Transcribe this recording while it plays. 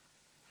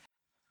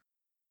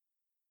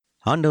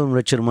ஆண்டவரும்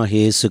இரட்சகருமாகிய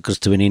இயேசு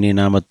கிறிஸ்துவின் இனிய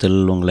நாமத்தில்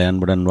உங்களை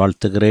அன்புடன்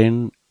வாழ்த்துகிறேன்.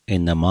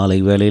 இந்த மாலை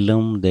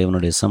வேளையிலும்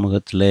தேவனுடைய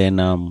சமூகத்திலே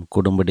நாம்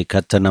கூடும்படி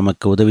கர்த்தர்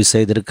நமக்கு உதவி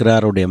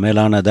செய்திருக்கிறார். அவருடைய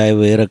மேலான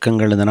தயவு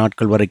இரக்கங்கள் இந்த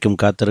நாட்கள் வரைக்கும்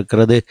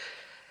காத்திருக்கிறது.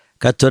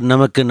 கர்த்தர்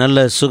நமக்கு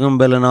நல்ல சுகம்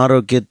பலன்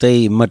ஆரோக்கியத்தை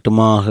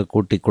இம்மட்டுமாக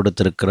கூட்டி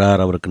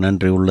கொடுத்திருக்கிறார். அவருக்கு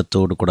நன்றி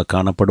உள்ளத்தோடு கூட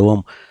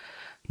காணப்படுவோம்.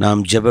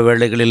 நாம் ஜெப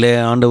வேளைகளிலே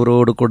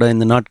ஆண்டவரோடு கூட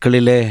இந்த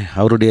நாட்களிலே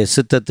அவருடைய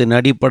சித்தத்தின்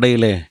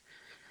அடிப்படையிலே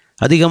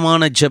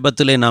அதிகமான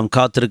ஜெபத்திலே நாம்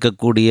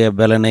காத்திருக்கக்கூடிய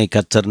பலனை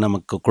கர்த்தர்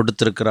நமக்கு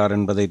கொடுத்திருக்கிறார்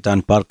என்பதை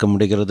தான் பார்க்க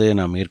முடிகிறது.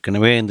 நாம்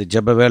ஏற்கனவே இந்த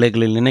ஜெப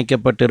வேளைகளில்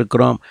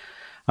நினைக்கப்பட்டிருக்கிறோம்.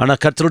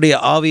 ஆனால் கர்த்தருடைய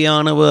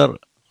ஆவியானவர்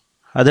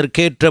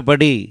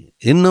அதற்கேற்றபடி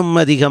இன்னும்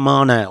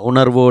அதிகமான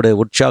உணர்வோடு,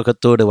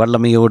 உற்சாகத்தோடு,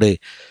 வல்லமையோடு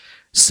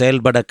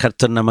செயல்பட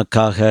கர்த்தர்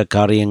நமக்காக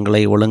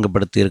காரியங்களை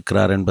ஒழுங்குபடுத்தி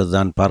இருக்கிறார்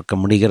என்பதுதான்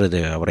பார்க்க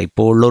முடிகிறது. அவரை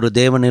போல் ஒரு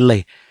தேவன் இல்லை.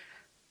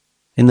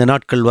 இந்த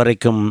நாட்கள்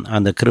வரைக்கும்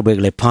அந்த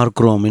கிருபைகளை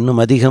பார்க்கிறோம். இன்னும்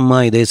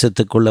அதிகமாக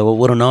தேசத்துக்குள்ள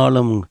ஒவ்வொரு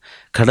நாளும்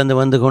கடந்து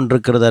வந்து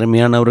கொண்டிருக்கிறது.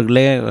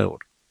 அருமையானவர்களே,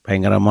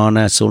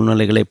 பயங்கரமான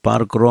சூழ்நிலைகளை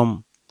பார்க்கிறோம்.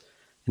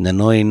 இந்த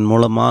நோயின்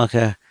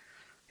மூலமாக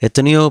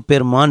எத்தனையோ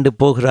பேர் மாண்டு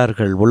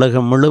போகிறார்கள்.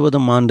 உலகம்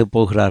முழுவதும் மாண்டு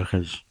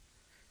போகிறார்கள்.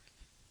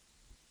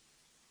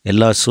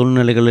 எல்லா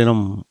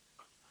சூழ்நிலைகளிலும்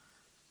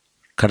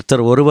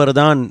கர்த்தர் ஒருவர்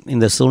தான்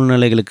இந்த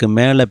சூழ்நிலைகளுக்கு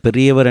மேலே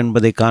பெரியவர்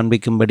என்பதை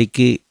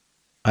காண்பிக்கும்படிக்கு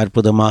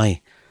அற்புதமாய்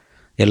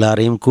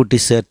எல்லாரையும் கூட்டி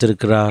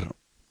சேர்த்திருக்கிறார்.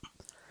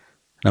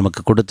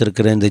 நமக்கு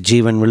கொடுத்திருக்கிற இந்த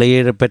ஜீவன்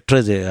விலையேற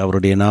பெற்றது.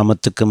 அவருடைய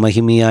நாமத்துக்கு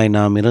மகிமையாய்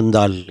நாம்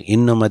இருந்தால்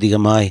இன்னும்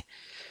அதிகமாய்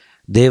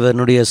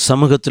தேவனுடைய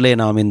சமூகத்திலே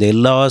நாம் இந்த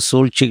எல்லா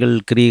சூழ்ச்சிகள்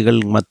கிரியைகள்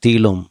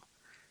மத்தியிலும்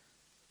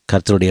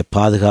கர்த்தருடைய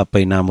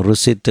பாதுகாப்பை நாம்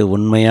ருசித்து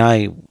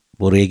உண்மையாய்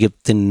ஒரு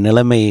எகிப்தின்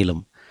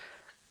நிலைமையிலும்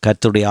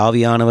கர்த்தருடைய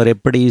ஆவியானவர்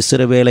எப்படி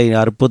இஸ்ரவேலை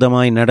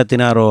அற்புதமாய்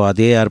நடத்தினாரோ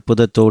அதே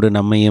அற்புதத்தோடு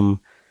நம்மையும்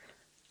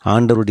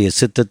ஆண்டவருடைய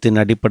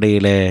சித்தத்தின்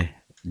அடிப்படையில்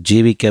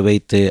ஜீவிக்க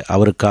வைத்து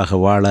அவருக்காக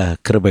வாழ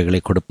கிருபைகளை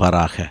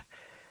கொடுப்பாராக.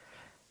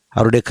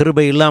 அவருடைய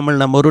கிருபை இல்லாமல்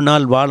நாம் ஒரு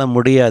நாள் வாழ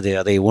முடியாது.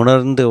 அதை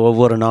உணர்ந்து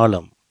ஒவ்வொரு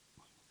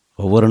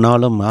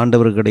நாளும்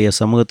ஆண்டவர்களுடைய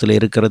சமூகத்தில்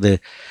இருக்கிறது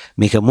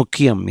மிக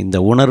முக்கியம். இந்த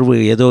உணர்வு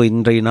ஏதோ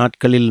இன்றைய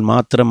நாட்களில்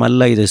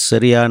மாத்திரமல்ல, இது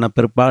சரியான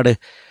பிற்பாடு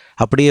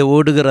அப்படியே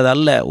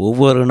ஓடுகிறதல்ல.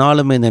 ஒவ்வொரு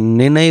நாளும் இந்த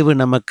நினைவு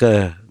நமக்கு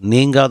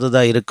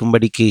நீங்காததாக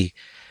இருக்கும்படிக்கு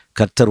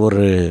கர்த்தர்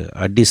ஒரு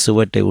அடி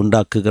சுவட்டை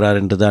உண்டாக்குகிறார்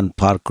என்று தான்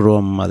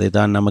பார்க்கிறோம். அதை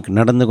தான் நமக்கு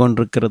நடந்து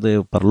கொண்டிருக்கிறது.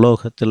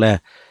 பரலோகத்தில்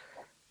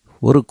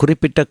ஒரு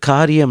குறிப்பிட்ட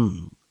காரியம்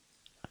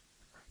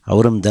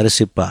அவரும்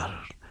தரிசிப்பார்,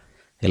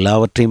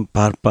 எல்லாவற்றையும்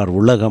பார்ப்பார்.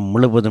 உலகம்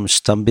முழுவதும்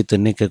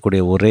ஸ்தம்பித்து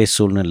நிற்கக்கூடிய ஒரே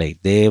சூழ்நிலை,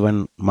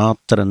 தேவன்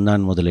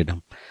மாத்திரம்தான்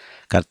முதலிடம்.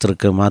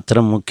 கர்த்தருக்கு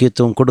மாத்திரம்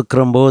முக்கியத்துவம்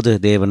கொடுக்கிற போது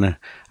தேவன்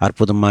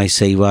அற்புதமாய்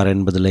செய்வார்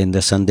என்பதில் எந்த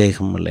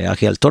சந்தேகமும் இல்லை.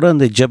 ஆகையால்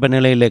தொடர்ந்து ஜெப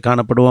நிலையிலே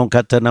காணப்படுவோம்.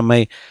 கர்த்தர்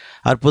நம்மை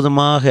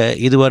அற்புதமாக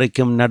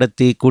இதுவரைக்கும்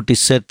நடத்தி கூட்டி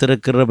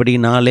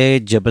சேர்த்திருக்கிறபடினாலே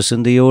ஜெப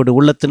சிந்தையோடு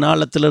உள்ளத்தின்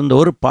ஆழத்திலிருந்து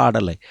ஒரு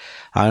பாடலை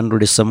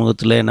ஆண்டவருடைய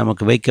சமூகத்தில்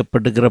நமக்கு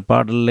வைக்கப்படுகிற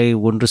பாடலை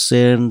ஒன்று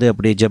சேர்ந்து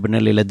அப்படியே ஜெப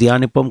நிலையில்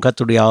தியானிப்போம்.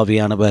 கர்த்தருடைய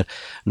ஆவியானவர்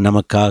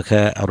நமக்காக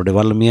அவருடைய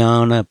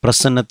வல்லமையான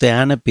பிரசன்னத்தை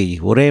அனுப்பி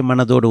ஒரே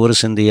மனதோடு ஒரு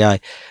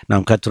சிந்தையாய்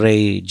நாம் கர்த்தரை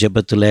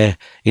ஜெபத்தில்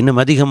இன்னும்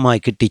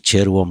அதிகமாய் கிட்டி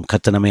சேருவோம்.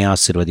 கர்த்தர் நம்மை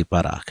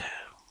ஆசீர்வதிப்பாராக.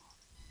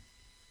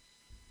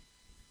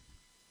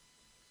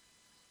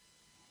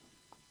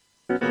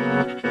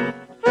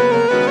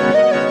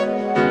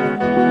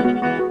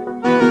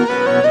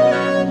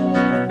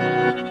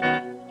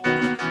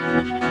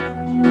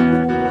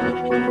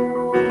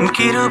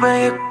 கிருபை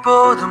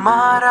எப்போதும்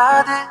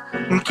மாறாது,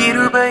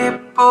 கிருபை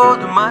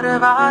எப்போதும்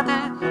மறவாது,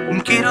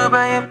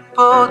 கிருபை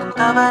எப்போதும்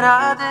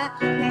தவறாது.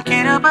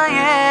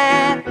 கிருபையே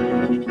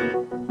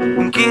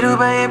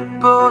கிருபை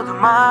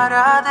எப்போதும்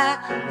மாறாது,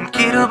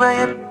 கிருபை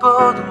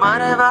எப்போதும்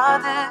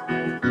மறவாது,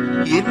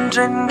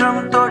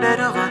 என்றென்றும்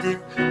தொடருவது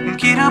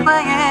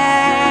கிருபையே.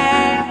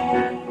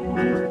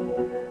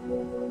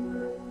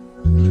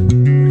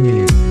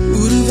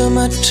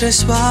 உருவமற்ற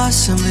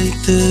சுவாசம்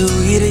வைத்து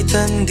உயிரை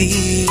தந்தீ,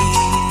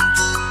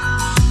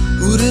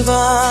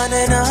 உருவான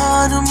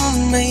நானும்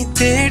உம்மை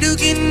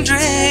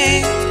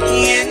தேடுகின்றேன்.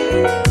 என்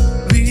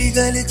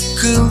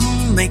விழிகளுக்கு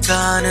உம்மை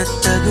காண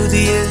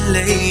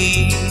தகுதியில்லை,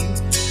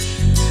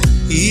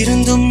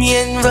 இருந்தும்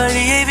என்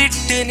வழியை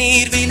விட்டு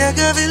நீர்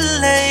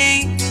விலகவில்லை.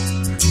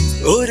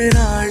 ஒரு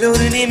நாள்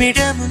ஒரு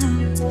நிமிடமும்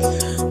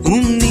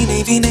உன்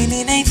நினைவினை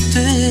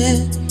நினைத்து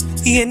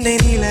என்னை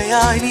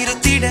நிலையாய்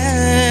நிறுத்திட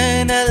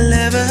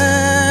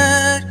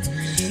நல்லவர்.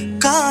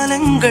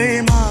 காலங்கள்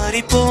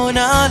மாறி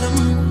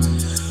போனாலும்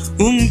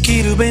உம்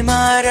கிருபை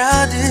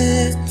மாறாது,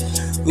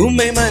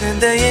 உம்மை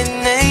மறந்த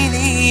என்னை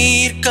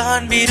நீர்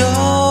காண்பீரோ.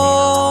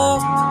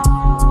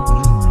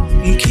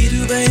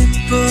 கிருபை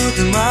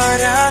எப்போதும்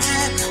மாறாது,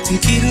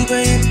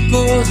 கிருபை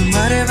எப்போதும்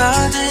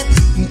மறவாது,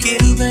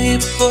 கிருபை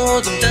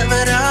எப்போதும்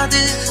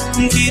தவறாது.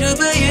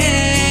 கிருபையே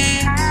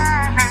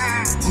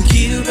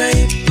கிருபை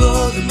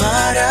எப்போதும்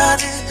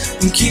மாறாது,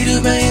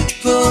 கிருபை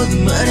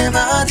எப்போதும்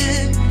மறவாது,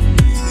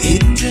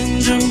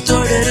 என்றென்றும்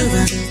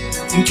தொடருவது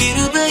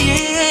கிருபையே.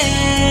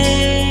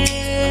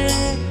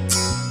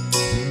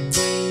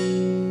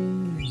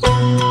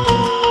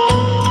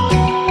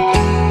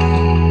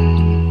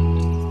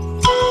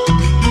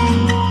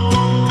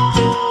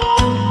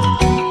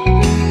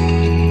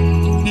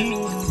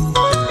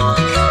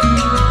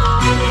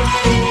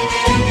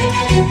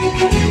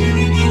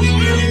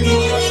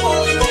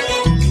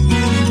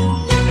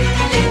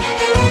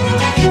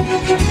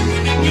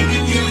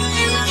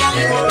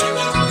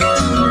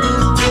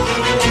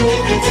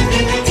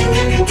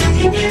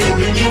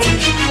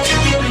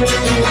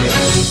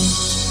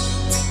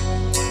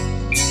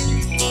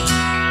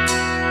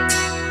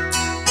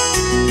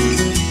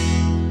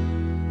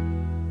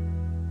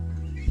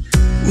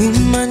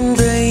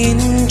 அன்பை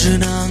இன்று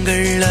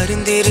நாங்கள்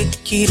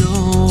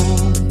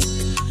அறிந்திருக்கிறோம்.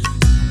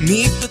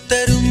 மீட்பு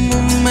தரும்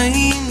உம்மை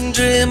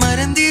இன்று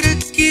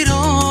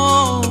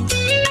மறந்திருக்கிறோம்.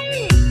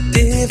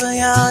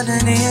 தேவையான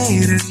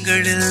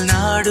நேரங்களில்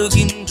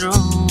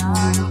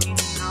நாடுகின்றோம்.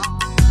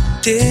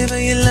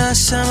 தேவையில்லா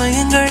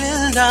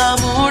சமயங்களில்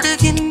நாம்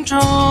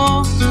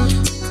ஓடுகின்றோம்.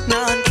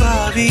 நான்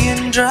பாவி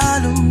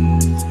என்றாலும்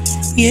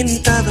என்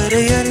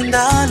தவறை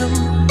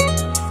அறிந்தாலும்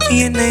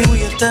என்னை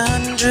உயர்த்த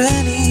அன்று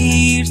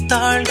நீர்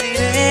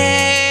தாழ்கிறே.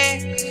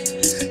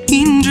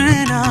 இன்று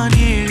நான்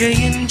ஏழை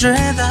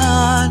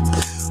என்றதால்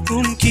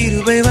உன்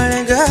கிருபை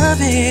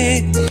வழங்கவே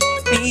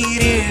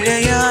நீர்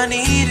ஏழையா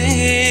நீரே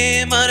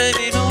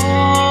மறவினோ.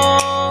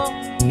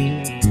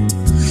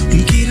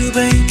 உன்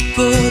கிருபை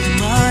எப்போது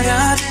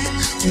மாறாது,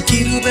 உன்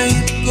கிருபை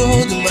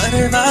எப்போது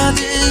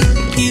மறவாது,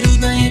 உன்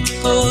கிருபை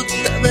எப்போது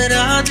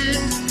தவறாது.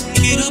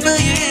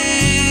 கிருபையே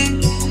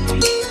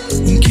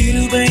உன்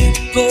கிருபை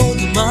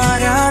எப்போது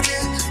மாறாது,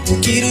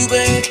 உன்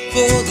கிருபை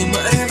எப்போது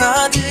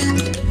மறவாது,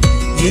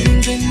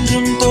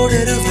 என்றென்றும்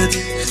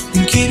தொடருவது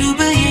உன்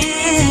கிருபையே.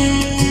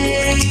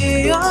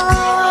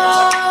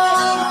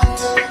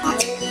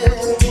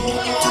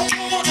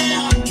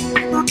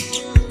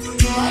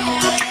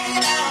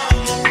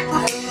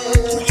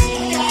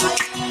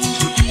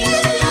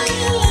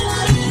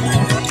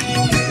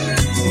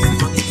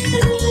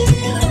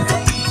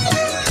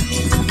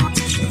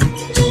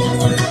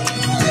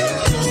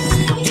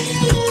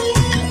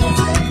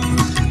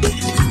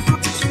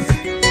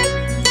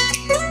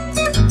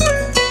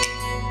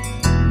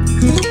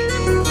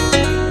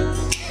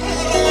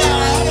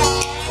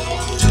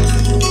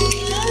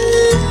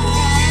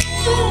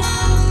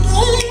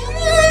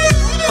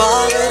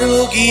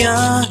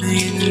 பாவரோகியான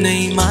என்னை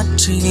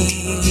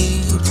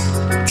மாற்றினீர்.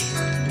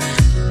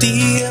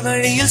 தீய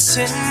வழியில்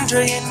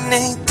சென்ற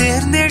என்னை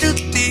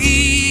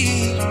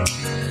தேர்ந்தெடுத்தீர்.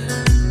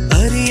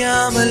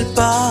 அறியாமல்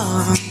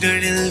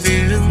பாவங்களில்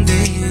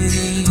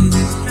விழுந்தேன்.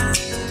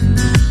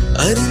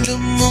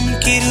 அறிந்தும் உம்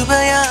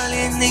கிருபையால்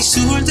என்னை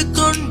சூழ்ந்து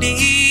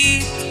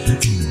கொண்டீர்.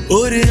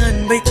 ஒரு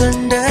அன்பை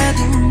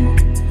கண்டதும்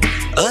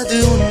அது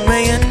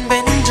உண்மை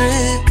அன்பென்று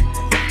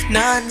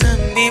நான்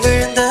நம்பி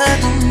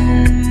விழுந்ததும்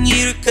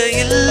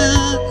இருக்கையில்.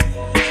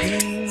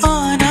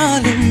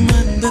 ஆனாலும்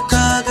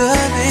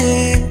அன்புக்காகவே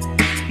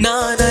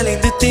நான்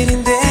அலைந்து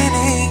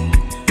திரிந்தேனே.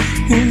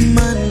 உம்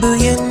அன்பு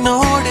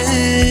என்னோடு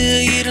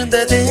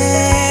இருந்ததே.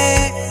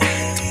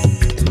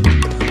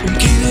 உன்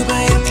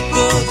கிருபை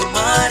எப்போது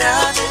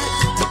மாறாது,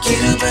 உன்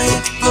கிருபை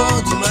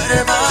எப்போது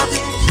மறவாது,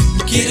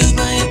 உன்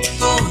கிருபை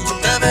எப்போது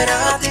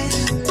தவறாது.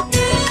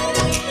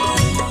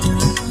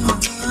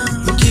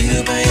 உன்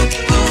கிருபை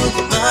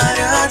எப்போது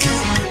மாறாது,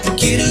 உன்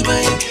கிருபை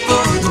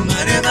எப்போது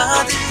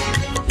மறவாது,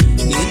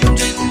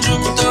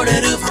 என்றென்றும்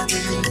தொடருவது.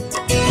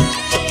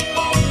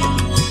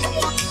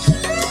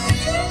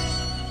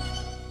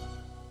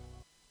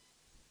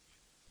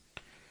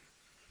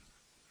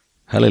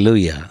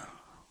 ஹல்லேலூயா.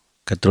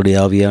 கர்த்தருடைய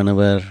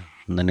ஆவியானவர்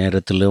இந்த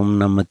நேரத்திலும்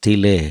நம்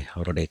மத்தியிலே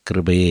அவருடைய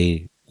கிருபையை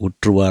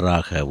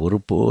ஊற்றுவாராக.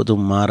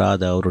 ஒருபோதும்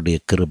மாறாத அவருடைய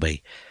கிருபை,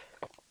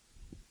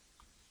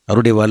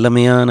 அவருடைய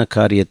வல்லமையான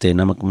காரியத்தை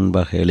நமக்கு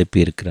முன்பாக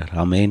எழுப்பியிருக்கிறார்.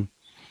 ஆமேன்.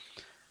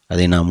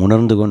 அதை நாம்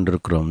உணர்ந்து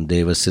கொண்டிருக்கிறோம்.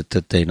 தேவ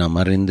சித்தத்தை நாம்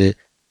அறிந்து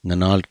இந்த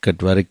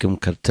நாட்கள்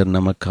வரைக்கும் கர்த்தர்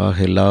நமக்காக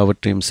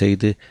எல்லாவற்றையும்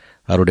செய்து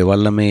அவருடைய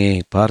வல்லமையை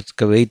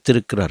பார்க்க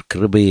வைத்திருக்கிறார்.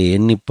 கிருபையை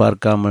எண்ணி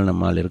பார்க்காமல்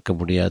நம்மால் இருக்க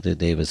முடியாது.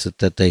 தெய்வ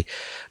சித்தத்தை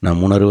நாம்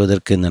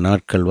உணர்வதற்கு இந்த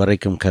நாட்கள்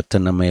வரைக்கும்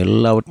கர்த்தர் நம்மை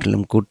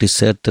எல்லாவற்றிலும் கூட்டி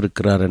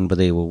சேர்த்திருக்கிறார்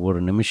என்பதை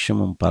ஒவ்வொரு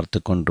நிமிஷமும் பார்த்து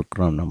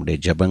கொண்டிருக்கிறோம். நம்முடைய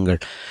ஜெபங்கள்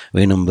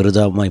வேணும்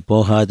விருதாமாய்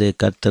போகாது.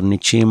 கர்த்தர்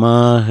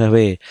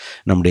நிச்சயமாகவே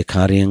நம்முடைய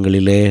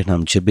காரியங்களிலே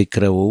நாம்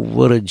ஜெபிக்கிற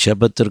ஒவ்வொரு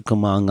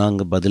ஜெபத்திற்கும்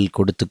ஆங்காங்கு பதில்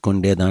கொடுத்து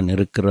கொண்டே தான்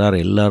இருக்கிறார்.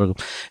 எல்லாரும்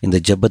இந்த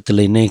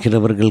ஜெபத்தில்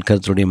இணைகிறவர்கள்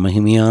கர்த்தருடைய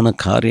மகிமையான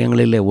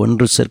காரியங்களிலே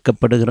ஒன்று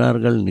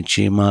சேர்க்கப்படுகிறார்கள். நிச்சயமாக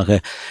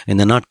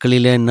இந்த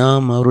நாட்களிலே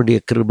நாம் அவருடைய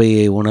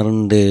கிருபையை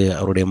உணர்ந்து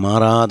அவருடைய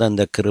மாறாத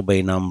அந்த கிருபை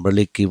நாம்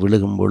வலிக்கு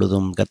விழுகும்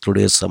பொழுதும்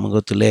கர்த்தருடைய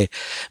சமூகத்திலே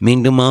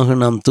மீண்டுமாக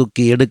நாம்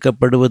தூக்கி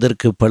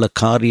எடுக்கப்படுவதற்கு பல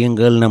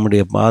காரியங்கள்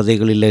நம்முடைய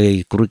பாதைகளிலே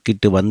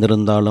குறுக்கிட்டு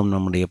வந்திருந்தாலும்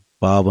நம்முடைய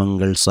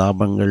பாவங்கள்,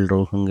 சாபங்கள்,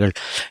 ரோகங்கள்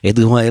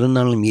எதுவாக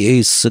இருந்தாலும்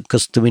இயேசு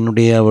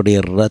கிறிஸ்துவினுடைய அவருடைய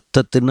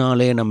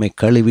இரத்தத்தினாலே நம்மை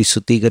கழுவி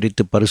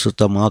சுத்திகரித்து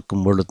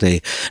பரிசுத்தமாக்கும் பொழுது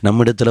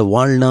நம்மிடத்தில்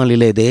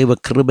வாழ்நாளிலே தேவ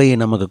கிருபையை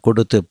நமக்கு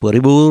கொடுத்து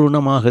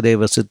பரிபூர்ணமாக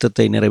தேவ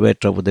சித்தத்தை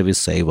நிறைவேற்ற உதவி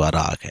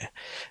செய்வாராக.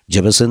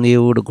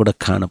 ஜெபசந்தியோடு கூட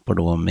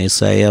காணப்படுவோம்.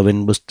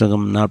 ஏசாயாவின்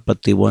புஸ்தகம்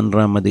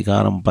 41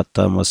 அதிகாரம்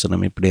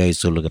 10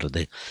 இப்படியாய்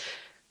சொல்லுகிறது.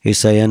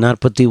 ஏசாயா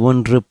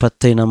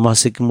 41:10 நாம்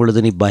வாசிக்கும் பொழுது,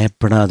 நீ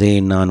பயப்படாதே,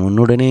 நான்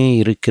உன்னுடனே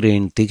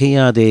இருக்கிறேன்,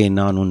 திகையாதே,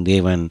 நான் உன்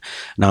தேவன்,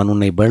 நான்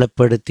உன்னை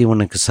பலப்படுத்தி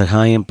உனக்கு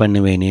சகாயம்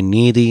பண்ணுவேன், என்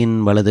நீதியின்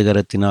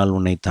வலதுகரத்தினால்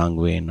உன்னை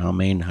தாங்குவேன்.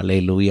 ஆமேன்.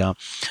 ஹல்லேலூயா.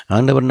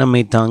 ஆண்டவர்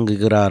நம்மை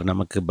தாங்குகிறார்.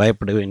 நமக்கு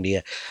பயப்பட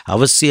வேண்டிய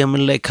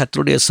அவசியமில்லை.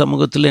 கர்த்தருடைய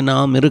சமூகத்தில்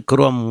நாம்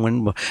இருக்கிறோம்.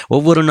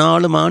 ஒவ்வொரு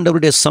நாளும்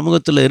ஆண்டவருடைய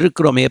சமூகத்தில்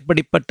இருக்கிறோம்.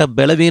 எப்படிப்பட்ட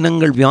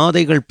பலவீனங்கள்,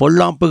 வியாதைகள்,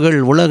 பொல்லாப்புகள்,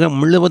 உலகம்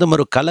முழுவதும்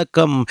ஒரு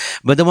கலக்கம்,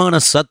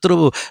 விதமான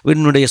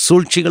சத்ருவினுடைய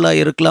சூழ்ச்சி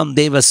சாட்சிகளாக இருக்கலாம்,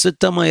 தெய்வ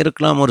சித்தமாக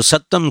இருக்கலாம். ஒரு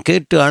சத்தம்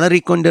கேட்டு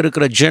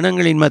அலறிக்கொண்டிருக்கிற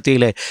ஜனங்களின்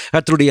மத்தியிலே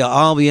கர்த்தருடைய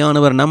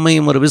ஆவியானவர்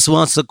நம்மையும் ஒரு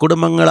விசுவாச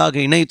குடும்பங்களாக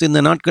இணைத்து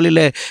இந்த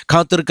நாட்களிலே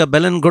காத்திருக்க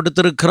பலன்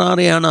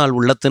கொடுத்திருக்கிறாரே. ஆனால்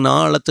உள்ளத்தின்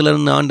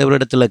ஆழத்திலிருந்து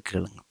ஆண்டவரிடத்தில்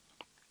கேளுங்க.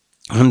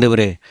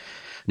 ஆண்டவரே,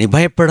 நீ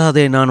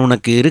பயப்படாதே, நான்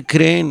உனக்கு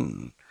இருக்கிறேன்.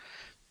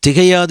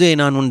 திகையாதே,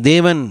 நான் உன்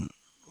தேவன்.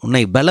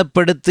 உன்னை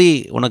பலப்படுத்தி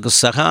உனக்கு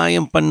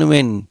சகாயம்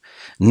பண்ணுவேன்.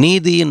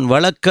 நீதியின்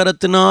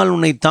வழக்கரத்தினால்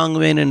உன்னை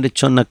தாங்குவேன் என்று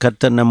சொன்ன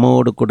கர்த்தர்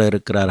நம்மோடு கூட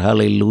இருக்கிறார்.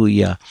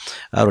 ஹல்லேலூயா.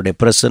 அவருடைய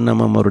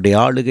பிரசன்னமும் அவருடைய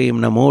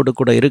ஆளுகையும் நம்மோடு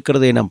கூட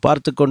இருக்கிறதை நாம்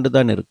பார்த்து கொண்டு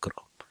தான்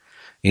இருக்கிறோம்.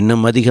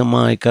 இன்னும்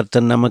அதிகமாய்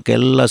கர்த்தர் நமக்கு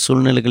எல்லா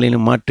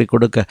சூழ்நிலைகளையும் மாற்றி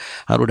கொடுக்க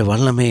அவருடைய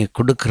வல்லமையை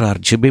கொடுக்கிறார்.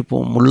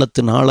 ஜெபிப்போம்.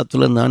 உள்ளத்தின்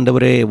ஆழத்திலிருந்து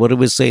ஆண்டவரே, ஒரு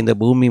விசை இந்த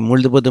பூமி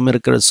முழுவதும்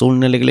இருக்கிற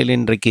சூழ்நிலைகளில்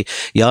இன்றைக்கு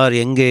யார்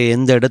எங்கே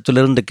எந்த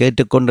இடத்திலிருந்து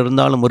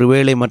கேட்டுக்கொண்டிருந்தாலும்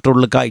ஒருவேளை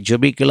மற்றவர்களுக்காய்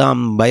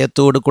ஜெபிக்கலாம்.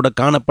 பயத்தோடு கூட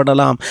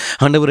காணப்படலாம்.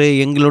 ஆண்டவரே,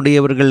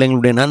 எங்களுடையவர்கள்,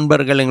 எங்களுடைய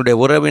நண்பர்கள், எங்களுடைய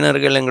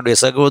உறவினர்கள், எங்களுடைய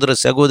சகோதர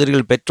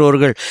சகோதரிகள்,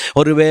 பெற்றோர்கள்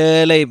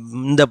ஒருவேளை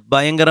இந்த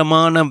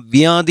பயங்கரமான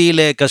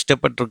வியாதியிலே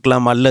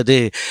கஷ்டப்பட்டிருக்கலாம், அல்லது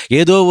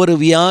ஏதோ ஒரு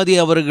வியாதி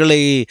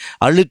அவர்களை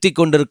அழுத்தி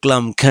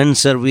கொண்டிருக்கலாம்.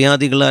 கேன்சர்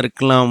வியாதிகளாக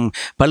இருக்கலாம்,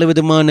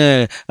 பலவிதமான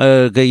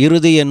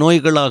இருதய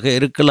நோய்களாக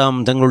இருக்கலாம்.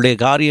 தங்களுடைய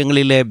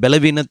காரியங்களிலே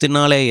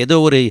பலவீனத்தினாலே ஏதோ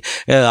ஒரு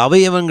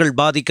அவயவங்கள்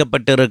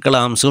பாதிக்கப்பட்டு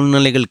இருக்கலாம்.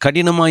 சூழ்நிலைகள்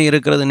கடினமாக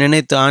இருக்கிறது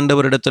நினைத்து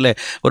ஆண்டவரிடத்தில்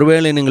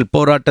ஒருவேளை நீங்கள்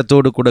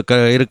போராட்டத்தோடு கூட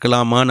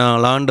இருக்கலாம்.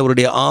 ஆனால்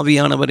ஆண்டவருடைய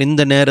ஆவியானவர்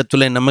இந்த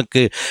நேரத்தில்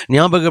நமக்கு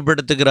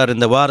ஞாபகப்படுத்துகிறார்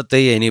இந்த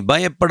வார்த்தையை, நீ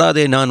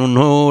பயப்படாதே, நான்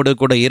உன்னோடு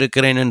கூட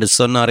இருக்கிறேன் என்று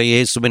சொன்னார்.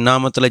 இயேசுவின்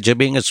நாமத்தில்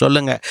ஜெபிங்க.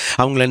 சொல்லுங்க.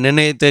 அவங்களை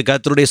நினைத்து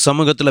கர்த்தருடைய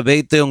சமூகத்தில்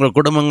வைத்து உங்கள்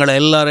குடும்பங்களை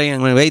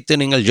எல்லாரையும் வைத்து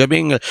நீங்கள்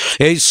ஜெபிங்கள்.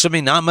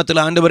 இயேசுவின் நாமத்தில்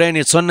ஆண்டவரே,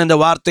 நீ சொன்ன இந்த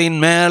வார்த்தையின்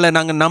மேலே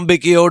நாங்கள்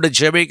நம்பிக்கையோடு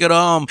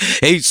ஜெபிக்கிறோம்.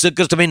 இயேசு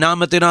கிறிஸ்துவின்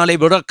நாமத்தினாலே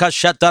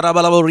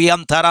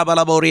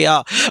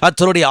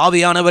அத்தருடைய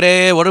ஆவியானவரே,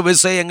 ஒரு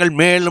விஷயங்கள்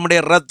மேல் நம்முடைய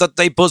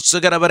இரத்தத்தை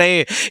பூசுகிறவரே,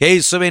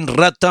 இயேசுவின்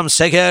இரத்தம்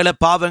சகல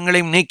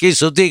பாவங்களையும் நீக்கி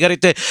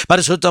சுத்திகரித்து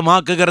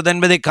பரிசுத்தமாக்குகிறது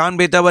என்பதை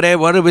காண்பித்தவரே,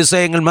 ஒரு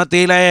விஷயங்கள்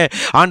மத்தியிலே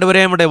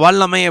ஆண்டவரே நம்முடைய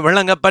வல்லமையை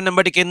விளங்க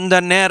பண்ணும்படிக்கு இந்த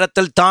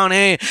நேரத்தில்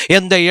தானே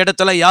எந்த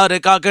இடத்துல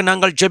யாருக்காக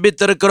நாங்கள்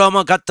ஜெபித்திருக்கிறோம்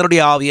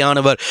கர்த்தருடைய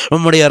ஆவியானவர்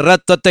உம்முடைய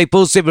இரத்தத்தை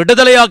பூசி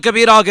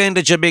விடுதலையாக்குவீராக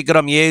என்று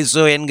ஜெபிக்கிறோம்.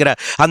 இயேசு என்கிற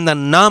அந்த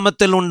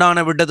நாமத்தில்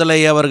உண்டான விடுதலை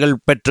அவர்கள்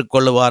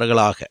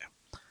பெற்றுக்கொள்வார்களாக.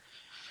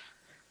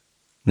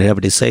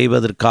 அப்படி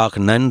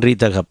செய்வதற்காக நன்றி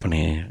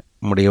தகப்பனே.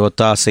 உம்முடைய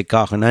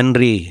ஒத்தாசைக்காக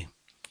நன்றி.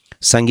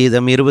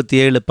 சங்கீதம்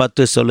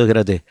 27:10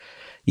 சொல்லுகிறது,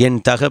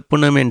 என்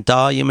தகப்பனும் என்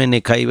தாயும்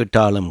என்னை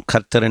கைவிட்டாலும்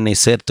கர்த்தர் என்னை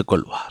சேர்த்து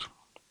கொள்வார்.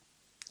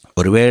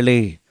 ஒருவேளை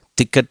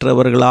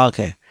திக்கற்றவர்களாக,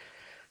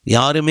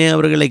 யாருமே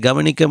அவர்களை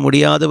கவனிக்க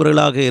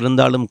முடியாதவர்களாக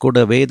இருந்தாலும்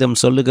கூட வேதம்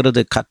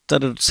சொல்லுகிறது,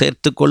 கர்த்தர்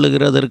சேர்த்து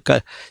கொள்ளுகிறதற்கு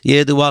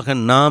ஏதுவாக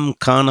நாம்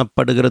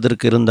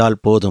காணப்படுகிறதற்கு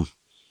இருந்தால் போதும்.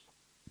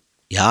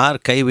 யார்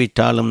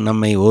கைவிட்டாலும்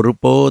நம்மை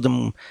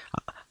ஒருபோதும்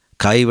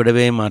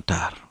கைவிடவே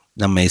மாட்டார்,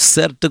 நம்மை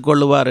சேர்த்து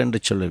கொள்ளுவார் என்று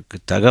சொல்லியிருக்கு.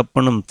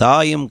 தகப்பனும்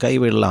தாயும்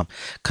கைவிடலாம்,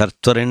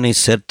 கர்த்தர் என்னை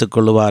சேர்த்து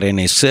கொள்ளுவார்.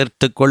 என்னை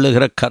சேர்த்து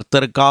கொள்ளுகிற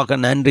கர்த்தருக்காக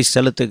நன்றி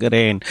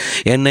செலுத்துகிறேன்.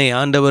 என்னை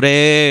ஆண்டவரே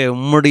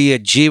உம்முடைய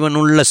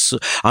ஜீவனுள்ள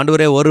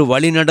ஆண்டவரே ஒரு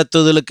வழி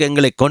நடத்துதலுக்கு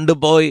எங்களை கொண்டு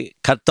போய்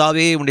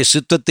கர்த்தாவே உம்முடைய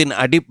சித்தத்தின்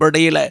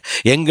அடிப்படையில்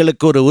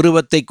எங்களுக்கு ஒரு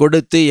உருவத்தை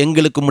கொடுத்து,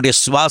 எங்களுக்கு உம்முடைய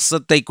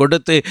சுவாசத்தை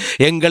கொடுத்து,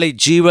 எங்களை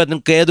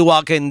ஜீவனுக்கு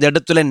ஏதுவாக இந்த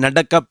இடத்துல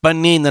நடக்க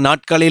பண்ணி, இந்த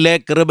நாட்களிலே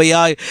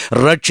கிருபையாய்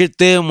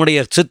ரட்சித்து உம்முடைய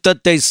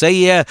சித்தத்தை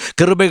செய்ய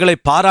கிருபைகளை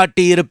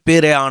பாராட்டி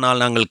இருப்பீரே.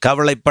 ஆனால் நாங்கள்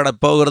கவலைப்பட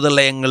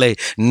போகிறதில்லை. எங்களை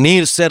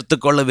நீர் சேர்த்து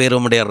கொள்ளுவீர்.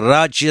 உம்முடைய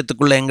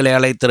ராஜ்யத்துக்குள்ளே எங்களை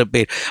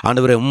அழைத்திருப்பீர்.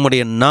 ஆண்டவரே,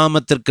 உம்முடைய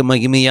நாமத்திற்கு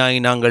மகிமையாய்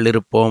நாங்கள்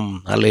இருப்போம்.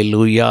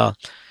 அல்லேலூயா.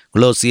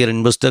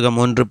 கொலோசியரின் புஸ்தகம்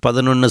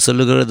 1:11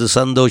 சொல்லுகிறது,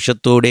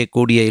 சந்தோஷத்தோடே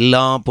கூடிய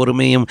எல்லா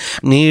பொறுமையும்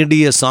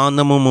நீடிய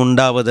சாந்தமும்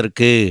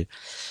உண்டாவதற்கு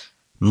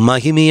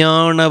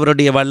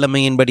மகிமையானவருடைய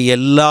வல்லமையின்படி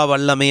எல்லா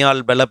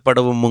வல்லமையால்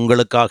பலப்படவும்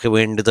உங்களுக்காக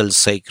வேண்டுதல்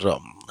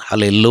செய்கிறோம்.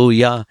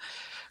 அல்லேலூயா.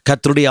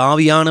 கர்த்தருடைய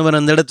ஆவியானவர்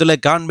அந்த இடத்துல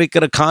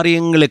காண்பிக்கிற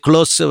காரியங்களை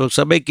குலோஸ்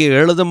சபைக்கு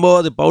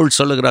எழுதும்போது பவுல்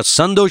சொல்லுகிறார்,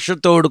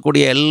 சந்தோஷத்தோடு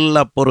கூடிய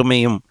எல்லா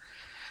பொறுமையும்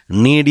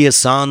நீடிய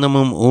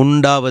சாந்தமும்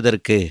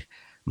உண்டாவதற்கு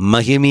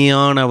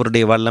மகிமையான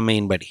அவருடைய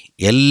வல்லமையின்படி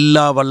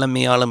எல்லா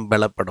வல்லமையாலும்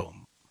பலப்படும்.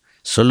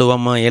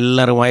 சொல்லுவோம்மா,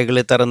 எல்லாரும்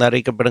வாய்களை திறந்து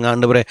அறிக்கப்படுங்க.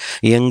 ஆண்டவரே,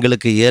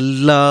 எங்களுக்கு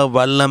எல்லா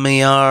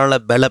வல்லமையால்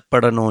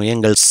பலப்படணும்.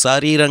 எங்கள்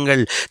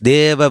சரீரங்கள்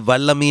தேவ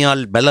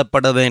வல்லமையால்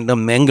பலப்பட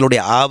வேண்டும்.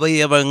 எங்களுடைய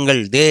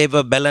அவயவங்கள்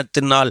தேவ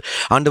பலத்தினால்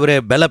ஆண்டவரே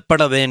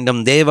பலப்பட வேண்டும்.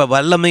 தேவ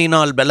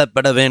வல்லமையினால்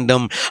பலப்பட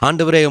வேண்டும்.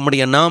 ஆண்டவரே,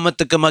 உம்முடைய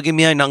நாமத்துக்கு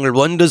மகிமையாய் நாங்கள்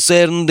ஒன்று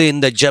சேர்ந்து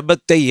இந்த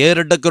ஜெபத்தை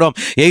ஏறெடுக்கிறோம்.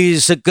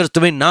 இயேசு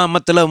கிறிஸ்துவின்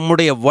நாமத்தில்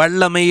உம்முடைய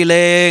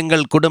வல்லமையிலே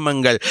எங்கள்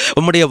குடும்பங்கள்,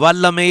 உம்முடைய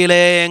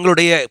வல்லமையிலே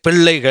எங்களுடைய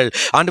பிள்ளைகள்,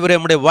 ஆண்டவரே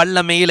உம்முடைய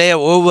வல்லமையிலே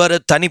ஒவ்வொரு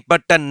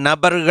தனிப்பட்ட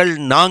நபர்கள்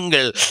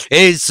நாங்கள்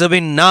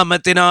இயேசுவின்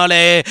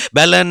நாமத்தினாலே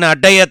பலன்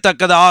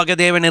அடையத்தக்கதாக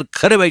தேவனின்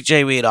கிருபை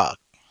செய்வீராக.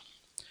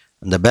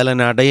 அந்த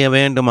பலன் அடைய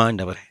வேண்டும்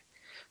ஆண்டவரே.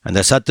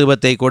 அந்த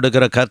சத்துவத்தை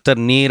கொடுக்கிற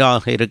கர்த்தர்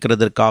நீராக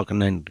இருக்கிறதற்காக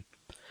நன்றி.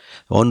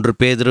 1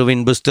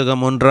 பேதுருவின்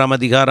புஸ்தகம்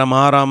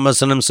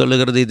 1:6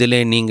 சொல்லுகிறது,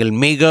 இதிலே நீங்கள்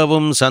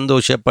மிகவும்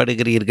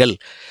சந்தோஷப்படுகிறீர்கள்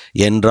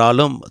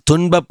என்றாலும்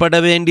துன்பப்பட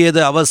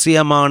வேண்டியது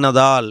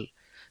அவசியமானதால்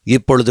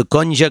இப்பொழுது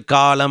கொஞ்ச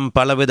காலம்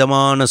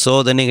பலவிதமான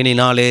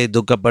சோதனைகளினாலே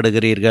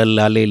துக்கப்படுகிறீர்கள்.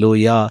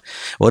 அல்லேலூயா.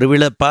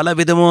 ஒருவேளை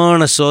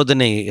பலவிதமான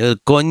சோதனை,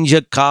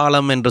 கொஞ்ச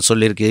காலம் என்று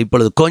சொல்லியிருக்கு.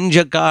 இப்பொழுது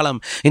கொஞ்ச காலம்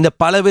இந்த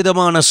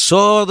பலவிதமான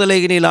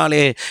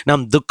சோதனைகளினாலே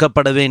நாம்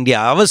துக்கப்பட வேண்டிய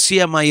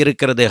அவசியமாய்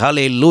இருக்கிறது.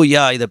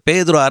 அல்லேலூயா. இதை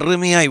பேதுரு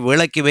அருமையாய்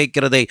விளக்கி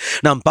வைக்கிறதை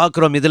நாம்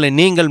பார்க்கிறோம். இதில்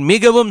நீங்கள்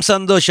மிகவும்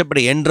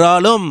சந்தோஷப்படு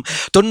என்றாலும்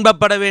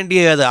துன்பப்பட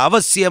வேண்டியது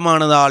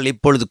அவசியமானதால்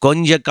இப்பொழுது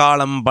கொஞ்ச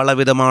காலம்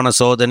பலவிதமான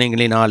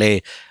சோதனைகளினாலே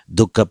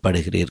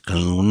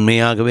துக்கப்படுகிறீர்கள்.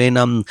 உண்மையாகவே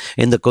நாம்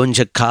இந்த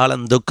கொஞ்ச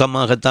காலம்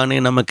துக்கமாகத்தானே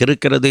நமக்கு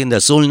இருக்கிறது. இந்த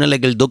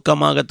சூழ்நிலைகள்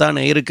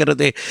துக்கமாகத்தானே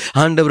இருக்கிறது.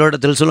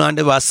 ஆண்டவரிடத்தில் சொல்லும்,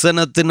 ஆண்டவர்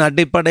வசனத்தின்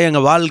அடிப்படை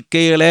எங்கள்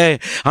வாழ்க்கையிலே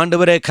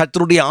ஆண்டவரே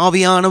கர்த்தருடைய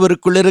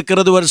ஆவியானவருக்குள்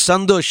இருக்கிறது ஒரு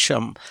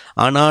சந்தோஷம்.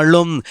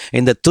 ஆனாலும்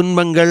இந்த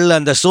துன்பங்கள்,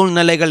 அந்த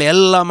சூழ்நிலைகள்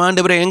எல்லாம்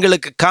ஆண்டவரே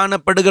எங்களுக்கு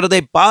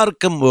காணப்படுகிறதை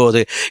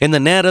பார்க்கும்போது, இந்த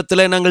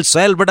நேரத்தில் நாங்கள்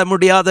செயல்பட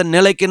முடியாத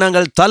நிலைக்கு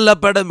நாங்கள்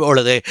தள்ளப்படும்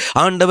பொழுது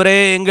ஆண்டவரே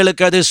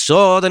எங்களுக்கு அது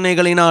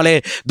சோதனைகளினாலே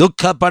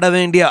துக்கப்பட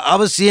வேண்டிய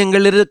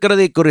அவசியங்கள்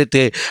இருக்கிறதை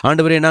குறித்து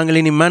ஆண்டவரே நாங்கள்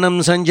இனி மனம்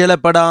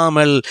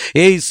சஞ்சலப்படாமல்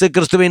இயேசு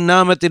கிறிஸ்துவின்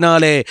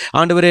நாமத்தினாலே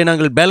ஆண்டவரே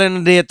நாங்கள்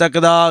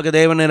பலனடையத்தக்கதாக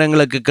தேவன்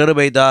எங்களுக்கு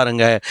கிருபை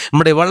தாருங்க.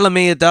 நம்முடைய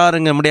வல்லமையை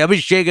தாருங்க, நம்முடைய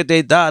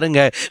அபிஷேகத்தை தாருங்க.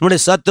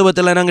 நம்முடைய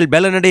சத்துவத்தில் நாங்கள்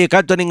பலனடைய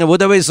கர்த்தர் நீங்க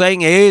உதவி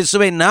செய்யுங்க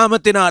இயேசுவின்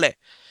நாமத்தினாலே.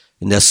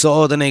 இந்த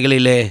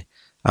சோதனைகளிலே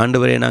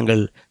ஆண்டவரே நாங்கள்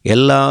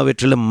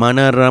எல்லாவற்றிலும்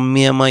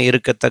மனரம்யமாக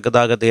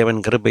இருக்கத்தக்கதாக தேவன்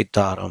கிருபை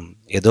தாரும்.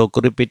 ஏதோ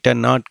குறிப்பிட்ட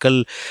நாட்கள்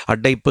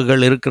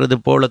அடைப்புகள் இருக்கிறது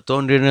போல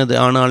தோன்றினது.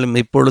 ஆனாலும்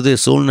இப்பொழுது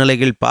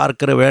சூழ்நிலைகள்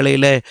பார்க்கிற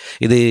வேளையில்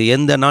இது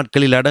எந்த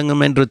நாட்களில்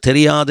அடங்கும் என்று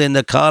தெரியாத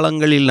இந்த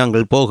காலங்களில்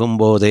நாங்கள்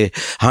போகும்போது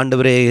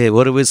ஆண்டவரே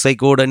ஒரு விசை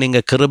கூட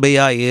நீங்கள்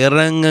கிருபையாக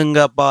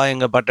இறங்குங்கப்பா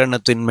எங்கள்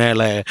பட்டணத்தின்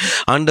மேலே.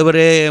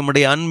 ஆண்டவரே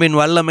நம்முடைய அன்பின்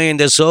வல்லமை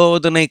இந்த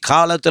சோதனை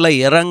காலத்தில்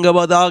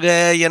இறங்குவதாக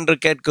என்று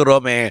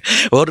கேட்கிறோமே.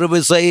 ஒரு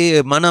விசை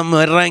மனம்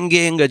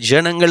இறங்கி எங்கள்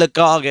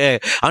ஜனங்களுக்காக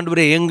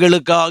ஆண்டவரே,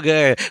 எங்களுக்காக,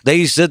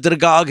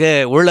 தேசத்திற்காக,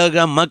 உலக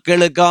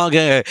மக்களுக்காக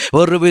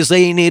ஒரு விசை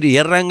நீர்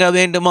இறங்க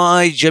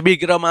வேண்டுமாய்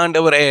ஜெபிக்கிறோம்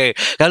ஆண்டவரே.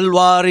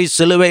 கல்வாரி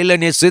சிலுவையில்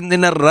நீ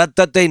சிந்தின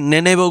ரத்தத்தை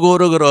நினைவு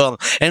கூறுகிறோம்.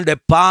 என்னுடைய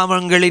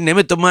பாவங்களின்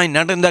நிமித்தமாய்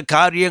நடந்த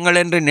காரியங்கள்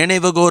என்று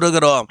நினைவு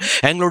கூறுகிறோம்.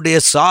 எங்களுடைய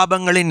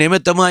சாபங்களின்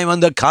நிமித்தமாய்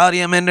வந்த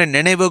காரியம் என்று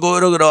நினைவு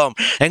கூறுகிறோம்.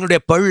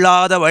 எங்களுடைய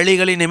பொல்லாத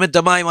வழிகளின்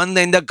நிமித்தமாய்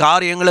வந்த இந்த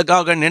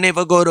காரியங்களுக்காக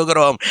நினைவு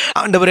கூறுகிறோம்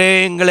ஆண்டவரே.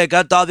 எங்களை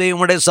கர்த்தாவே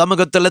உம்முடைய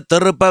சமூகத்தில்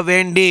திருப்ப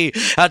வேண்டி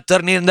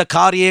கர்த்தர் நீர் இந்த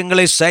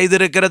காரியங்களை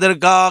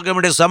செய்திருக்கிறதற்காக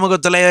உம்முடைய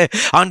சமூகத்திலே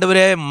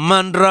ஆண்டவரே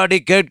மன்றாடி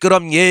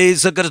கேட்கிறோம்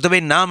இயேசு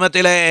கிறிஸ்துவின்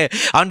நாமத்திலே.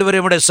 ஆண்டவரே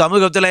உம்முடைய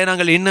சமூகத்திலே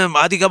நாங்கள் இன்னும்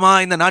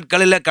அதிகமாக இந்த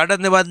நாட்களில்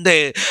கடந்து வந்து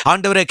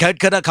ஆண்டவரே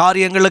கேட்கிற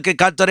காரியங்களுக்கு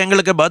கர்த்தர்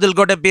எங்களுக்கு பதில்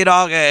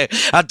கொடுப்பீராக.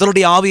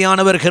 கர்த்தருடைய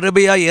ஆவியானவர்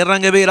கிருபையாய்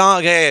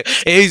இறங்குவீராக.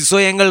 இயேசு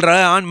எங்கள்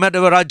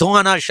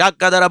துவானா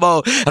ஷாக்கதரபோ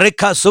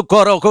ரிக்கா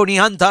சுக்கோரோ கோனி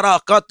அந்தரா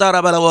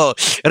கத்தரபலவோ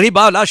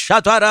ரிபாலா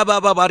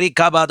ஷதரபப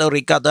ரிகாபாதோ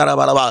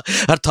ரிகாதரபலவா.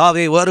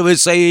 கர்த்தாவே ஒரு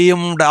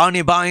விசையும்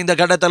ஆணி பாய்ந்த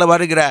கடத்தில்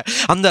வருகிற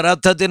அந்த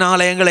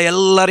ரத்தத்தினால எங்களை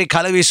எல்லாரையும்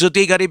கழுவி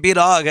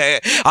சுத்திகரிப்பீராக.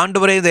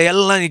 ஆண்டவரே இதை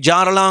எல்லாம்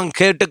யாரெல்லாம்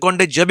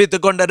கேட்டுக்கொண்டு ஜெபித்து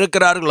கொண்டு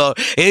இருக்கிறார்களோ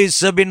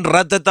இயேசுவின்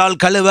ரத்தத்தால்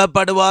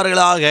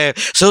கழுவப்படுவார்களாக,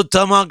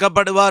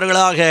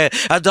 சுத்தமாக்கப்படுவார்களாக.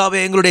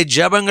 அதாவது எங்களுடைய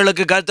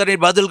ஜெபங்களுக்கு கர்த்தர்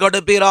பதில்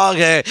கொடுப்பீராக.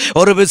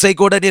 ஒரு விசை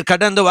கூட நீர்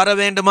கடந்து வர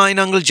வேண்டுமாய்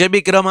நாங்கள்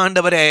ஜெபிக்கிறோம்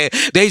ஆண்டவரே.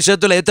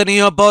 தேசத்தில்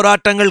எத்தனையோ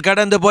போராட்டங்கள்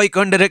கடந்து போய்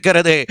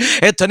கொண்டிருக்கிறது.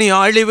 எத்தனையோ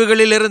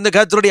அழிவுகளில் இருந்து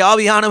கர்த்தருடைய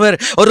ஆவியானவர்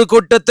ஒரு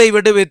கூட்டத்தை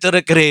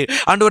விடுவித்திருக்கிறீர்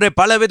ஆண்டவரே.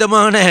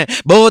 பலவிதமான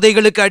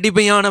போதைகளுக்கு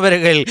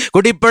அடிமையானவர்கள்,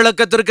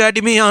 குடிப்பழக்கத்திற்கு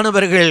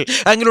அடிமையானவர்கள்,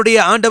 எங்களுடைய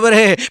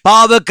ஆண்டவரே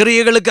பாவ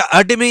கிரியைகளுக்கு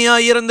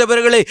அடிமையாய்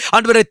இருந்தவர்களை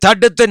ஆண்டவரை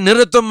தடுத்து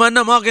நிறுத்தும்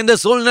வண்ணமாக இந்த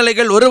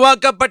சூழ்நிலைகள்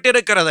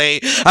உருவாக்கப்பட்டிருக்கிறதை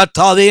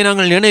அத்தாவே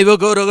நாங்கள் நினைவு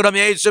கூறுகிறோம்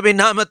இயேசுவின்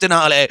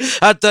நாமத்தினாலே.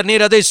 அத்தர்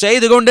நீர் அதை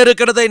செய்து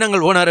கொண்டிருக்கிறதை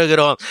நாங்கள்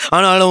உணர்கிறோம்.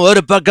 ஆனாலும்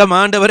ஒரு பக்கம்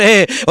ஆண்டவரே,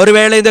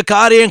 ஒருவேளை இந்த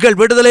காரியங்கள்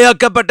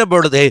விடுதலையாக்கப்பட்ட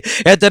பொழுது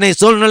எத்தனை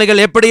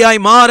சூழ்நிலைகள் எப்படியாய்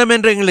மாறும்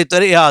என்று எங்களுக்கு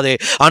தெரியாது.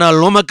 ஆனால்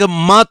உமக்கு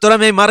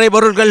மாத்திரமே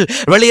மறைபொருள்கள்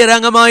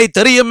வெளியரங்கமாய்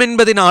தெரியும்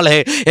என்பதினாலே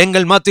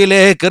எங்கள்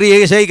மத்தியிலே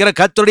கிரியை செய்கிற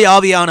கர்த்தருடைய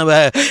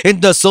ஆவியானவர்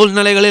இந்த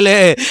சூழ்நிலைகளிலே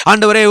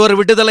ஆண்டவரே ஒரு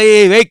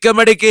விடுதலையை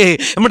வைக்கும்படிக்கு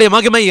நம்முடைய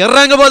மகிமை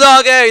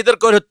இறங்குவதாக,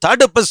 இதற்கு ஒரு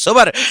தடுப்பு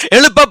சுவர்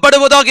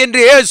எழுப்பப்படுவதாக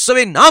என்று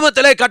இயேசுவின்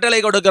நாமத்திலே கட்டளை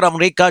கொடுக்கிறோம்.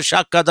 ரிகா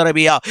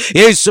ஷாக்கதரபியா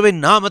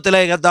இயேசுவின்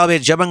நாமத்திலே கர்த்தாவே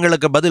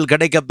ஜெபங்களுக்கு பதில்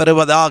கிடைக்க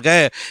பெறுவதாக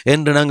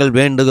என்று நாங்கள்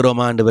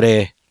வேண்டுகிறோம் ஆண்டவரே.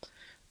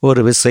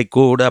 ஒரு விசை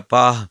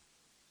கூடப்பா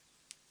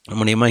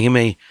நம்முடைய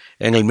மகிமை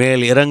எங்கள்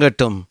மேல்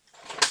இறங்கட்டும்.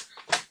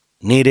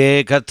 நீரே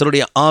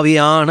கர்த்தருடைய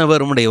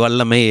ஆவியானவர் உம்முடைய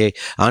வல்லமையை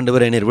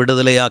ஆண்டவரை நீர்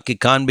விடுதலையாக்கி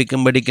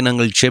காண்பிக்கும்படிக்கு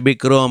நாங்கள்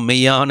செபிக்கிறோம்.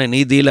 மெய்யான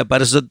நீதியில்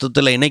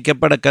பரிசுத்தத்தில்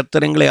இணைக்கப்பட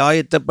கர்த்தர் எங்களை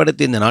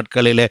ஆயத்தப்படுத்தி இந்த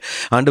நாட்களிலே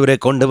ஆண்டவரை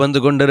கொண்டு வந்து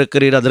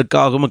கொண்டிருக்கிறீர்.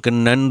 அதற்காக உமக்கு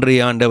நன்றி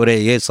ஆண்டவரே.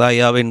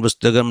 ஏசாயாவின்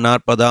புஸ்தகம்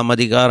 40ஆம்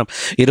அதிகாரம்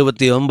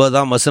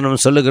 29ஆம் வசனம்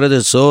சொல்லுகிறது,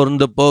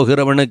 சோர்ந்து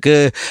போகிறவனுக்கு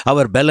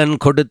அவர் பலன்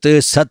கொடுத்து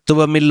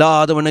சத்துவம்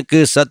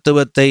இல்லாதவனுக்கு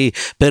சத்துவத்தை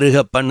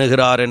பெருக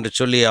பண்ணுகிறார் என்று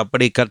சொல்லி,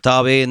 அப்படி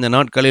கர்த்தாவே இந்த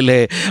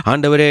நாட்களிலே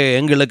ஆண்டவரே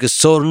எங்களுக்கு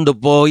சோர்ந்து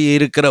சோர்ந்து போய்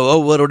இருக்கிற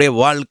ஒவ்வொருடைய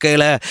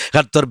வாழ்க்கையில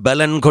கர்த்தர்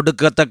பலன்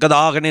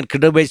கொடுக்கத்தக்கதாக நீர்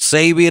கிருபை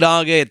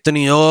செய்வீராக.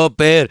 எத்தனையோ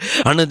பேர்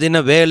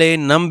அனுதின வேலையை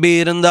நம்பி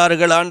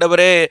இருந்தார்கள்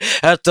ஆண்டவரே.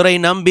 கர்த்தரை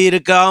நம்பி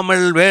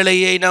இருக்காமல்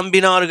வேலையை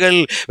நம்பினார்கள்,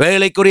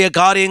 வேலைக்குரிய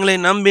காரியங்களை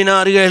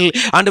நம்பினார்கள்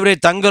ஆண்டவரே.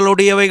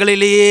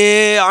 தங்களுடையவைகளிலேயே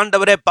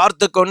ஆண்டவரை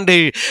பார்த்து கொண்டு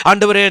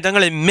ஆண்டவரே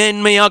தங்களை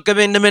மேன்மையாக்க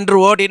வேண்டும் என்று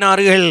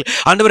ஓடினார்கள்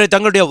ஆண்டவரே.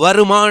 தங்களுடைய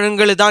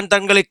வருமானங்களை தான்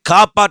தங்களை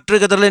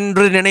காப்பாற்றுகிறது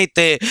என்று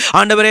நினைத்து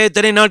ஆண்டவரே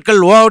இத்தனை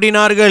நாட்கள்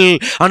ஓடினார்கள்.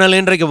 ஆனால்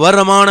இன்றைக்கு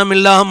வருமானம்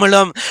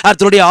இல்லாமலும்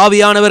கர்த்தருடைய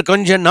ஆவியானவர்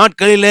கொஞ்ச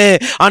நாட்களிலே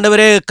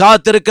ஆண்டவரே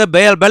காத்திருக்க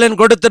பலன்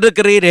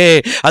கொடுத்திருக்கிறீரே,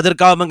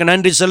 அதற்காக நமக்கு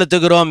நன்றி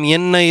செலுத்துகிறோம்.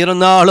 என்ன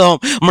இருந்தாலும்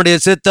உம்முடைய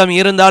சித்தம்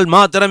இருந்தால்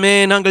மாத்திரமே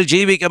நாங்கள்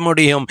ஜீவிக்க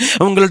முடியும்.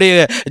 உங்களுடைய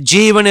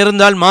ஜீவன்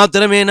இருந்தால்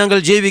மாத்திரமே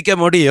நாங்கள் ஜீவிக்க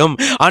முடியும்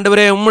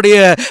ஆண்டவரே. உம்முடைய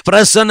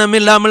பிரசன்னம்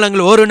இல்லாமல்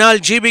நாங்கள் ஒரு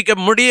நாள் ஜீவிக்க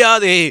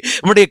முடியாது.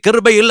 உம்முடைய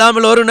கிருபை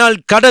இல்லாமல் ஒரு நாள்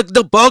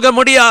கடந்து போக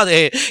முடியாது.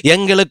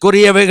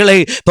 எங்களுக்குரியவைகளை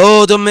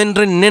போதும்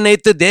என்று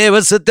நினைத்து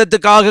தேவ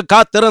சித்தத்துக்காக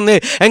காத்திருந்து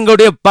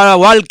எங்களுடைய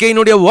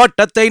வாழ்க்கையினுடைய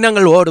ஓட்டத்தை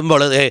நாங்கள் ஓடும்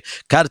பொழுது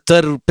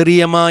கர்த்தர்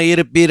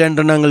பிரியமாயிருப்பீர்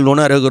என்று நாங்கள்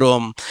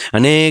உணர்கிறோம்.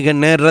 அநேக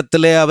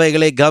நேரத்திலே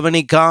அவைகளை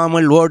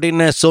கவனிக்காமல்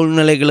ஓடின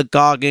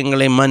சூழ்நிலைகளுக்காக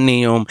எங்களை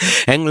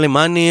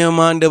மன்னியும்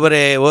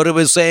ஆண்டவரே. ஒரு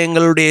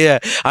விஷயங்களுடைய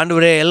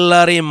ஆண்டவரே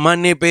எல்லாரையும்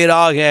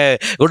மன்னிப்பீராக,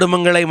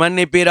 குடும்பங்களை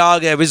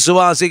மன்னிப்பீராக,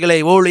 விசுவாசிகளை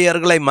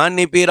ஊழியர்களை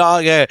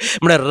மன்னிப்பீராக.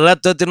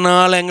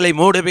 இரத்தத்தினால் எங்களை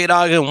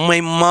மூடுவீராக. உம்மை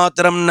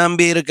மாத்திரம்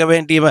நம்பி இருக்க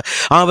வேண்டிய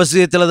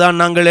அவசியத்தில் தான்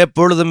நாங்கள்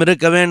எப்பொழுதும்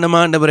இருக்க வேண்டும்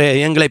ஆண்டவரே.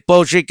 எங்களை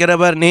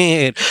போஷிக்கிறவர்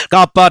நீர்,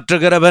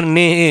 காப்பாற்றுகிறவர்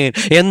நீர்,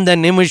 எந்த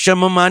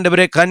நிமிஷமும்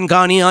ஆண்டவரே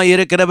கண்காணியாய்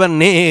இருக்கிறவர்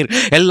நீர்,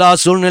 எல்லா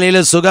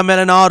சூழ்நிலையிலும் சுகமென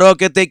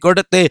ஆரோக்கியத்தை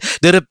கொடுத்து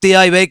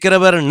திருப்தியாய்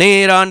வைக்கிறவர்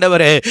நீர்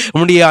ஆண்டவரே.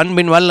 உம்முடைய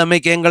அன்பின்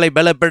வல்லமைக்கு எங்களை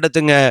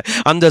பலப்படுத்துங்க.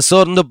 அந்த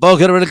சோர்ந்து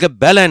போகிறவர்களுக்கு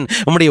பலன்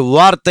உம்முடைய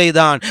வார்த்தை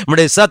தான்,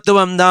 உம்முடைய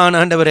சத்துவம் தான்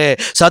ஆண்டவரே.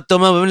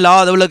 சத்துவம்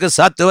இல்லாதவர்களுக்கு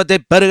சத்துவத்தை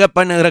பெருக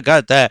பண்ணுகிற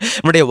கர்த்தர்,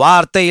 உம்முடைய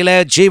வார்த்தையில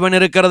ஜீவன்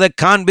இருக்கிறதை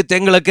காண்பித்து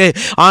எங்களுக்கு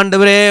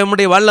ஆண்டவரே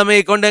உம்முடைய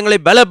வல்லமையை கொண்டு எங்களை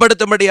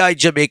பலப்படுத்தும்படியாய்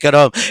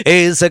ஜெபிக்கிறோம்.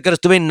 இயேசு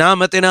கிறிஸ்துவின்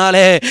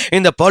நாமத்தினாலே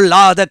இந்த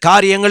பொல்லாத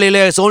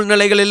காரியங்களிலே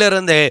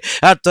சூழ்நிலைகளிலிருந்து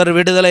கர்த்தர்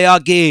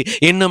விடுதலையாக்கி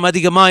இன்னும்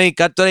அதிகமாய்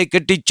கர்த்தரை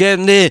கிட்டி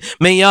சேர்ந்து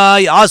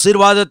மெய்யாய்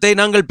ஆசீர்வாதத்தை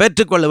நாங்கள்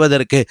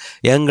பெற்றுக்கொள்வதற்கு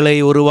எங்களை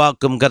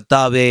உருவாக்கும்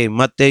கர்த்தாவே.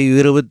 மத்தேயு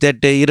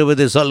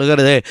 28:20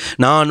 சொல்கிறது,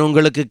 நான்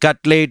உங்களுக்கு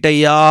கட்டளையிட்ட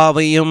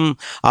யாவையும்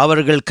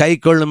அவர்கள் கை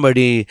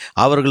கொள்ளும்படி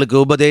அவர்களுக்கு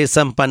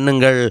உபதேசம்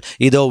பண்ணுங்கள்.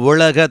 இதோ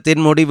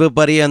உலகத்தின் முடிவு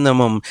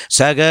பரியந்தமும்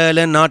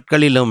சகல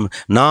நாட்களிலும்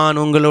நான்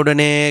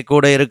உங்களுடனே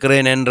கூட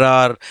இருக்கிறேன்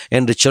என்றார்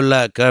என்று சொல்ல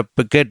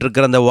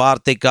கேட்டிருக்கிற அந்த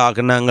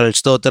வார்த்தைக்காக நாங்கள்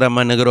ஸ்தோத்திரம்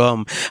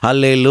பண்ணுகிறோம்.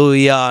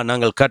 அல்லேலூயா.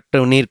 நாங்கள்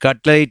நீர்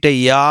கட்டளையிட்ட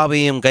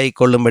யாவையும் கை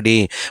கொள்ளும்படி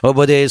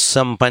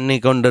உபதேசம் பண்ணி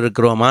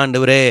கொண்டிருக்கிறோம்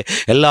ஆண்டவரே.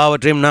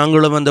 எல்லாவற்றையும்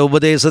நாங்களும் அந்த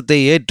உபதேசத்தை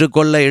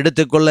ஏற்றுக்கொள்ள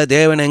எடுத்துக்கொள்ள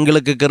தேவன்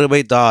எங்களுக்கு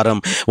கிருபை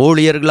தாரும்.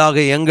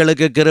 ஊழியர்களாக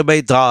எங்களுக்கு கிருபை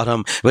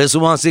தாரும்,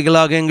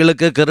 விசுவாசிகளாக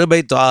எங்களுக்கு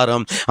கிருபை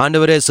தாரும்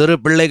ஆண்டவரே. சிறு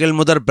பிள்ளைகள்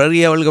முதல்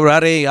பெரியவர்கள்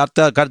வரை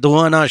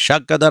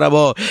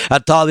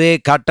அத்தாவே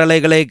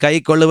கட்டளைகளை கை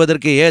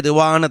கொள்ளுவதற்கு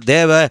ஏதுவான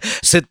தேவ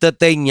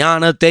சித்தத்தை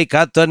ஞானத்தை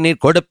கர்த்தர்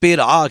நீர்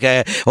கொடுப்பீராக.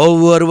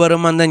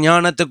 ஒவ்வொருவரும் அந்த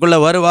ஞானத்துக்குள்ள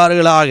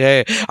வருவார்களாக,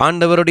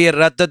 ஆண்டவருடைய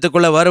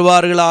இரத்தத்துக்குள்ள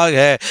வருவார்களாக.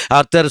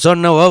 கர்த்தர்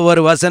சொன்ன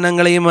ஒவ்வொரு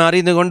வசனங்களையும்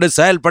அறிந்து கொண்டு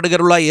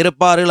செயல்படுகிறவர்களாய்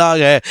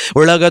இருப்பார்களாக.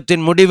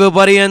 உலகத்தின் முடிவு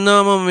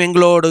பரியந்தமும்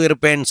எங்களோடு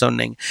இருப்பேன்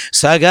சொன்னீங்க.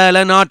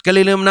 சகல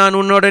நாட்களிலும் நான்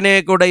உன்னுடனே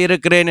கூட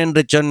இருக்கிறேன்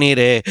என்று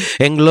சொன்னீரே.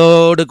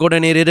 எங்களோடு கூட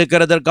நீர்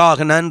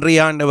இருக்கிறதற்காக நன்றி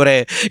ஆண்டவரே.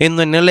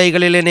 இந்த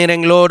நிலைகளிலே நீர்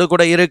எங்களோடு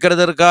கூட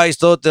இருக்கிறதற்காக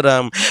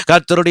ஸ்தோத்திரம்.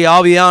 கர்த்தருடைய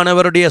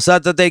ஆவியானவருடைய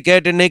சத்தத்தை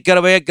கேட்டு நிற்கிற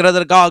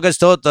வைக்கிறதற்காக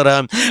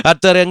ஸ்தோத்திரம்.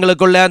 கர்த்தர்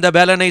எங்களுக்குள்ள அந்த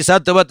பலனை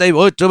சத்துவத்தை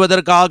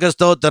ஊற்றுவதற்காக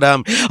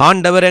ஸ்தோத்திரம்.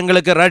 ஆண்டவர்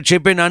எங்களுக்கு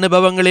ரட்சிப்பின்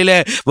அனுபவங்களிலே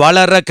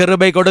வளர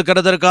கிருபை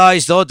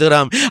கொடுக்கிறதற்காக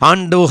ஸ்தோத்திரம்.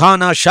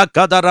 அண்டுஹானா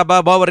ஷக்கதரபா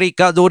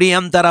பவரிகா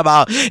துரியம் தரபா.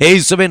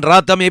 இயேசுவின்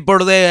ரத்தம்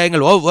இப்பொழுதே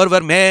எங்கள்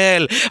ஒவ்வொருவர்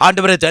மேல்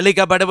ஆண்டவரை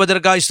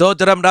தெளிக்கப்படுவதற்காக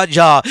ஸ்தோத்திரம்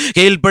ராஜா.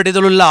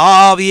 கீழ்ப்படிதலுள்ள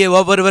ஆவியை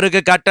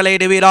ஒவ்வொருவருக்கு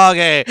கட்டளையிடுவீராக.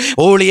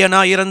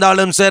 ஊழியனாய்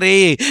இருந்தாலும் சரி,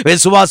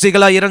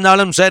 விசுவாசிகளாய்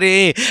இருந்தாலும் சரி,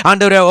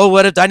 ஆண்டவரே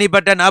ஒவ்வொரு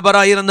தனிப்பட்ட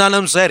நபராய்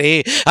இருந்தாலும் சரி,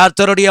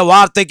 கர்த்தருடைய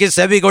வார்த்தைக்கு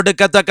செவி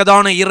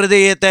கொடுக்கத்தக்கதான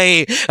இருதயத்தை,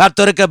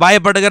 கர்த்தருக்கு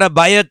பயப்படுகிற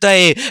பயத்தை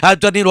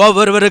கர்த்தர் நீர்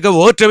ஒவ்வொருவருக்கு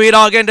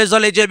ஊற்றுவீராக என்று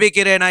சொல்லி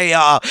ஜெபிக்கிறேன்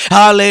ஐயா.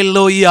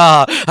 ஹல்லேலூயா.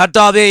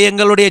 கர்த்தாவே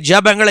எங்களுடைய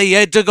ஜெபங்களை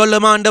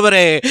ஏற்றுக்கொள்ளும்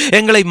ஆண்டவரே.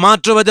 எங்களை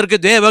மாற்றுவதற்கு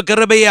தேவ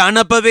கிருபையை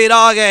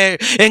அனுப்புவீராக.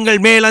 எங்கள்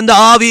மேல் அந்த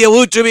ஆவியை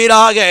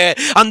ஊற்றுவீராக.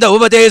 அந்த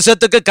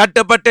உபதேசத்துக்கு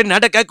கட்டுப்பட்டு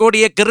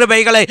நடக்கக்கூடிய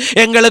கிருபைகளை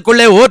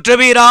எங்களுக்குள்ளே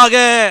ஊற்றுவீராக.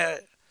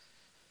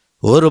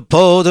 ஒரு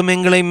போதும்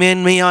எங்களை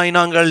மேன்மையாய்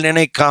நாங்கள்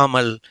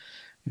நினைக்காமல்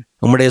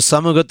உம்முடைய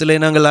சமூகத்திலே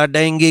நாங்கள்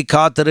அடங்கி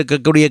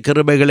காத்திருக்கக்கூடிய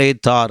கிருபைகளை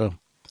தாரும்.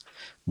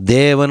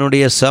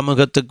 தேவனுடைய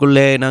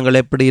சமூகத்துக்குள்ளே நாங்கள்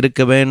எப்படி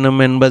இருக்க வேண்டும்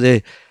என்பது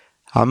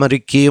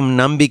அமெரிக்கையும்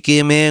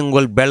நம்பிக்கையுமே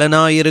உங்கள்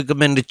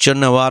பலனாயிருக்கும் என்று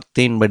சொன்ன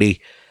வார்த்தையின்படி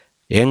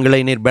எங்களை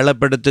நீர்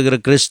பலப்படுத்துகிற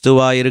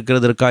கிறிஸ்துவாய்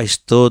இருக்கிறதற்காக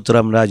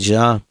ஸ்தோத்திரம்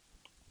ராஜா.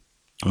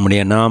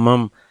 உம்முடைய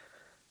நாமம்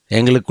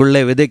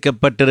எங்களுக்குள்ளே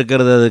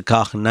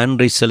விதைக்கப்பட்டிருக்கிறதுக்காக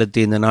நன்றி செலுத்தி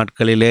இந்த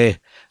நாட்களிலே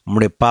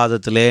உம்முடைய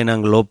பாதத்திலே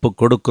நாங்கள் ஒப்பு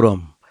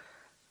கொடுக்கிறோம்.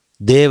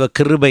 தேவ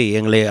கிருபை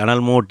எங்களை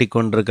அனல் மூட்டி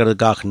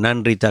கொண்டிருக்கிறதுக்காக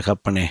நன்றி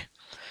தகப்பனே.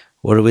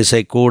 ஒரு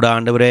விசை கூட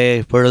ஆண்டவரே,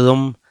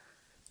 இப்பொழுதும்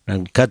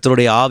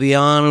கர்த்தருடைய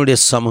ஆவியானுடைய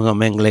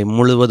சமூகம் எங்களை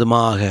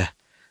முழுவதுமாக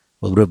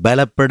ஒரு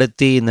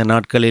பலப்படுத்தி இந்த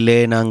நாட்களிலே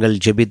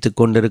நாங்கள் ஜெபித்து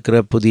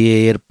கொண்டிருக்கிற புதிய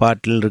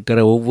ஏற்பாட்டில் இருக்கிற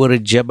ஒவ்வொரு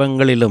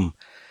ஜெபங்களிலும்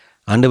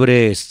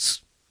ஆண்டவரே,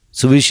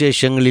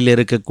 சுவிசேஷங்களில்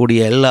இருக்கக்கூடிய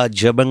எல்லா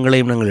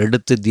ஜெபங்களையும் நாங்கள்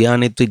எடுத்து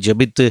தியானித்து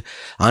ஜெபித்து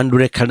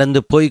ஆண்டவரே கடந்து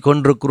போய்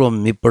கொண்டிருக்கிறோம்.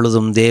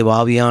 இப்பொழுதும்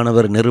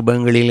தேவாவியானவர்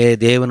நிருபங்களிலே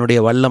தேவனுடைய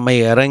வல்லமை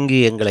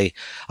இறங்கி எங்களை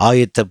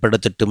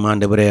ஆயத்தப்படுத்தட்டும்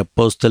ஆண்டவரே.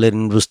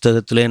 அப்போஸ்தலரின்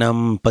புஸ்தகத்திலே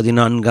நாம்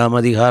 14ஆம்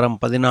அதிகாரம்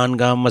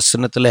 14ஆம்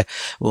வசனத்தில்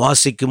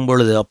வாசிக்கும்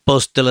பொழுது,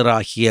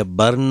 அப்போஸ்தலராகிய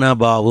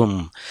பர்னபாவும்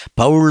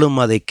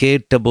பவுலும் அதை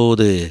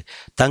கேட்டபோது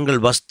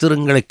தங்கள்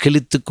வஸ்திரங்களை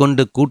கிழித்து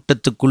கொண்டு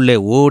கூட்டத்துக்குள்ளே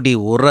ஓடி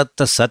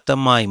உரத்த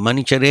சத்தமாய்,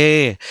 மனுஷரே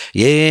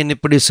ஏன்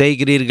இப்படி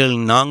செய்கிறீர்கள்?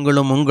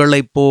 நாங்களும்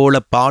உங்களைப் போல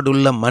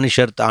பாடுள்ள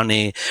மனுஷர்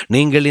தானே.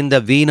 நீங்கள் இந்த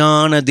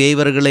வீணான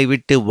தேவர்களை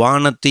விட்டு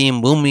வானத்தையும்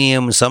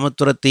பூமியையும்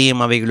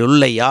சமுத்திரத்தையும் அவைகள்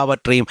உள்ள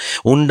யாவற்றையும்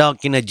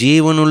உண்டாக்கின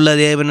ஜீவனுள்ள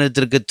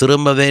தேவனிடத்திற்கு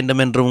திரும்ப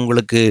வேண்டும் என்று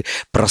உங்களுக்கு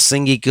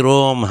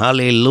பிரசங்கிக்கிறோம்.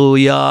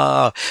 ஹல்லேலூயா.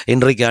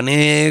 இன்றைக்கு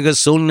அநேக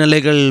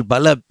சூழ்நிலைகள்,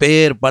 பல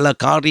பேர் பல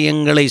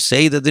காரியங்களை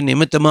செய்தது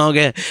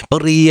நிமித்தமாக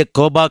பெரிய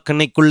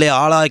கோபாக்கண்ணைக்குள்ளே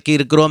ஆளாக்கி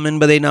இருக்கிறோம்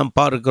என்பதை நாம்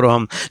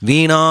பார்க்கிறோம்.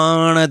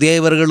 வீணான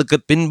தேவர்களுக்கு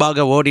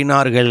பின்பாக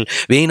ஓடினார்கள்,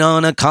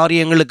 வீணான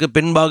காரியங்களுக்கு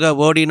பின்பாக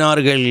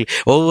ஓடினார்கள்.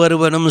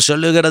 ஒவ்வொருவனும்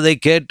சொல்லுகிறதை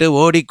கேட்டு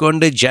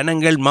ஓடிக்கொண்டு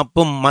ஜனங்கள்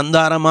மப்பும்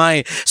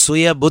மந்தாரமாய்,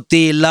 சுய புத்தி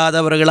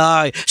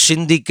இல்லாதவர்களாய்,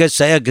 சிந்திக்க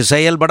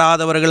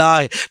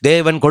செயல்படாதவர்களாய்,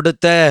 தேவன்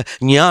கொடுத்த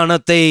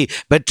ஞானத்தை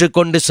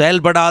பெற்றுக்கொண்டு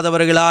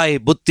செயல்படாதவர்களாய்,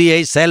 புத்தியை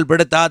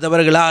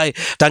செயல்படுத்தாதவர்களாய்,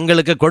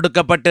 தங்களுக்கு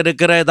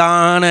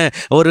கொடுக்கப்பட்டிருக்கிறதான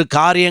ஒரு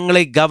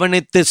காரியங்களை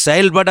கவனித்து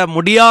செயல்பட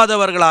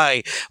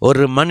முடியாதவர்களாய்,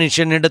 ஒரு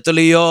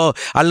மனுஷனிடத்திலேயோ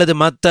அல்லது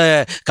மற்ற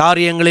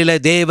காரியங்களிலே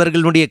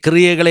தேவர்களுடைய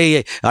கிரியைகளை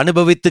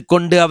அனுபவித்து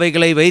கொண்டு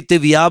அவைகளை வைத்து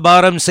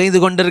வியாபாரம் செய்து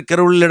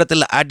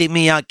கொண்டிருக்கிறவர்களிடத்தில்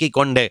அடிமையாக்கி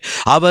கொண்டு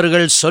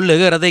அவர்கள்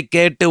சொல்லுகிறதை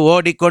கேட்டு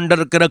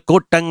ஓடிக்கொண்டிருக்கிற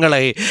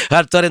கூட்டங்களை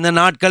கர்த்தர் இந்த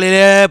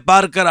நாட்களிலே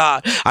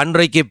பார்க்கிறார்.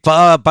 அன்றைக்கு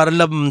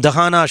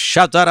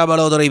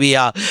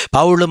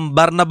பவுலும்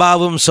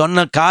பர்னபாவும்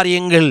சொன்ன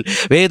காரியங்கள்,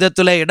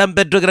 வேதத்தில்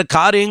இடம்பெற்றுகிற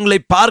காரியங்களை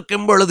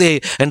பார்க்கும் பொழுது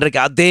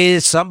இன்றைக்கு அதே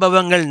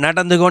சம்பவங்கள்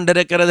நடந்து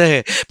கொண்டிருக்கிறது.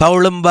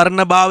 பவுலும்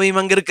பர்னபாவையும்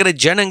அங்கிருக்கிற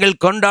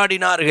ஜனங்கள்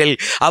கொண்டாடினார்கள்.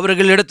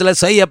 அவர்களிடத்தில்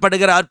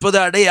செய்யப்படுகிற அற்புத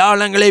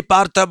அடையாளங்களை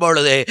பார்த்த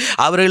பொழுது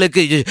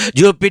அவர்களுக்கு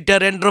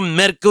ஜூபிட்டர் என்றும்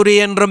மெர்க்குரி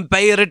என்றும்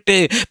பெயரிட்டு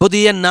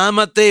புதிய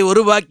நாமத்தை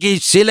உருவாக்கி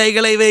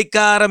சிலைகளை வைக்க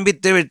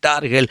ஆரம்பித்து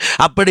விட்டார்கள்.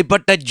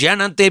 அப்படிப்பட்ட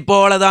ஜனத்தை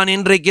போலதான்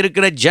இன்றைக்கு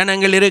இருக்கிற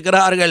ஜனங்கள்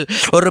இருக்கிறார்கள்.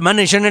 ஒரு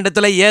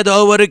மனுஷனிடத்தில் ஏதோ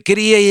ஒரு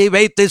கிரியையை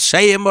வைத்து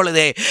செய்யும்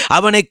பொழுதே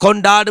அவனை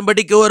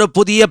கொண்டாடும்படிக்கு ஒரு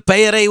புதிய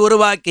பெயரை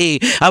உருவாக்கி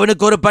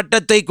அவனுக்கு ஒரு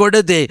பட்டத்தை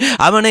கொடுத்து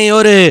அவனை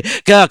ஒரு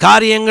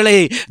காரியங்களை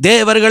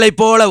தேவர்களை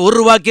போல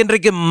உருவாக்கி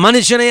இன்றைக்கு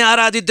மனுஷனை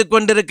ஆராதித்துக்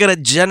கொண்டிருக்கிற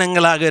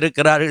ஜனங்களாக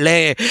இருக்கிறார்களே.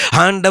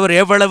 ஆண்டவர்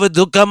எவ்வளவு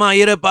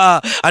துக்கமாயிருப்பா.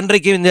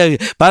 அன்றைக்கு இந்த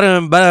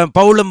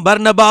பவுலும்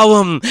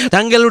பர்னபாவும்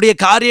தங்களுடைய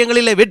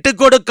காரியங்களில் விட்டு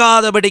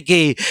கொடுக்காதபடிக்கு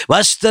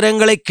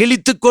வஸ்திரங்களை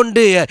கிழித்து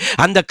கொண்டு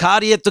அந்த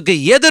காரியத்துக்கு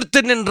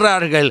எதிர்த்து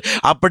நின்றார்கள்.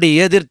 அப்படி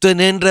எதிர்த்து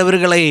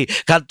நின்றவர்களை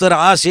கர்த்தர்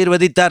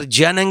ஆசீர்வதித்தார்.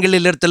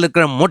 ஜனங்களில்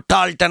இருக்கிற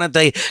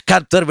முட்டாள்தனத்தை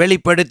கர்த்தர்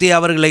வெளிப்படுத்தி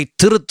அவர்களை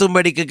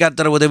திருத்தும்படிக்கு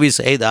கர்த்தர் உதவி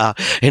செய்தார்.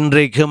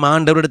 இன்றைக்கும்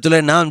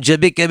ஆண்டவரிடத்தில் நாம்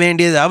ஜெபிக்க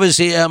வேண்டியது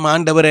அவசியம்.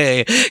 ஆண்டவரே,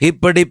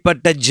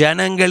 இப்படிப்பட்ட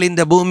ஜனங்கள்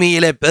இந்த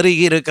பூமியில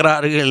பெருகி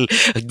இருக்கிறார்கள்.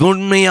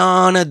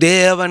 உண்மையான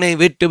தேவனை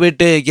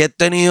விட்டுவிட்டு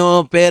எத்தனையோ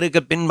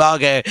பேருக்கு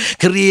பின்பாக,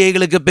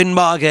 கிரியைகளுக்கு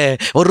பின்பாக,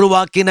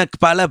 உருவாக்கின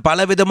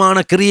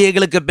பலவிதமான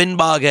கிரியைகளுக்கு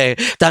பின்பாக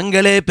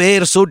தங்களே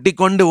பெயர் சூட்டி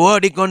கொண்டு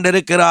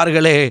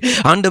ஓடிக்கொண்டிருக்கிறார்களே.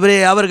 ஆண்டவரே,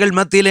 அவர்கள்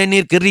மத்தியிலே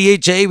நீர் கிரியை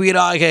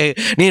செய்வீராக.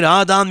 நீர்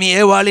ஆதாம்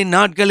ஏவாளின்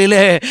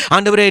நாட்களிலே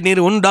ஆண்டவரே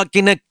நீர்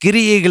உண்டாக்கின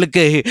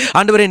கிரியைகளுக்கு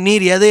ஆண்டவரே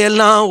நீர்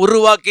எதையெல்லாம்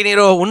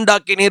உருவாக்கினீரோ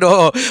உண்டாக்கினீரோ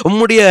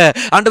உம்முடைய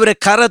ஆண்டவரே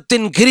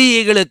கரத்தின்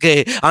கிரியைகளுக்கு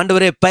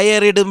ஆண்டவரே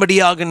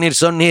பெயரிடும்படியாக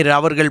நீர் சொன்னீர்.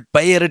 அவர்கள்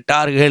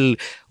பெயரிட்டார்கள்.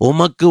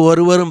 உமக்கு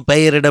ஒருவரும்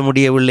பெயரிட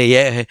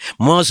முடியவில்லையே.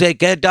 மோசே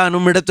கேட்டான்,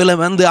 உம்மிடத்துல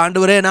வந்து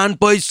ஆண்டவரே நான்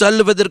போய்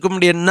சொல்லுவதற்கு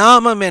உம்முடைய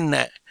நாமம் என்ன?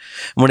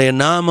 உம்முடைய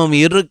நாமம்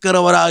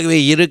இருக்கிறவராகவே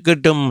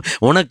இருக்கட்டும்.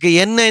 உனக்கு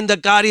என்ன இந்த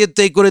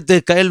காரியத்தை குறித்து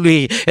கேள்வி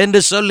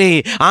என்று சொல்லி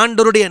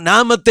ஆண்டவருடைய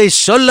நாமத்தை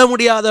சொல்ல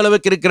முடியாத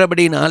அளவுக்கு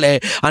இருக்கிறபடினாலே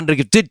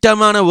அன்றைக்கு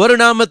திட்டமான ஒரு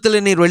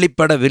நாமத்தில் நீர்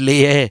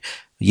வெளிப்படவில்லையே.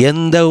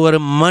 எந்த ஒரு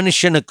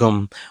மனுஷனுக்கும்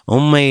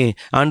உம்மை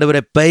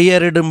ஆண்டவரை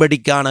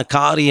பெயரிடும்படிக்கான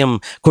காரியம்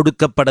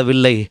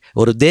கொடுக்கப்படவில்லை.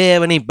 ஒரு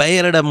தேவனை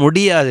பெயரிட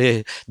முடியாது.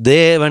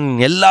 தேவன்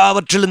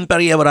எல்லாவற்றிலும்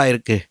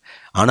பெரியவராயிருக்கு.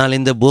 ஆனால்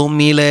இந்த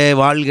பூமியிலே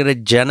வாழ்கிற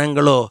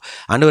ஜனங்களோ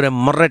ஆண்டவரை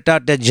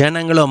முரட்டாட்ட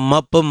ஜனங்களோ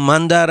மப்பும்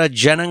மந்தார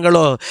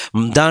ஜனங்களோ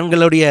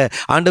தங்களுடைய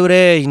ஆண்டவரே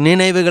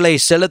நினைவுகளை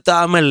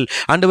செலுத்தாமல்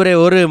ஆண்டவரே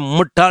ஒரு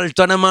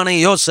முட்டாள்தனமான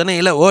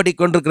யோசனையில்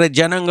ஓடிக்கொண்டிருக்கிற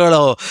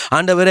ஜனங்களோ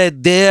ஆண்டவரே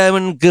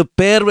தேவனுக்கு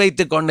பேர்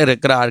வைத்து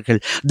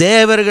கொண்டிருக்கிறார்கள்.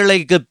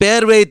 தேவர்களுக்கு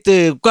பேர் வைத்து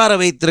உட்கார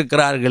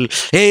வைத்திருக்கிறார்கள்.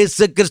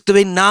 இயேசு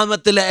கிறிஸ்துவின்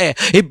நாமத்தில்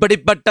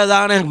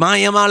இப்படிப்பட்டதான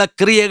மாயமால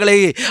கிரியைகளை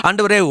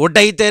ஆண்டவரே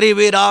உடை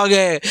தெரிவீராக.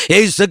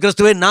 இயேசு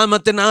கிறிஸ்துவின்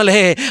நாமத்தினால்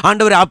நாமத்தினாலே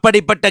ஆண்டவரே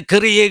அப்படிப்பட்ட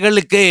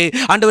கிரியைகளுக்கு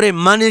ஆண்டவரே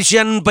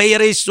மனுஷன்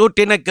பெயரை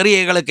சூட்டின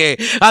கிரியைகளுக்கு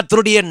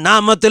கர்த்தருடைய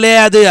நாமத்திலே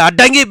அது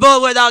அடங்கி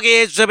போவதாக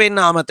இயேசுவின்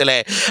நாமத்திலே,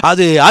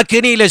 அது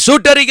அக்கினியிலே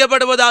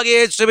சுட்டரிக்கப்படுவதாக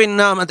இயேசுவின்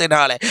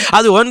நாமத்தினாலே,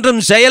 அது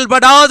ஒன்றும்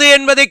செயல்படாது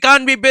என்பதை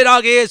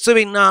காண்பிப்பீராக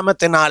இயேசுவின்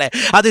நாமத்தினாலே,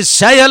 அது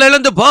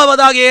செயலிழந்து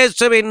போவதாக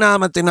இயேசுவின்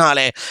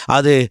நாமத்தினாலே,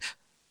 அது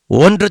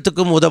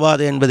ஒன்றத்துக்கும்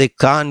உதவாது என்பதை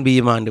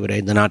காண்பியும் ஆண்டவரே.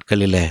 இந்த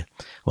நாட்களிலே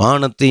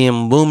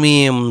வானத்தையும்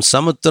பூமியையும்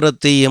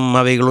சமுத்திரத்தையும்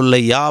அவைகளுள்ள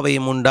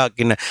யாவையும்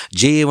உண்டாக்கின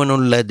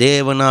ஜீவனுள்ள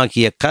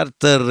தேவனாகிய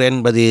கர்த்தர்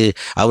என்பது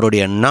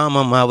அவருடைய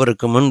நாமம்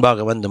அவருக்கு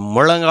முன்பாக வந்து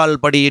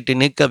முழங்கால் படியிட்டு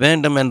நிற்க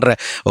வேண்டும் என்ற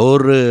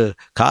ஒரு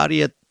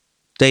காரியத்தை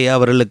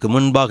அவர்களுக்கு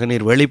முன்பாக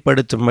நீர்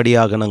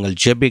வெளிப்படுத்தும்படியாக நாங்கள்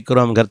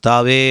ஜெபிக்கிறோம்.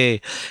 கர்த்தாவே,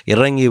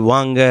 இறங்கி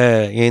வாங்க,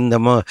 இந்த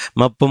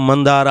மப்பும்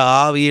மந்தார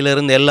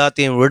ஆவியிலிருந்து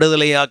எல்லாத்தையும்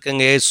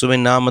விடுதலையாக்குங்க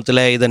இயேசுவின்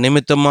நாமத்தில். இதை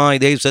நிமித்தமாக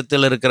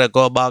தேசத்தில் இருக்கிற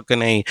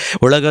கோபாக்கனை,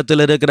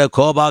 உலகத்தில் இருக்கிற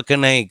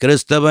கோபாக்கனை,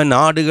 கிறிஸ்தவ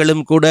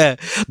நாடுகளும் கூட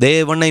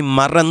தேவனை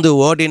மறந்து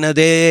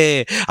ஓடினதே,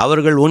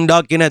 அவர்கள்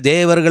உண்டாக்கின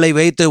தேவர்களை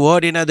வைத்து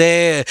ஓடினதே,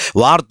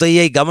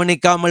 வார்த்தையை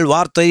கவனிக்காமல்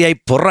வார்த்தையை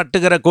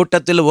புரட்டுகிற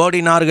கூட்டத்தில்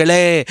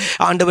ஓடினார்களே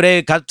ஆண்டவரே.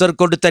 கர்த்தர்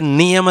கொடுத்த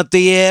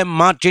நியமத்தையே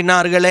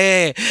மாற்றினார்களே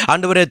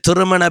ஆண்டவரே.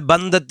 திருமண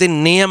பந்தத்தின்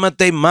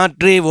நியமத்தை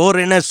மாற்றி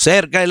ஓரின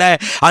சேர்க்கையில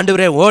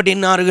ஆண்டவரே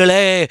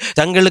ஓடினார்களே.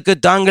 தங்களுக்கு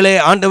தாங்களே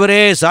ஆண்டவரே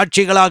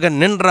சாட்சிகளாக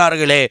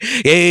நின்றார்களே.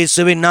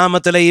 இயேசுவின்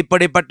நாமத்தில்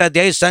இப்படிப்பட்ட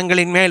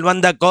தேசங்களின் மேல்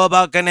வந்த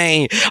கோபாக்கனை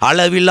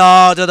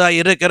அளவில்லாததாய்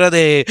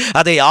இருக்கிறது.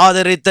 அதை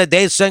ஆதரித்த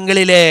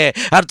தேசங்களிலே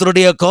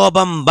கர்த்தருடைய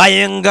கோபம்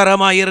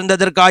பயங்கரமாய்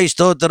இருந்ததற்காய்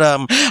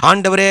ஸ்தோத்திரம்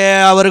ஆண்டவரே.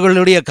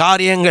 அவர்களுடைய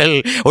காரியங்கள்,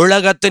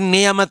 உலகத்தின்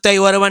நியமத்தை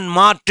ஒருவன்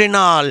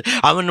மாற்றினால்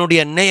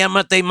அவனுடைய நியமத்தை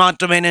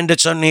மாற்றுவேன் என்று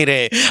சொன்னீரே.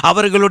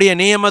 அவர்களுடைய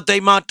நியமத்தை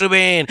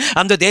மாற்றுவேன்.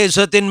 அந்த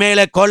தேசத்தின்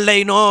மேலே கொள்ளை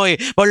நோய்,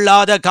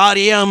 பொல்லாத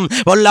காரியம்,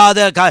 பொல்லாத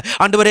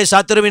ஆண்டவரே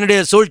சத்துருவினுடைய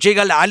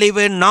சூழ்ச்சிகள்,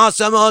 அழிவு,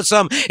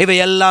 நாசமோசம் இவை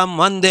எல்லாம்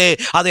வந்து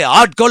அதை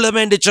ஆட்கொள்ளும்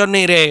என்று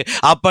சொன்னீரே.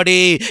 அப்படி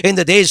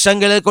இந்த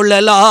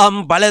தேசங்களுக்குள்ளெல்லாம்,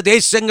 பல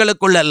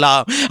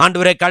தேசங்களுக்குள்ளெல்லாம்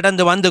ஆண்டவரே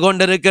கடந்து வந்து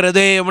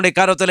கொண்டிருக்கிறது. உம்முடைய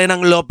கரத்திலே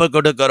நாங்கள் ஒப்புக்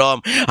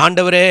கொடுக்கிறோம்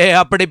ஆண்டவரே.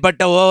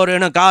 அப்படிப்பட்ட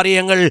ஓரின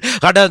காரியங்கள்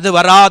கடந்து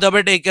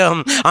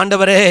வராதபடிக்கும்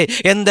ஆண்டவரே,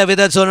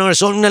 எந்தவித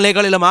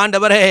சூழ்நிலைகளிலும்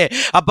ஆண்டவரே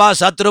அப்பா,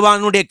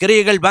 சத்ருவானுடைய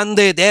கிரியைகள்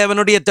வந்து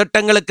தேவனுடைய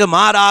திட்டங்களுக்கு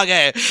மாறாக,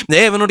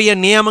 தேவனுடைய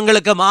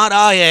நியமங்களுக்கு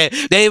மாறாக,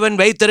 தேவன்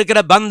வைத்திருக்கிற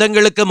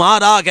பந்தங்களுக்கு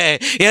மாறாக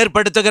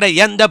ஏற்படுத்துகிற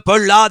எந்த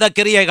பொல்லாத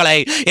கிரியைகளை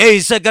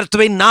இயேசு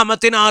கிறிஸ்துவின்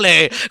நாமத்தினாலே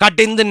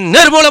கட்டிந்து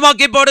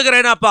நிர்மூலமாக்கி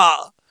போடுகிறேன் அப்பா.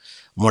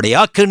 உம்முடைய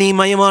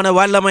அக்கினிமயமான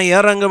வல்லமை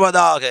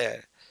இறங்குவதாக.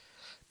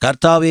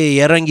 கர்த்தாவே,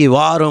 இறங்கி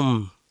வாரும்,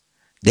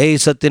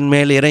 தேசத்தின்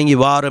மேல் இறங்கி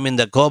வாரும்.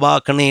 இந்த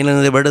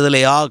கோபாக்கனிலிருந்து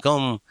விடுதலை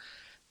ஆகும்.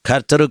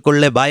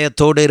 கர்த்தருக்குள்ளே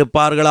பயத்தோடு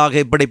இருப்பார்களாக.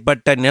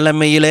 இப்படிப்பட்ட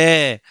நிலைமையிலே,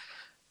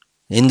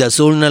 இந்த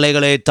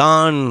சூழ்நிலைகளை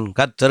தான்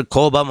கர்த்தர்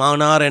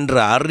கோபமானார் என்று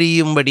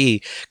அறியும்படி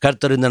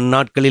கர்த்தர் இந்த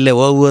நாட்களிலே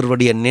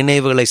ஒவ்வொருவருடைய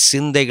நினைவுகளை,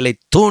 சிந்தைகளை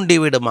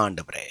தூண்டிவிடும்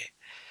ஆண்டவரே.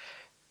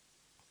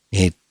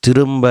 நீ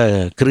திரும்ப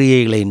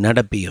கிரியைகளை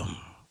நடப்பியும்.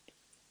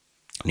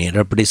 நீர்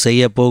அப்படி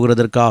செய்ய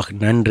போகிறதற்காக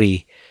நன்றி.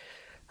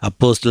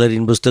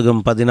 அப்போஸ்தலரின்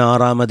புஸ்தகம்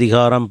 16ஆம்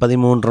அதிகாரம்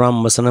 13ஆம்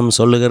வசனம்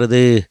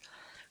சொல்லுகிறது,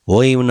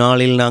 ஓய்வு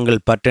நாளில்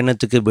நாங்கள்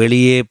பட்டணத்துக்கு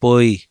வெளியே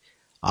போய்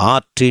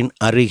ஆற்றின்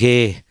அருகே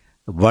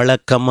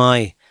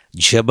வழக்கமாய்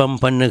ஜெபம்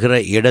பண்ணுகிற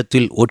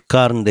இடத்தில்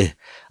உட்கார்ந்து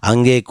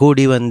அங்கே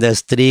கூடி வந்த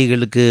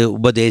ஸ்திரீகளுக்கு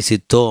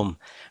உபதேசித்தோம்.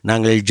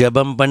 நாங்கள்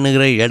ஜெபம்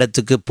பண்ணுகிற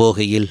இடத்துக்கு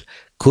போகையில்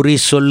குறி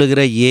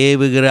சொல்லுகிற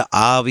ஏவுகிற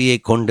ஆவியை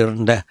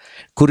கொண்டிருந்த,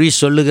 குறி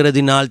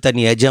சொல்லுகிறதினால் தன்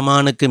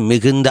எஜமானுக்கு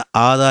மிகுந்த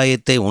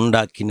ஆதாயத்தை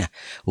உண்டாக்கின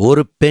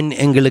ஒரு பெண்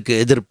எங்களுக்கு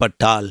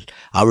எதிர்பட்டால்,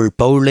 அவள்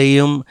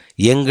பவுலையும்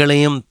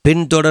எங்களையும்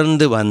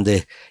பின்தொடர்ந்து வந்து,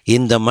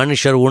 இந்த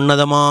மனுஷர்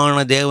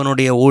உன்னதமான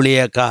தேவனுடைய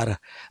ஊழியக்காரர்,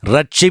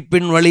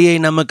 ரட்சிப்பின் வழியை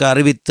நமக்கு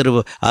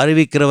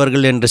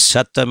அறிவிக்கிறவர்கள் என்று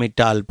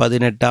சத்தமிட்டால்.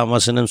 18ஆம்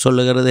வசனம்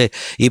சொல்லுகிறது,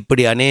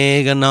 இப்படி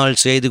அநேக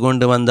நாள் செய்து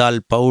கொண்டு வந்தால்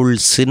பவுல்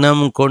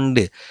சினம்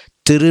கொண்டு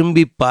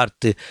திரும்பி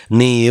பார்த்து,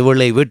 நீ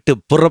இவளை விட்டு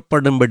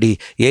புறப்படும்படி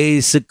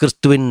இயேசு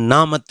கிறிஸ்துவின்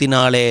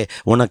நாமத்தினாலே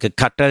உனக்கு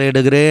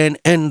கட்டளையிடுகிறேன்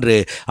என்று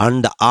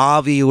அந்த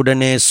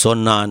ஆவியுடனே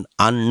சொன்னான்.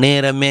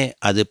 அந்நேரமே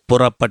அது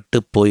புறப்பட்டு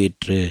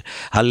போயிற்று.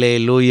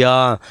 அல்லேலூயா.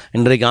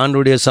 இன்றைக்கு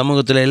ஆண்டவருடைய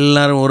சமூகத்தில்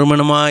எல்லாரும்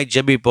ஒருமனமாய்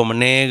ஜெபிப்போம்.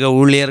 அநேக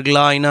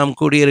ஊழியர்களாய் நாம்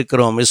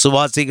கூடியிருக்கிறோம்,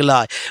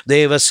 விசுவாசிகளாய்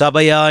தேவ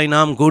சபையாய்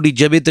நாம் கூடி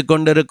ஜெபித்து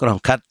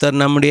கொண்டிருக்கிறோம்.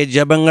 கர்த்தர் நம்முடைய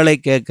ஜெபங்களை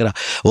கேட்கிறார்.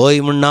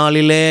 ஓய்வு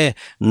நாளிலே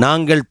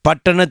நாங்கள்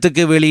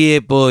பட்டணத்துக்கு வெளியே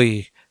போய்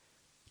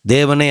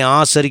தேவனை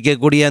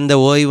ஆசரிக்கக்கூடிய அந்த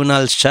ஓய்வு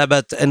நாள்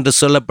ஷபத் என்று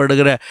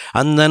சொல்லப்படுகிற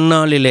அந்த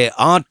நாளிலே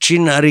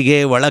ஆற்றின் அருகே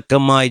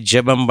வழக்கமாய்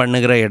ஜெபம்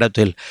பண்ணுகிற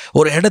இடத்தில்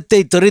ஒரு இடத்தை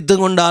தெரிந்து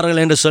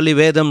கொண்டார்கள் என்று சொல்லி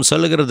வேதம்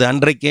சொல்லுகிறது.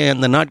 அன்றைக்கு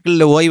அந்த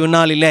நாட்களில் ஓய்வு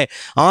நாளிலே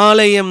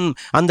ஆலயம்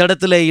அந்த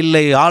இடத்துல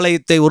இல்லை.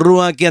 ஆலயத்தை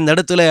உருவாக்கி அந்த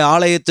இடத்துல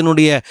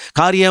ஆலயத்தினுடைய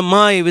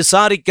காரியமாய்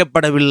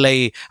விசாரிக்கப்படவில்லை.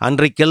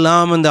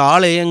 அன்றைக்கெல்லாம் அந்த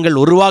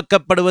ஆலயங்கள்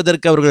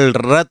உருவாக்கப்படுவதற்கு அவர்கள்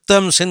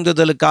இரத்தம்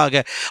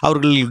சிந்துதலுக்காக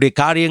அவர்களுடைய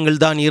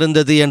காரியங்கள் தான்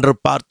இருந்தது என்று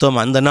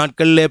பார்த்தோம். அந்த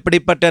நாட்களில்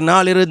எப்படிப்பட்ட தடைப்பட்ட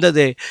நாள்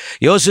இருந்தது.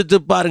 யோசித்து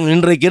பாருங்கள்,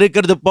 இன்றைக்கு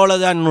இருக்கிறது போல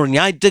தான்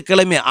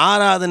ஞாயிற்றுக்கிழமை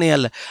ஆராதனை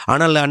அல்ல.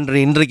 ஆனால்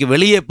இன்றைக்கு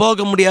வெளியே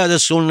போக முடியாத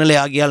சூழ்நிலை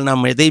ஆகியால்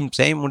நாம் எதையும்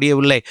செய்ய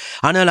முடியவில்லை.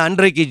 ஆனால்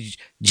அன்றைக்கு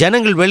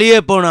ஜனங்கள் வெளியே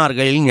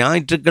போனார்கள்.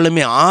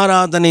 ஞாயிற்றுக்கிழமை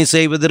ஆராதனை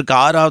செய்வதற்கு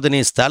ஆராதனை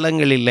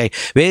ஸ்தலங்கள் இல்லை.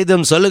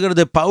 வேதம்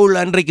சொல்லுகிறது, பவுல்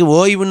அன்றைக்கு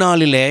ஓய்வு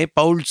நாளிலே,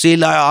 பவுல்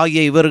சீலா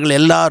ஆகிய இவர்கள்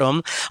எல்லாரும்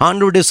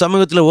ஆண்டவருடைய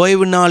சமூகத்தில்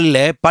ஓய்வு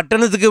நாளிலே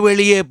பட்டணத்துக்கு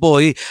வெளியே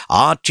போய்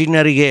ஆற்றின்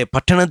அருகே,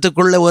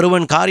 பட்டணத்துக்குள்ள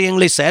ஒருவன்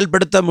காரியங்களை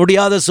செயல்படுத்த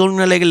முடியாத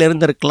சூழ்நிலைகள்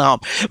இருந்திருக்கலாம்.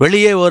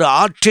 வெளியே ஒரு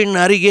ஆற்றின்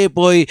அருகே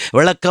போய்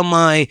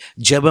விளக்கமாய்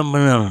ஜெபம்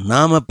பண்ணணும்.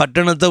 நாம்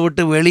பட்டணத்தை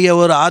விட்டு வெளியே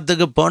ஒரு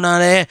ஆற்றுக்கு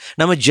போனாலே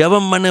நம்ம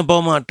ஜெபம் பண்ண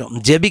போக மாட்டோம்,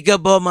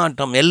 ஜெபிக்க போக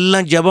மாட்டோம்.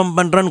 எல்லாம் ஜெபம்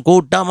பண்ணுறோன்னு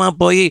கூட்டமாக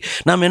போய்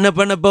நாம் என்ன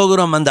பண்ண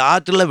போகிறோம்? அந்த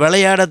ஆற்றுல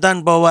விளையாடத்தான்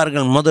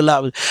போவார்கள்.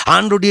 முதலாவது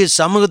ஆண்டுடைய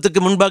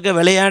சமூகத்துக்கு முன்பாக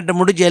விளையாட்டு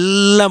முடிஞ்சு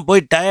எல்லாம்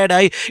போய்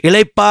டயர்டாகி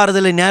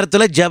இளைப்பாறுதல்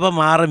நேரத்தில்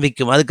ஜெபம்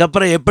ஆரம்பிக்கும்.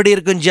 அதுக்கப்புறம் எப்படி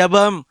இருக்கும்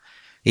ஜெபம்?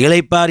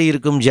 இளைப்பாரி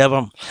இருக்கும்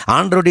ஜெபம்.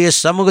 ஆண்டவருடைய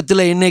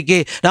சமூகத்தில் இன்னைக்கு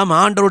நாம்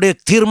ஆண்டவருடைய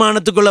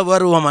தீர்மானத்துக்குள்ளே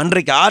வருவோம்.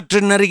 அன்றைக்கு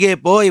ஆற்றின் அருகே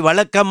போய்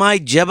வழக்கமாய்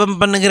ஜெபம்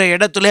பண்ணுகிற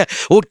இடத்துல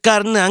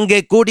உட்கார்ந்து அங்கே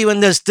கூடி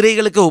வந்த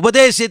ஸ்திரீகளுக்கு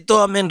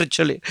உபதேசித்தோம் என்று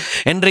சொல்லி,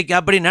 இன்றைக்கு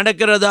அப்படி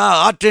நடக்கிறதா?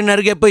 ஆற்றின்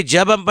அருகே போய்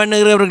ஜெபம்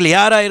பண்ணுகிறவர்கள்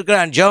யாராக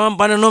இருக்கிறான்? ஜெபம்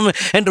பண்ணணும்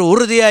என்று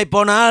உறுதியாய்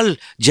போனால்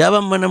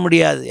ஜெபம் பண்ண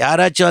முடியாது.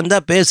 யாராச்சும்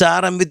வந்தால் பேச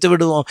ஆரம்பித்து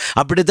விடுவோம்.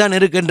 அப்படித்தான்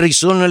இருக்கின்ற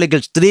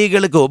சூழ்நிலைகள்.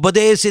 ஸ்திரீகளுக்கு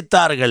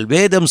உபதேசித்தார்கள்.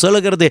 வேதம்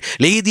சொல்லுகிறது,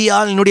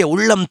 லீதியாளினுடைய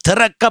உள்ளம்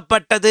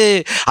திறக்கப்பட்ட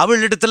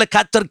அவளிடத்தில்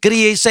கர்த்தர்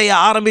கிரியை செய்ய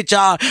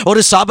ஆரம்பித்தார்.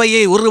 ஒரு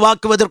சபையை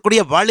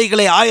உருவாக்குவதற்குரிய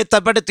வழிகளை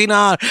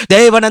ஆயத்தப்படுத்தினார்.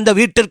 தேவன் அந்த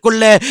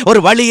வீட்டிற்குள்ள ஒரு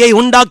வழியை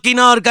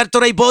உண்டாக்கினார்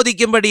கர்த்தரை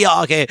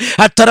போதிக்கும்படியாக.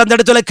 கர்த்தர் அந்த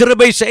இடத்துல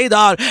கிருபை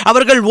செய்தார்.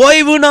 அவர்கள்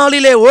ஓய்வு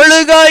நாளிலே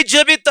ஒழுங்காய்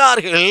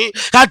ஜெபித்தார்கள்.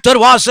 கர்த்தர்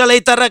வாசலை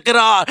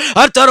திறக்கிறார்.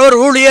 கர்த்தர் ஒரு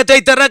ஊழியத்தை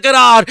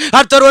திறக்கிறார்.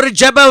 கர்த்தர் ஒரு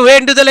ஜெப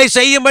வேண்டுதலை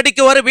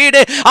செய்யும்படிக்கு ஒரு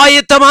வீடு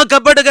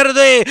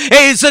ஆயத்தமாக்கப்படுகிறது.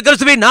 இயேசு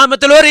கிறிஸ்துவின்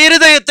நாமத்தில் ஒரு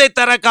இருதயத்தை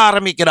திறக்க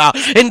ஆரம்பிக்கிறார்.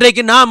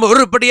 இன்றைக்கு நாம்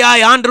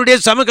உருப்படியாய் ஆண்டவருடைய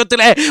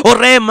சமூகத்தில்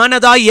ஒரே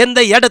மனதாய் எந்த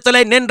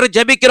இடத்துல நின்று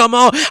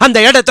ஜெபிக்கிறோமோ அந்த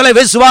இடத்துல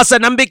விசுவாச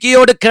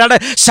நம்பிக்கையோடு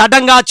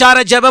சடங்காச்சார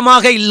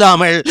ஜெபமாக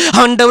இல்லாமல்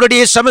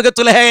ஆண்டவருடைய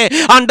சமூகத்தில்,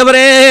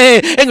 ஆண்டவரே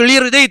எங்கள்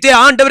இருதயத்தை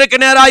ஆண்டவருக்கு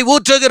நேராய்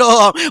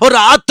ஊற்றுகிறோம். ஒரு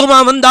ஆத்துமா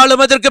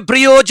வந்தாலும் அதற்கு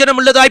பிரயோஜனம்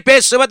உள்ளதாய்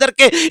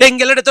பேசுவதற்கு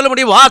எங்களிடத்தில்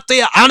உடைய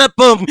வார்த்தையை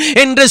அனுப்பும்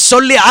என்று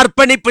சொல்லி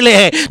அர்ப்பணிப்பிலே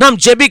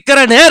நாம் ஜெபிக்கிற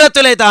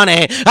நேரத்திலே தானே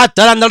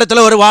கர்த்தர் அந்த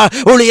இடத்துல ஒரு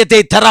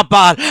ஊழியத்தை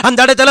திறப்பார். அந்த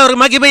இடத்துல ஒரு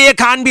மகிமையை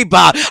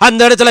காண்பிப்பார்.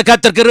 அந்த இடத்துல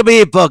கர்த்தர்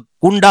கிருபையை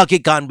உண்டாக்கி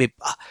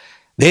காண்பிப்பா.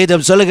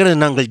 வேதம் சொல்லுகிறது,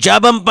 நாங்கள்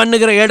ஜெபம்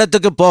பண்ணுகிற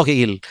இடத்துக்கு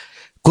போகையில்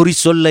குறி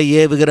சொல்ல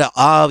ஏவுகிற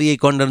ஆவியை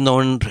கொண்டிருந்த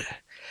ஒன்று.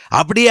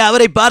 அப்படியே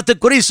அவரை பார்த்து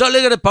குறி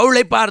சொல்லுகிற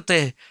பவுலை பார்த்து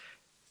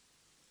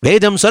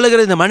வேதம்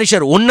சொல்லுகிறது, இந்த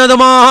மனுஷர்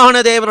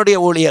உன்னதமான தேவனுடைய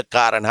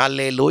ஊழியக்காரன்.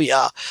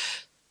 அல்லேலூயா.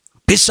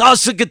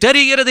 பிசாசுக்கு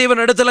தெரிகிறது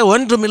இவனிடத்துல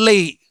ஒன்றுமில்லை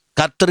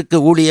கர்த்தருக்கு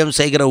ஊழியம்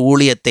செய்கிற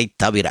ஊழியத்தை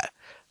தவிர.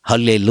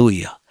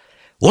 அல்லேலூயா.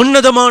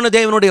 உன்னதமான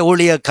தேவனுடைய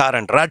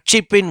ஊழியக்காரன்.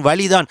 ரட்சிப்பின்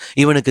வழிதான்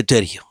இவனுக்கு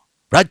தெரியும்.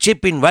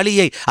 ரட்சிப்பின்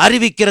வழியை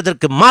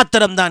அறிவிக்கிறதற்கு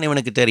மாத்திரம்தான்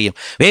இவனுக்கு தெரியும்.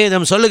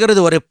 வேதம்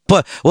சொல்லுகிறது,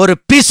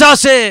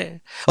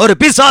 ஒரு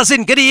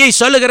பிசாசின் கிரியை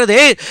சொல்லுகிறது,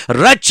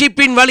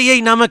 ரட்சிப்பின் வழியை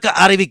நமக்கு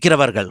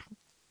அறிவிக்கிறவர்கள்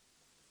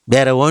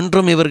வேற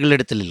ஒன்றும்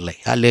இவர்களிடத்தில் இல்லை.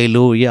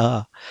 அல்லேலூயா.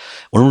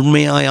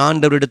 உண்மையாய்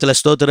ஆண்டவரிடத்தில்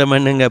ஸ்தோத்திரம்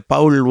பண்ணுங்க.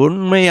 பவுல்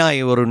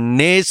உண்மையாய் ஒரு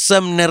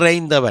நேசம்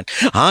நிறைந்தவன்,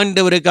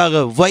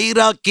 ஆண்டவருக்காக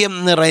வைராக்கியம்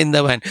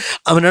நிறைந்தவன்.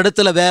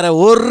 அவனிடத்துல வேற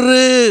ஒரு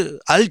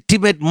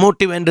அல்டிமேட்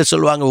மோட்டிவ் என்று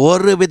சொல்லுவாங்க,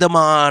 ஒரு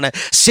விதமான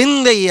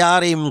சிந்தை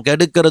யாரையும்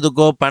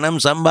கெடுக்கிறதுக்கோ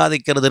பணம்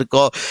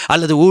சம்பாதிக்கிறதுக்கோ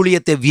அல்லது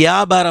ஊழியத்தை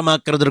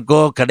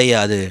வியாபாரமாக்குறதுக்கோ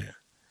கிடையாது.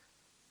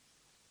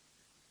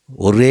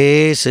 ஒரே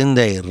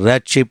சிந்தை,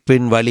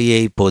 ரட்சிப்பின்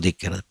வழியை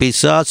போதிக்கிறது.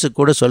 பிசாசு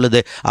கூட சொல்லுது,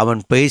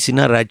 அவன்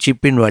பேசினா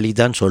ரட்சிப்பின் வழி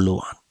தான்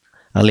சொல்லுவான்.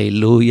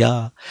 அல்லேலூயா.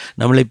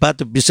 நம்மளை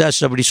பார்த்து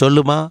பிசாசு அப்படி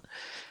சொல்லுமா?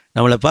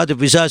 நம்மளை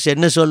பார்த்து பிசாசு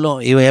என்ன சொல்லும்?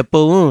 இவன்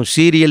எப்பவும்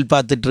சீரியல்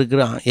பார்த்துட்டு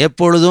இருக்கிறான்,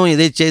 எப்பொழுதும்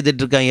இதை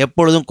செய்துட்டு இருக்கான்,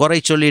 எப்பொழுதும் குறை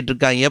சொல்லிட்டு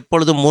இருக்கான்,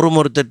 எப்பொழுதும்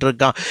முறுமுறுத்துட்டு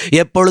இருக்கான்,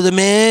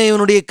 எப்பொழுதுமே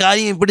இவனுடைய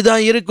காரியம் இப்படி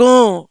தான்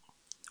இருக்கும்.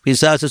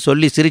 பிசாசு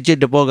சொல்லி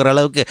சிரிச்சிட்டு போகிற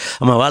அளவுக்கு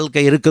நம்ம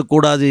வாழ்க்கை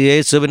இருக்கக்கூடாது.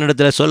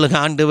 இயேசுவினிடத்தில் சொல்லுங்க,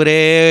 ஆண்டவரே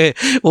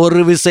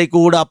ஒரு விசை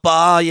கூட அப்பா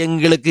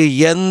எங்களுக்கு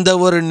எந்த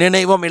ஒரு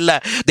நினைவும் இல்லை.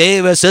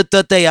 தேவ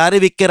சித்தத்தை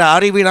அறிவிக்கிற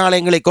அறிவினால்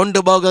எங்களை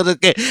கொண்டு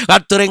போகிறதுக்கு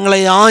கர்த்தர் எங்களை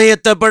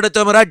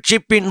ஆயத்தப்படுத்தும்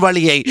ரட்சிப்பின்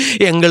வழியை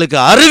எங்களுக்கு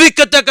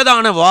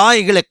அறிவிக்கத்தக்கதான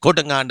வாய்களை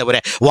கொடுங்க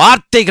ஆண்டவரே,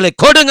 வார்த்தைகளை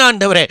கொடுங்க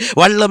ஆண்டவரே,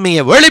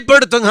 வல்லமையை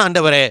வெளிப்படுத்துங்க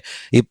ஆண்டவரே.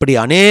 இப்படி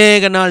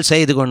அநேக நாள்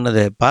செய்து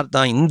கொண்டது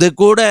பார்த்தான். இந்த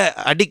கூட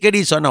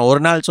அடிக்கடி சொன்ன,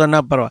 ஒரு நாள்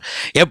சொன்னா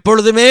பரவாயில்ல,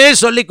 எப்பொழுதுமே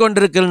சொல்லிக்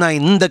கொண்டிருக்கிறேன் நான்.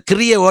 இந்த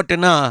கிரியை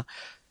ஓட்டுனா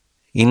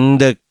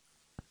இந்த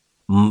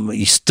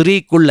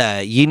ஸ்திரீக்குள்ள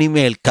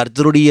இனிமேல்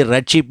கர்த்தருடைய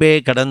ரட்சிப்பே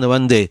கடந்து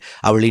வந்து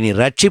அவள் இனி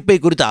ரட்சிப்பை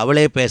குறித்து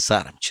அவளே பேச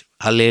ஆரம்பிச்சு.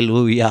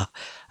 அல்லேலூயா.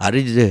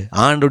 அறிஞ்சு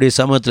ஆண்டுடைய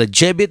சமூகத்தில்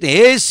ஜெபித்து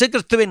இயேசு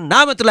கிறிஸ்துவின்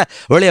நாமத்தில்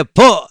வெளியே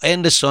போ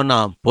என்று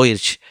சொன்னான்.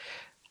 போயிடுச்சு.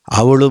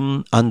 அவளும்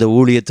அந்த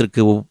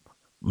ஊழியத்திற்கு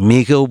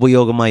மிக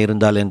உபயோகமாக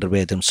இருந்தால் என்று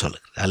வேதம்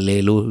சொல்லுகிறது.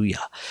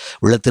 அல்லேலூயா.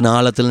 உள்ளத்தின்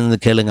ஆழத்திலிருந்து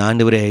கேளுங்க,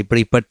 ஆண்டவரே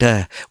இப்படிப்பட்ட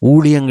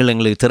ஊழியங்கள்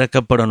எங்களுக்கு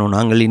திறக்கப்படணும்.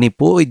 நாங்கள் இனி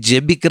போய்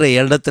ஜெபிக்கிற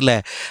இடத்துல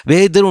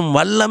வேதம்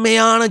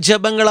வல்லமையான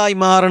ஜெபங்களாய்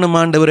மாறணும்.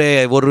 ஆண்டவரே,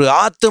 ஒரு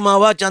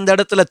ஆத்துமாவாச்சு அந்த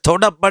இடத்துல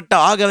தொடப்பட்டு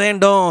ஆக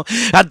வேண்டும்.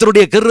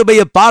 கர்த்தருடைய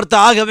கிருபையை பார்த்து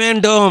ஆக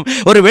வேண்டும்.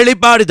 ஒரு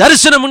வெளிப்பாடு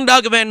தரிசனம்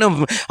உண்டாக வேண்டும்.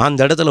 அந்த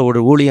இடத்துல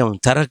ஒரு ஊழியம்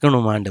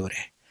திறக்கணும்.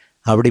 ஆண்டவரே,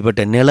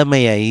 அப்படிப்பட்ட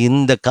நிலைமையை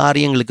இந்த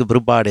காரியங்களுக்கு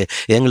பிற்பாடு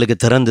எங்களுக்கு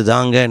திறந்து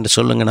தாங்க என்று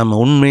சொல்லுங்கள். நம்ம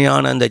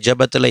உண்மையான அந்த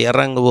ஜெபத்தில்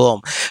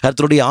இறங்குவோம்.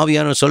 கர்த்தருடைய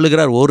ஆவியானவர்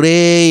சொல்லுகிறார், ஒரே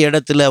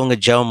இடத்துல அவங்க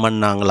ஜெபம்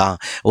பண்ணாங்களாம்.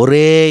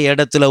 ஒரே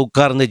இடத்துல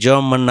உட்கார்ந்து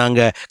ஜெபம்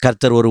பண்ணாங்க.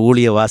 கர்த்தர் ஒரு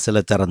ஊழிய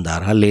வாசலை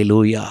திறந்தார்.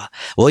 அல்லேலூயா.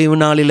 ஓய்வு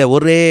நாளில்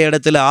ஒரே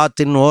இடத்துல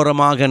ஆற்றின்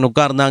ஓரமாக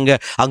உட்கார்ந்தாங்க.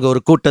 அங்கே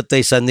ஒரு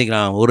கூட்டத்தை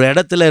சந்திக்கிறாங்க. ஒரு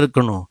இடத்துல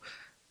இருக்கணும்.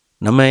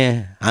 நம்ம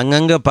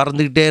அங்கங்கே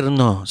பறந்துக்கிட்டே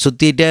இருந்தோம்,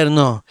 சுற்றிக்கிட்டே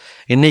இருந்தோம்.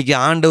 இன்றைக்கி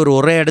ஆண்டவர்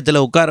ஒரே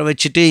இடத்துல உட்கார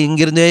வச்சுட்டு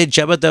இங்கிருந்தே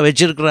ஜெபத்தை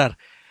வச்சிருக்கிறார்.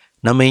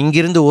 நம்ம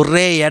இங்கிருந்து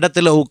ஒரே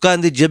இடத்துல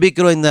உட்கார்ந்து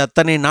ஜெபிக்கிறோம். இந்த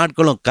அத்தனை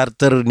நாட்களும்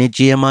கர்த்தர்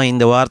நிச்சயமாக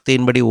இந்த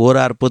வார்த்தையின்படி ஒரு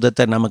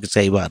அற்புதத்தை நமக்கு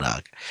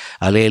செய்வாராக.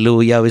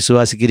 அல்லேலூயா.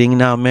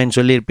 விசுவாசிக்கிறீங்கன்னா அமேன்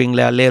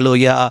சொல்லியிருப்பீங்களே.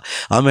 அல்லேலூயா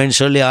அமேன்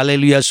சொல்லி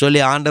அல்லேலூயா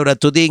சொல்லி ஆண்டவரை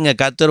துதிங்க.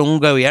 கர்த்தர்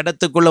உங்கள்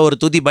இடத்துக்குள்ளே ஒரு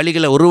துதி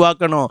பலிகளை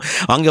உருவாக்கணும்.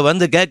 அங்கே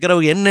வந்து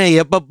கேட்குறவங்க, என்ன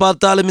எப்போ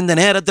பார்த்தாலும் இந்த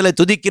நேரத்தில்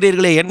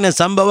துதிக்கிறீர்களே, என்ன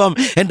சம்பவம்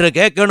என்று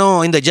கேட்கணும்.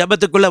 இந்த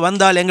ஜெபத்துக்குள்ளே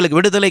வந்தால் எங்களுக்கு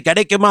விடுதலை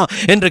கிடைக்குமா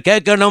என்று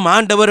கேட்கணும்.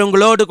 ஆண்டவர்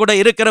உங்களோடு கூட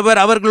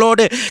இருக்கிறவர்,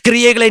 அவர்களோடு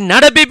கிரியைகளை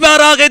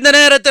நடப்பிப்பாராக. இந்த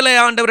நேரத்தில்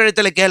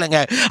ஆண்டவரிடத்தில் கேளுங்க,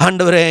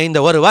 ஆண்டவரே இந்த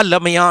ஒரு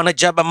வல்லமையான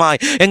ஜெபமாய்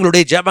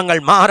எங்களுடைய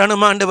ஜெபங்கள்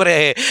மாறணும். ஆண்டவரே,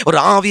 ஒரு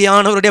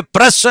ஆவியானவருடைய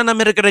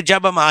பிரசன்னம் இருக்கிற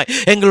ஜெபமாய்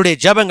எங்களுடைய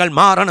ஜெபங்கள்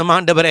மாறணும்.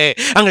 ஆண்டவரே,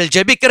 நாங்கள்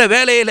ஜெபிக்கிற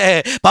வேளையில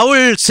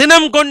பவுல்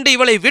சினம் கொண்டு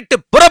இவளை விட்டு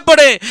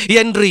புறப்படு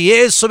என்று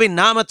இயேசுவின்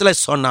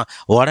நாமத்தில் சொன்னா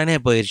உடனே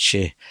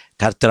போயிடுச்சு.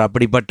 கர்த்தர்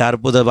அப்படிப்பட்ட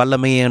அற்புத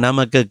வல்லமையை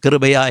நமக்கு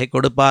கிருபையாய்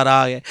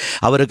கொடுப்பாராக.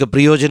 அவருக்கு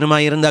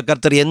பிரயோஜனமாக இருந்தால்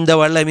கர்த்தர் எந்த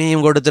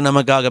வல்லமையும் கொடுத்து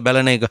நமக்காக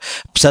பலனை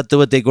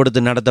சத்துவத்தை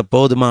கொடுத்து நடத்த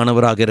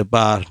போதுமானவராக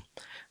இருப்பார்.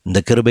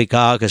 இந்த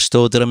கிருபைக்காக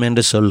ஸ்தோத்திரம்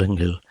என்று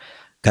சொல்லுங்கள்.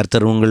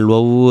 கர்த்தர் உங்கள்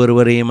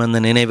ஒவ்வொருவரையும்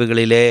அந்த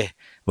நினைவுகளிலே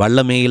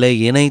வல்லமையிலே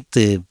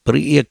இணைத்து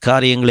பெரிய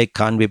காரியங்களை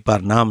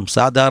காண்பிப்பார். நாம்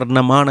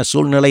சாதாரணமான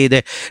சூழ்நிலை இதை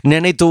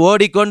நினைத்து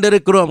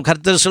ஓடிக்கொண்டிருக்கிறோம்.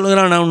 கர்த்தர்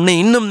சொல்கிறான், நான் உன்னை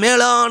இன்னும்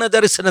மேலான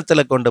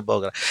தரிசனத்தில் கொண்டு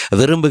போகிறேன்,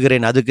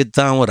 விரும்புகிறேன்.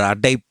 அதுக்குத்தான் ஒரு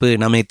அடைப்பு.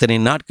 நம்ம இத்தனை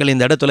நாட்கள்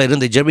இந்த இடத்துல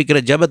இருந்து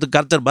ஜெபிக்கிற ஜெபத்துக்கு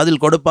கர்த்தர்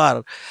பதில்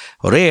கொடுப்பார்.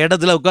 ஒரே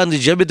இடத்துல உட்கார்ந்து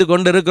ஜெபித்து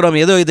கொண்டு இருக்கிறோம்.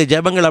 ஏதோ இது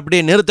ஜெபங்கள்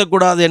அப்படியே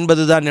நிறுத்தக்கூடாது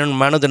என்பது தான் என்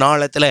மனது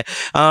நாளத்தில்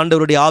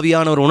ஆண்டவருடைய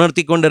ஆவியானவர்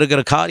உணர்த்தி கொண்டு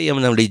இருக்கிற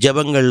காரியம். நம்முடைய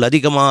ஜெபங்கள்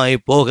அதிகமாக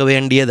போக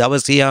வேண்டியது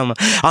அவசியம்.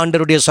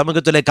 ஆண்டவருடைய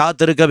சமூகத்தில்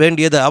காத்திருக்க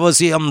வேண்டியது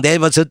அவசியம்.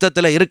 தேவ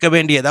சித்தத்தில் இருக்க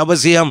வேண்டியது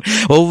அவசியம்.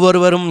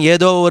 ஒவ்வொருவரும்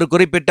ஏதோ ஒரு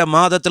குறிப்பிட்ட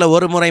மாதத்தில்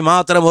ஒரு முறை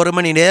மாத்திரம் 1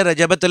 மணி நேர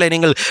ஜெபத்தில்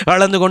நீங்கள்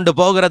கலந்து கொண்டு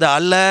போகிறது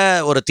அல்ல.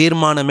 ஒரு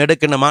தீர்மானம்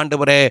எடுக்கணும்.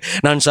 ஆண்டவரே,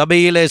 நான்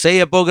சபையில்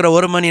செய்ய போகிற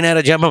 1 மணி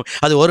நேர ஜெபம்,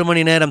 அது 1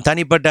 மணி நேரம்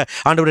தனிப்பட்ட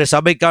ஆண்டவருடைய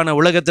சபைக்கான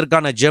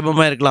உலகத்திற்கான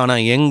ஜெபமாக இருக்கலாம்.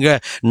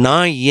 ஆனால்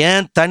நான்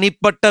ஏன்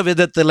தனிப்பட்ட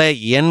விதத்தில்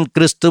என்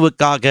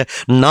கிறிஸ்துவுக்காக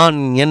நான்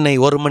என்னை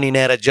 1 மணி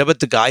நேர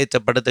ஜெபத்துக்கு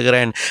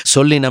ஆயத்தப்படுத்துகிறேன்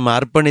சொல்லி நம்ம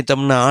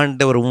அர்ப்பணித்தோம்னா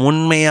ஆண்டவர்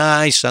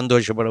உண்மையாய்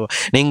சந்தோஷப்படுவோம்.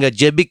 நீங்கள்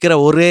ஜெபிக்கிற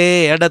ஒரே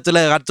இடத்துல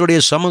கர்த்தருடைய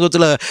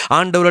சமூகத்தில்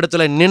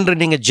ஆண்டவரிடத்துல நின்று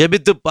நீங்கள்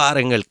ஜெபித்து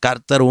பாருங்கள்.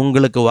 கர்த்தர்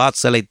உங்களுக்கு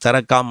வாசலை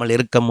திறக்காமல்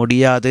இருக்க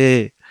முடியாது.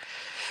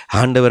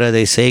 ஆண்டவர்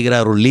அதை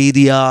செய்கிறார். ஒரு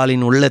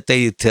லீதியாளின்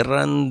உள்ளத்தை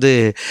திறந்து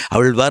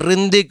அவள்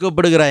வருந்தி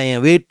கூப்பிடுகிறார்,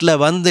 என்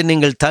வீட்டில் வந்து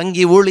நீங்கள்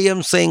தங்கி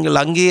ஊழியம்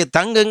செய்யுங்கள், அங்கேயே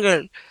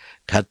தங்குங்கள்.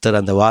 கர்த்தர்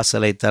அந்த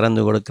வாசலை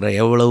திறந்து கொடுக்குற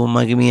எவ்வளவு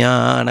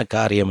மகிமையான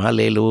காரியம்.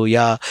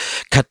 அல்லேலூயா.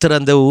 கர்த்தர்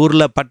அந்த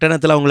ஊரில்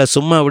பட்டணத்தில் அவங்கள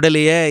சும்மா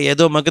விடலையே.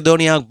 ஏதோ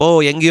மக்கதோனியா போ,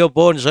 எங்கேயோ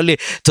போன்னு சொல்லி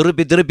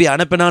திருப்பி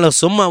அனுப்பினாலும்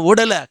சும்மா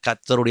விடலை.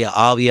 கர்த்தருடைய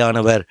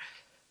ஆவியானவர்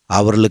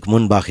அவர்களுக்கு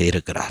முன்பாக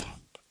இருக்கிறார்.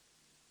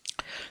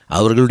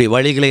 அவர்களுடைய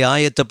வழிகளை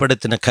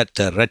ஆயத்தப்படுத்தின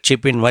கர்த்தர்,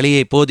 ரட்சிப்பின்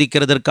வழியை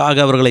போதிக்கிறதற்காக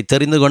அவர்களை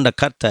தெரிந்து கொண்ட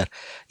கர்த்தர்,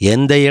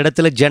 எந்த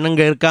இடத்துல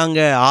ஜனங்கள் இருக்காங்க,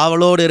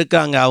 ஆவலோடு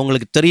இருக்காங்க,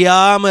 அவங்களுக்கு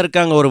தெரியாமல்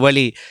இருக்காங்க ஒரு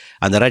வழி,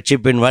 அந்த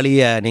ரட்சிப்பின்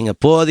வழியை நீங்கள்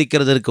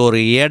போதிக்கிறதற்கு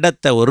ஒரு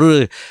இடத்தை, ஒரு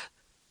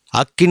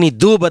அக்கினி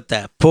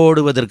தூபத்தை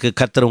போடுவதற்கு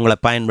கர்த்தர் உங்களை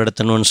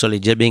பயன்படுத்தணும்னு சொல்லி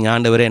ஜெபிங்க.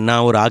 ஆண்டவரே,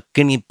 நான் ஒரு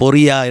அக்கினி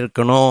பொறியாக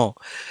இருக்கணும்.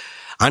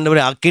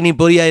 ஆண்டவரே, அக்கினி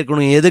பொறியாக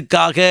இருக்கணும்.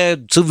 எதுக்காக?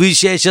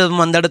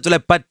 சுவிசேஷம் அந்த இடத்துல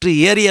பற்றி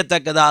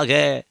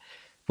எரியத்தக்கதாக.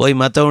 போய்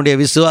மற்றவனுடைய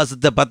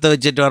விசுவாசத்தை பற்ற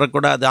வச்சுட்டு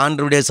வரக்கூடாது.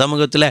 ஆண்டவருடைய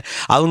சமூகத்தில்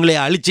அவங்களே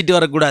அழிச்சிட்டு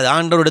வரக்கூடாது.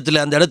 ஆண்டவரிடத்தில்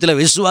அந்த இடத்துல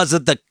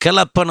விசுவாசத்தை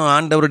கிளப்பணும்.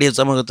 ஆண்டவருடைய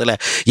சமூகத்தில்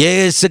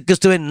இயேசு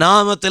கிறிஸ்துவின்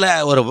நாமத்தில்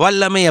ஒரு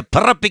வல்லமையை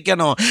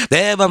பிறப்பிக்கணும்.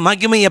 தேவ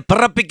மகிமையை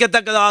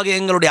பிறப்பிக்கத்தக்கதாக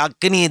எங்களுடைய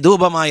அக்கினி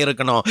தூபமாக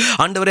இருக்கணும்.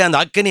 ஆண்டவரே, அந்த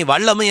அக்கினி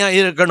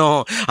வல்லமையாக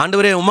இருக்கணும்.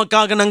 ஆண்டவரே,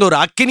 உமக்காக நாங்கள் ஒரு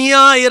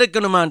அக்கினியாக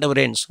இருக்கணும்.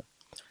 ஆண்டவரேன்னு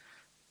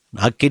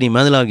அக்கினி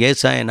முதலாக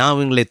ஏசாய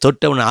நாவுங்களை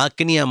தொட்டவன்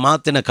அக்கினியை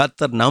மாற்றின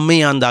கர்த்தர் நம்மை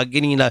அந்த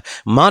அக்கினியில்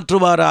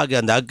மாற்றுவாராக.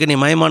 அந்த அக்கினி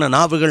மயமான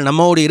நாவுகள்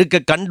நம்மோடு இருக்க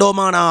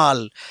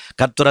கண்டோமானால்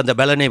கர்த்தர் அந்த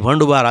பலனை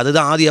வேண்டுவார்.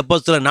 அதுதான் ஆதி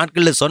அப்போஸ்தலர்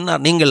நாட்களில்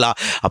சொன்னார், நீங்கள்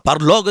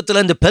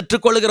பரலோகத்திலிருந்து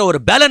பெற்றுக்கொள்கிற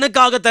ஒரு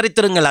பலனுக்காக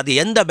தரித்திருங்கள். அது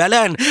எந்த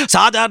பலன்?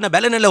 சாதாரண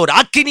பலன் இல்லை, ஒரு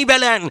அக்கினி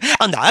பலன்.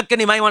 அந்த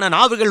அக்கினி மயமான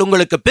நாவுகள்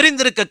உங்களுக்கு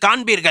பிரிந்திருக்க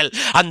காண்பீர்கள்.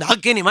 அந்த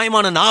அக்கினி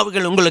மயமான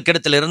நாவுகள் உங்களுக்கு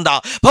இடத்துல இருந்தா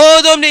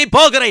போதும், நீ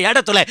போகிற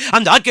இடத்துல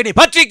அந்த அக்கினி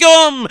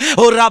பற்றிக்கும்.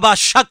 ஒரு ரபா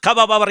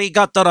ஷக்கபவரி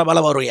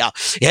கத்தரபலவருயா.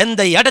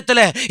 எந்த இடத்துல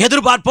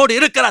எதிர்பார்ப்போடு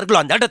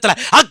இருக்கிறார்களோ அந்த இடத்துல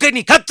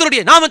அக்கினி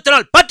கர்த்தருடைய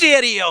நாமத்தினால் பற்றி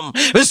எரியும்.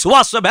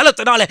 விசுவாச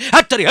பலத்தினாலே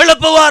கர்த்தர்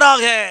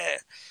எழுப்புவாராக.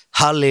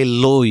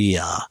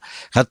 ஹல்லேலூயா.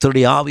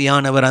 கர்த்தருடைய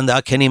ஆவியானவர் அந்த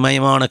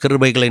அக்கினிமயமான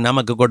கிருபைகளை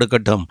நமக்கு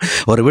கொடுக்கட்டும்.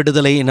 ஒரு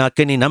விடுதலையின்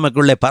அக்கினி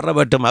நமக்குள்ளே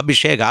பரவட்டும்.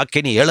 அபிஷேக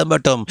அக்கினி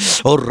எழும்பட்டும்.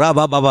 ஒரு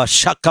ரபபவ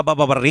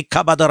ஷக்கபவ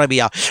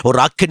ரிக்கபதரவியா. ஒரு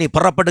அக்கினி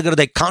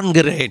புறப்படுகிறதை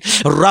காண்கிறேன்.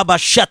 ரப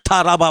ஷத்தா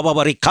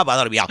ரபபவ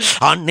ரிக்கபதரவியா.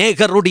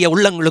 அநேகருடைய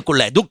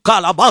உள்ளங்களுக்குள்ளே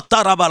துக்கால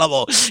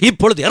பாத்தாரபலவோ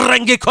இப்பொழுது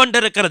இறங்கி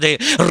கொண்டிருக்கிறது.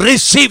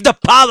 Receive the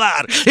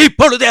power.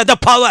 இப்பொழுது அந்த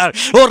பவர்.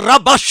 ஒரு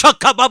ரப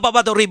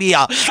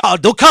ஷக்கபவதரிபியா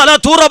துக்கால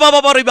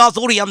தூரபவரிபா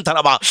சூரியம்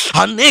தரவா.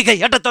 அநேக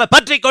இடத்துல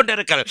பற்றி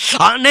கொண்டிருக்கிறது.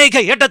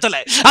 அநேக இடத்துல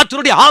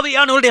கர்த்தருடைய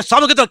ஆவியானவருடைய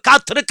சமூகத்தில்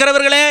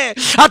காத்திருக்கிறவர்களே,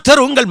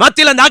 கர்த்தர் உங்கள்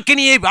மத்தியில் அந்த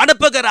அக்கினியை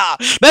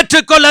அனுப்புகிறார்.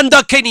 பெற்றுக்கொள்ள அந்த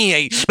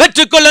அக்கினியை,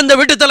 பெற்றுக்கொள்ள அந்த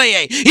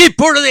விடுதலையை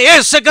இப்பொழுது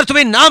இயேசு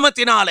கிறிஸ்துவின்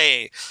நாமத்தினாலே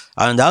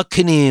அந்த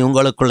அக்கினி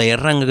உங்களுக்குள்ள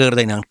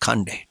இறங்குகிறதை நான்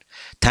கண்டேன்.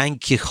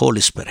 Thank you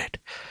holy spirit.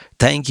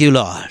 Thank you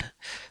lord.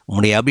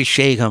 உங்களுடைய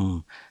அபிஷேகம்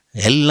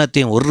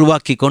எல்லாத்தையும்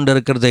உருவாக்கி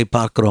கொண்டிருக்கிறதை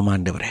பார்க்கிறோம்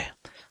ஆண்டவரே.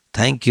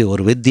 தேங்க்யூ.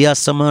 ஒரு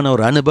வித்தியாசமான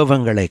ஒரு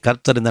அனுபவங்களை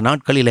கர்த்தர் இந்த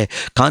நாட்களிலே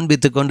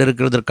காண்பித்து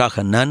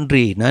கொண்டிருக்கிறதற்காக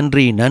நன்றி,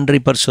 நன்றி, நன்றி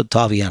பரிசுத்த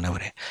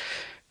ஆவியானவரே.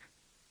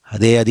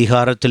 அதே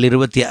அதிகாரத்தில்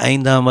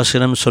 25ஆம்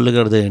வசனம்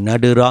சொல்லுகிறது,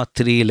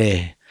 நடுராத்திரியிலே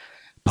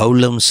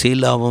பவுலும்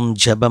சீலாவும்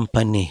ஜெபம்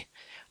பண்ணி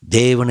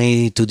தேவனை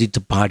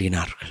துதித்து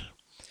பாடினார்கள்.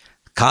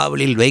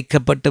 காவலில்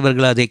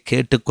வைக்கப்பட்டவர்கள் அதை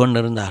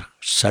கேட்டுக்கொண்டிருந்தார்.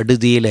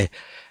 சடுதியிலே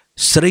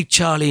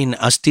சிறைச்சாலையின்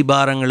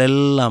அஸ்திபாரங்கள்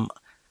எல்லாம்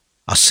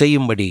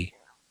அசையும்படி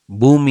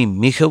பூமி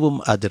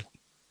மிகவும் அதிர்ந்தது.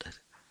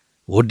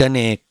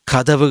 உடனே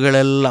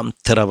கதவுகளெல்லாம்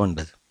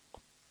திறவண்டது.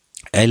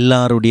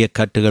 எல்லாருடைய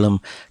கட்டுகளும்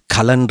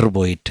கலன்று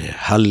போயிட்டு.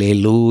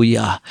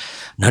 ஹல்லேலூயா.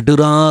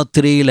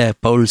 நடுராத்திரியில்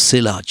பவுல்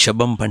சீலா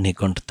ஜெபம் பண்ணி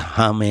கொண்டுதான்.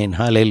 ஆமேன்.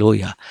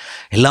 ஹல்லேலூயா.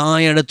 எல்லா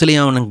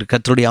இடத்துலையும் அவனுக்கு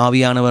கர்த்தருடைய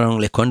ஆவியானவர்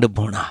அவங்களை கொண்டு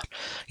போனார்.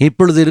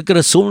 இப்பொழுது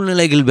இருக்கிற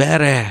சூழ்நிலைகள்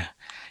வேற.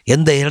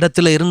 எந்த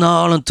இடத்துல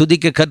இருந்தாலும்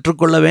துதிக்க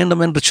கற்றுக்கொள்ள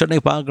வேண்டும் என்று சொல்லி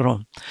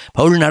பார்க்குறோம்.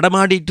 பவுல்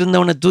நடமாடிட்டு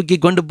இருந்தவனை தூக்கி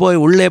கொண்டு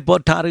போய் உள்ளே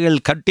போட்டார்கள்.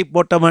 கட்டி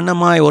போட்ட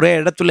வண்ணமாய் ஒரே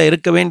இடத்துல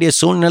இருக்க வேண்டிய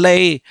சூழ்நிலை.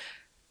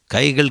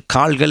 கைகள்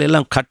கால்கள்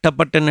எல்லாம்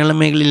கட்டப்பட்ட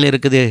நிலைமைகளில்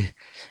இருக்குது.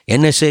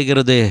 என்ன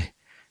செய்கிறது?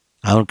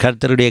 அவன்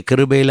கர்த்தருடைய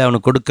கிருபையில்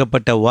அவனுக்கு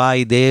கொடுக்கப்பட்ட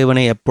வாய்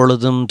தேவனை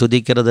எப்பொழுதும்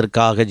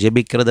துதிக்கிறதற்காக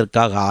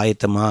ஜெபிக்கிறதற்காக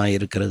ஆயத்தமாக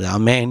இருக்கிறது.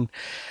 ஆமேன்.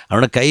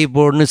 அவனை கை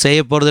ஒன்று செய்ய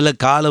போகிறதில்ல,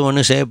 காலம்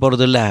ஒன்றும் செய்ய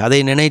போகிறதில்ல. அதை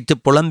நினைத்து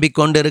புலம்பிக்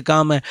கொண்டு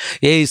இருக்காமல்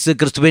இயேசு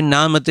கிறிஸ்துவின்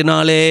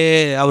நாமத்தினாலே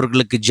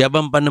அவர்களுக்கு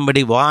ஜெபம்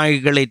பண்ணும்படி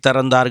வாய்களை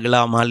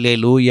திறந்தார்களாம்.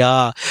 அல்லேலூயா.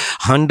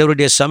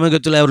 ஆண்டவருடைய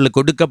சமூகத்தில் அவர்களுக்கு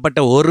கொடுக்கப்பட்ட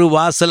ஒரு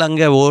வாசல்,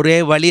 அங்கே ஒரே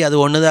வழி, அது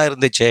ஒன்று தான்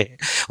இருந்துச்சு.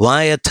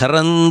 வாயை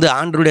திறந்து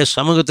ஆண்டவருடைய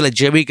சமூகத்தில்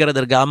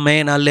ஜெபிக்கிறதற்கு.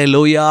 ஆமென்.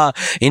 அல்லேலூயா.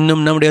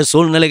 இன்னும் நம்முடைய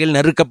சூழ்நிலைகள்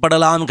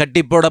நெருக்கப்படலாம்,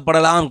 கட்டி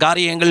போடப்படலாம்,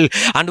 காரியங்கள்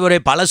ஆண்டவரே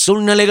பல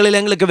சூழ்நிலைகளில்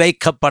எங்களுக்கு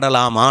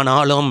வைக்கப்படலாம்.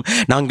 ஆனாலும்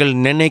நாங்கள்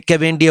நினைக்க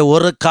வேண்டிய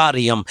ஒரு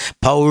காரியம்,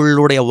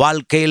 பவுலுடைய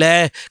வாழ்க்கையில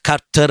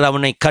கர்த்தர்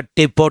அவனை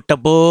கட்டி போட்ட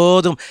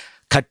போதும்,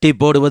 கட்டி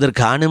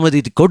போடுவதற்கு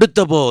அனுமதி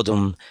கொடுத்த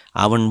போதும்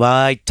அவன்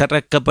வாய்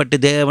திறக்கப்பட்டு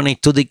தேவனை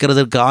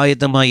துதிக்கிறதற்கு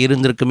ஆயத்தமாக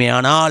இருந்திருக்குமே.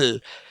 ஆனால்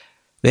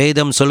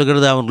வேதம்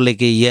சொல்கிறது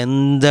அவர்களுக்கு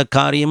எந்த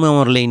காரியமும்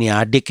அவர்களை நீ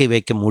அடக்கி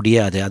வைக்க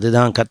முடியாது.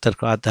 அதுதான்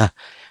கர்த்தர் பார்த்தா.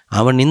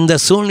 அவன் இந்த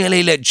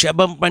சூழ்நிலையில்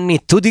ஜெபம் பண்ணி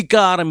துதிக்க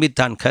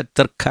ஆரம்பித்தான்.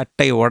 கர்த்தர்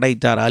கட்டை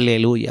உடைத்தார்.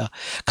 அல்லேலூயா.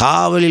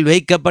 காவலில்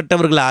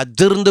வைக்கப்பட்டவர்கள்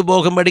அதிர்ந்து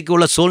போகும்படிக்கு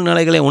உள்ள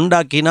சூழ்நிலைகளை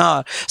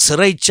உண்டாக்கினார்.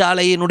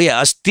 சிறைச்சாலையினுடைய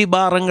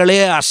அஸ்திபாரங்களே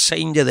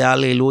அசைஞ்சது.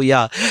 அல்லேலூயா.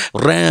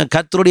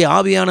 கர்த்தருடைய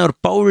ஆவியானவர்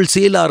பவுல்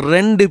சீலா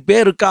 2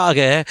 பேருக்காக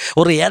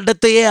ஒரு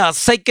இடத்தையே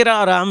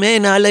அசைக்கிறார்.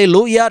 ஆமென்.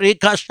 அல்லேலூயா.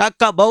 ரீகா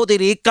ஷாக்கா பௌதி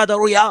ரீகா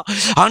தருயா.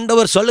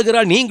 ஆண்டவர்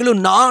சொல்லுகிறார்,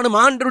 நீங்களும் நானும்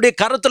ஆண்டவருடைய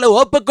கரத்தில்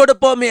ஒப்பு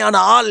கொடுப்போமே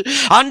ஆனால்,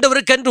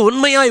 ஆண்டவருக்கென்று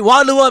உண்மையாய்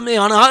வாழுவோம்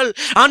ஆனால்,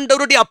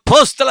 ஆண்டவருடைய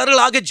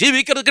அப்போஸ்தலர்களாக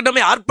ஜீவிக்கிறதுக்கு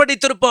நம்மை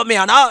அர்ப்பணித்திருப்போமே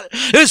ஆனால்,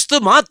 கிறிஸ்து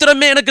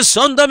மாத்திரமே எனக்கு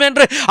சொந்தம்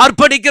என்று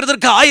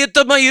அர்ப்பணிக்கிறதுக்கு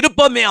ஆயத்தமாக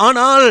இருப்போமே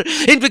ஆனால்,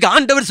 இன்றைக்கு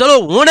ஆண்டவர் சொல்ல,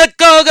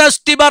 உனக்காக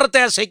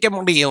அஸ்திபாரத்தை அசைக்க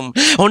முடியும்,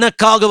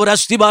 உனக்காக ஒரு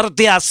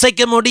அஸ்திபாரத்தை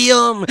அசைக்க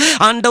முடியும்.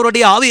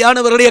 ஆண்டவருடைய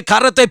ஆவியானவருடைய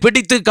கரத்தை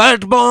பிடித்து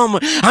கேட்போம்.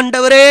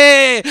 ஆண்டவரே,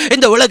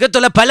 இந்த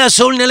உலகத்தில் பல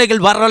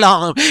சூழ்நிலைகள்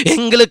வரலாம்,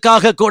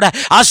 எங்களுக்காக கூட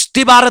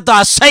அஸ்திபாரத்தை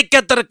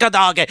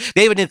அசைக்கத்திற்கதாக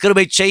தேவனின்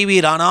கிருபை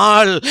செய்வீர்.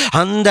 ஆனால்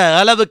அந்த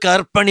அளவுக்கு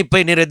அர்ப்பணி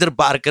அர்ப்பணிப்பை நீர்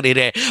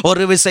எதிர்பார்க்கிறீரே.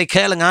 ஒரு விசை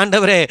கேளுங்க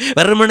ஆண்டவரே.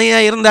 வெறுமனையா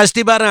இருந்த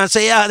அஸ்திபாரம்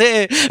அசையாது,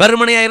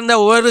 வெறுமனையா இருந்த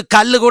ஒரு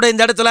கல்லு கூட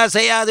இந்த இடத்துல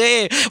அசையாது,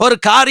 ஒரு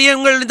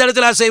காரியங்கள் இந்த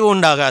இடத்துல அசைவு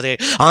உண்டாகாது.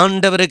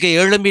 ஆண்டவருக்கு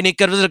எழும்பி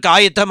நிற்கிறதற்கு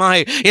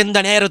ஆயத்தமாய், எந்த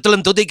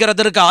நேரத்திலும்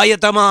துதிக்கிறதற்கு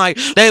ஆயத்தமாய்,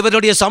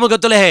 தேவனுடைய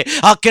சமூகத்திலே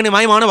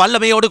அக்கினிமயமான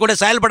வல்லமையோடு கூட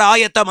செயல்பட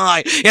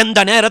ஆயத்தமாய், எந்த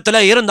நேரத்தில்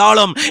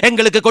இருந்தாலும்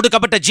எங்களுக்கு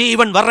கொடுக்கப்பட்ட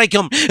ஜீவன்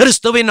வரைக்கும்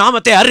கிறிஸ்துவின்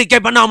நாமத்தை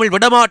அறிக்கை பண்ணாமல்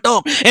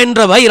விடமாட்டோம் என்ற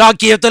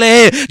வைராக்கியத்திலே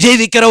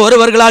ஜீவிக்கிற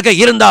ஒருவர்களாக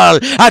இருந்தால்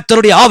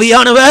கர்த்தருடைய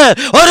ஆவியானவர்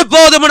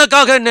ஒருபோதும்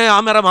உனக்காக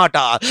அமர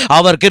மாட்டார்.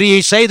 அவர் கிரியை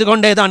செய்து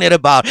கொண்டே தான்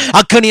இருப்பார்.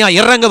 அக்கனியா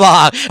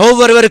இறங்குவார்.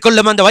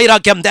 ஒவ்வொருவருக்குள்ளும் அந்த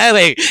வைராக்கியம்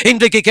தேவை.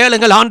 இன்றைக்கு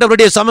கேளுங்கள்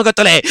ஆண்டவருடைய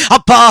சமூகத்திலே,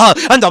 அப்பா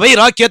அந்த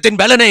வைராக்கியத்தின்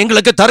பலனை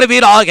எங்களுக்கு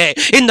தருவீராக.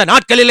 இந்த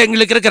நாட்களில்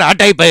எங்களுக்கு இருக்கிற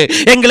அடைப்பு,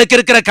 எங்களுக்கு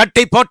இருக்கிற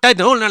கட்டி போட்ட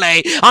நூல்நிலை,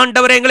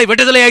 ஆண்டவர் எங்களை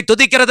விடுதலையை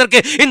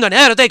துதிக்கிறதற்கு இந்த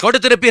நேரத்தை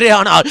கொடுத்திருப்பீரே.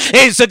 ஆனால்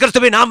இயேசு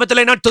கிறிஸ்துவின்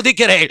நாமத்திலே நான்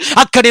துதிக்கிறேன்.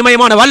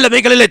 அக்கனிமயமான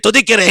வல்லமைகளிலே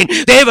துதிக்கிறேன்.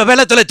 தேவ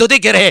பலத்திலே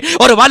துதிக்கிறேன்.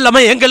 ஒரு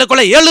வல்லமை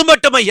எங்களுக்குள்ள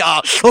எழும்பட்டும் ஐயா.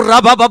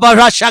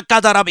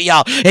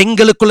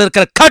 எங்களுக்குள்ள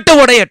இருக்கிற கட்டு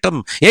உடையட்டும்.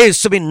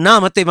 இயேசுவின்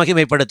நாமத்தை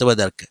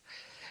மகிமைப்படுத்துவதற்கு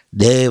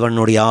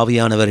தேவனுடைய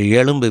ஆவியானவர்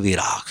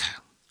எழும்புவீராக.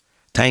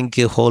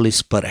 Thank you holy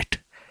spirit.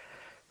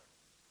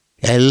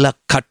 எல்லா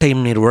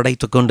கட்டையும் நீர்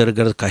உடைத்துக்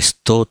கொண்டிருக்கிறதுக்காய்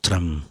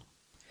ஸ்தோத்திரம்.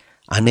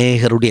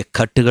 அநேகருடைய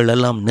கட்டுகள்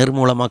எல்லாம்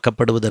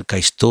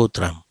நிர்மூலமாக்கப்படுவதற்காய்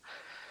ஸ்தோத்திரம்.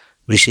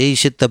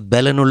 விசேஷித்த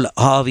பலனுள்ள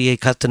ஆவியை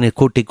கர்த்தர் நீர்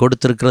கூட்டி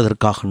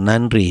கொடுத்திருக்கிறதற்காக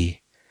நன்றி.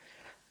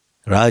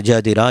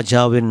 ராஜாதி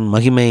ராஜாவின்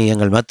மகிமை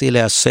எங்கள் மத்தியில்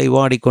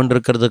அசைவாடி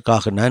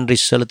கொண்டிருக்கிறதுக்காக நன்றி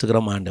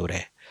செலுத்துகிறோம்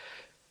ஆண்டவரே.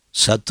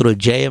 சத்ரு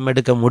ஜெயம்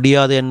எடுக்க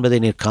முடியாது என்பதை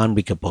நீர்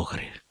காண்பிக்கப்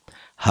போகிறீர்.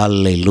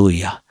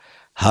 ஹல்லேலூயா,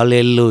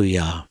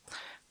 ஹல்லேலூயா.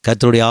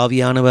 கர்த்தருடைய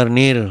ஆவியானவர்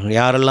நீர்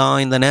யாரெல்லாம்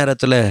இந்த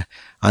நேரத்தில்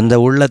அந்த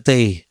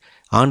உள்ளத்தை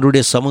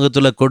ஆண்டவருடைய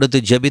சமூகத்தில்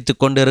கொடுத்து ஜெபித்து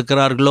கொண்டு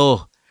இருக்கிறார்களோ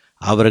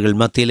அவர்கள்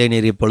மத்தியிலே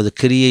நீர் இப்பொழுது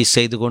கிரியை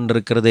செய்து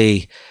கொண்டிருக்கிறதை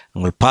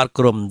நாங்கள்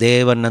பார்க்கிறோம்.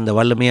 தேவன் அந்த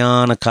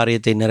வல்லமையான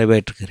காரியத்தை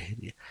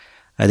நிறைவேற்றுகிறீர்.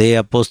 அதே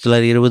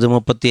அப்போஸ்தலர்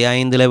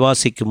 20:35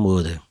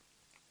 வாசிக்கும்போது,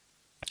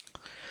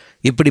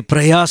 இப்படி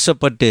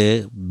பிரயாசப்பட்டு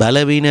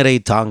பலவீனரை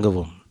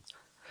தாங்கவும்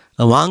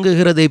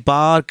வாங்குகிறதை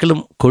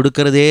பார்க்கலும்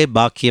கொடுக்கிறதே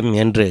பாக்கியம்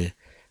என்று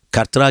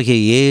கர்த்தராகிய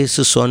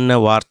இயேசு சொன்ன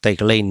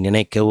வார்த்தைகளை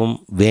நினைக்கவும்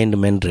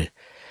வேண்டுமென்று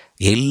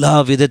எல்லா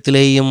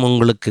விதத்திலேயும்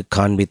உங்களுக்கு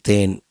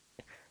காண்பித்தேன்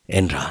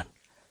என்றான்.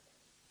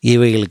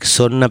 இவைகளுக்கு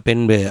சொன்ன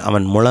பின்பு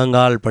அவன்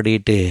முழங்கால்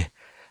படியிட்டு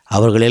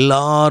அவர்கள்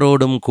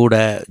எல்லாரோடும் கூட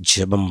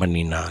ஜெபம்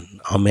பண்ணினான்.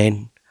 ஆமேன்.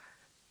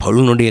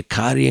 பவுலினுடைய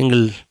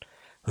காரியங்கள்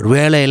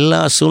ஒருவேளை எல்லா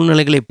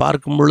சூழ்நிலைகளை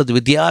பார்க்கும் பொழுது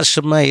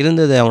வித்தியாசமாக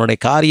இருந்தது. அவனுடைய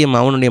காரியம்,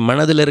 அவனுடைய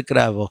மனதில் இருக்கிற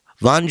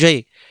வாஞ்சை,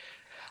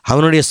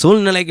 அவனுடைய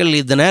சூழ்நிலைகள்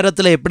இந்த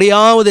நேரத்தில்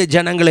எப்படியாவது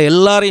ஜனங்களை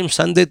எல்லாரையும்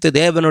சந்தித்து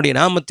தேவனுடைய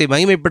நாமத்தை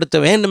மகிமைப்படுத்த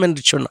வேண்டும்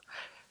என்று சொன்னான்.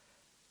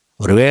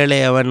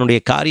 ஒருவேளை அவனுடைய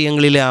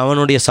காரியங்களிலே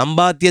அவனுடைய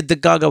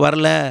சம்பாத்தியத்துக்காக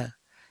வரல.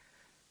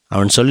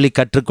 அவன் சொல்லி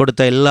கற்றுக்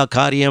கொடுத்த எல்லா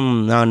காரியம்,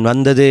 நான்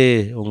வந்தது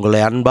உங்களை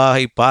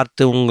அன்பாக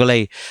பார்த்து உங்களை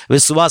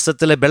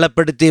விசுவாசத்தில்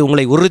பலப்படுத்தி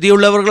உங்களை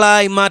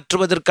உறுதியுள்ளவர்களாய்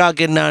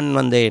மாற்றுவதற்காக நான்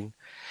வந்தேன்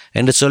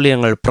என்று சொல்லி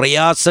எங்கள்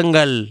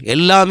பிரயாசங்கள்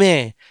எல்லாமே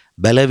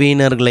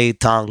பலவீனர்களை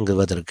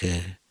தாங்குவதற்கு.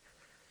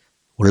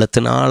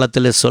 உள்ளத்தின்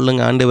ஆழத்தில்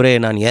சொல்லுங்க, ஆண்டவரே,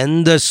 நான்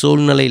எந்த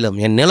சூழ்நிலையிலும்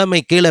என்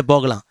நிலைமை கீழே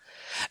போகலாம்,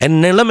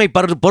 என் நிலைமை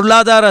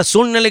பொருளாதார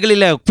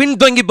சூழ்நிலைகளில்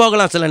பின்தங்கி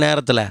போகலாம் சில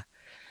நேரத்தில்,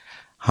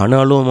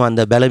 ஆனாலும்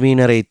அந்த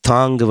பலவீனரை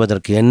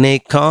தாங்குவதற்கு, என்னை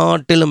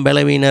காட்டிலும்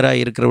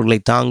பலவீனராக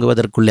இருக்கிறவர்களை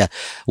தாங்குவதற்குள்ள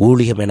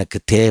ஊழியம் எனக்கு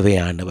தேவை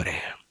ஆண்டவரே.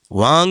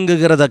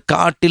 வாங்குகிறத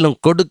காட்டிலும்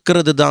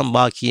கொடுக்கிறது தான்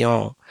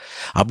பாக்கியம்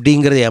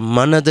அப்படிங்கிறது என்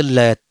மனதில்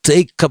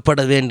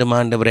தேய்க்கப்பட வேண்டும்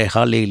ஆண்டவரே.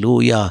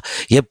 ஹல்லேலூயா.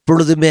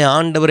 எப்பொழுதுமே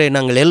ஆண்டவரே,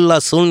 நாங்கள் எல்லா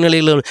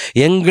சூழ்நிலையிலும்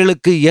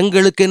எங்களுக்கு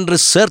என்று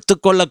சேர்த்து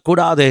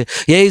கொள்ளக்கூடாது.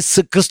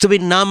 இயேசு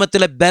கிறிஸ்துவின்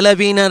நாமத்தில்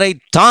பலவீனரை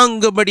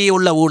தாங்கும்படி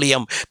உள்ள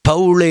ஊழியம்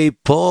பவுலை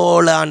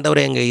போல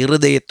ஆண்டவரே எங்கள்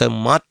இருதயத்தை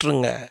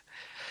மாற்றுங்க,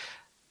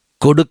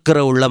 கொடுக்கிற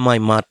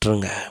உள்ளமாய்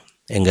மாற்றுங்க.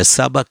 எங்கள்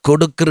சபை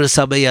கொடுக்கிற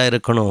சபையாக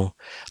இருக்கணும்,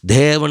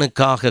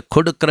 தேவனுக்காக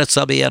கொடுக்கிற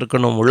சபையாக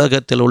இருக்கணும்.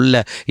 உலகத்தில்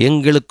உள்ள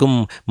எங்களுக்கும்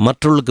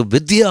மற்றவர்களுக்கு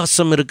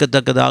வித்தியாசம்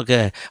இருக்கத்தக்கதாக,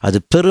 அது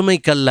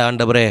பெருமைக்கல்ல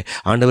ஆண்டவரே.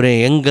 ஆண்டவரே,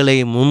 எங்களை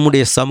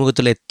உம்முடைய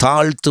சமூகத்தில்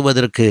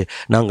தாழ்த்துவதற்கு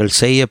நாங்கள்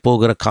செய்ய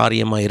போகிற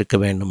காரியமாக இருக்க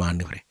வேண்டும்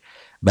ஆண்டவரே.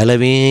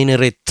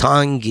 பலவீனரை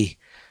தாங்கி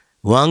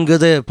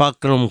வாங்குதை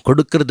பார்க்கணும்,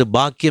 கொடுக்கிறது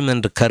பாக்கியம்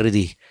என்று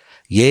கருதி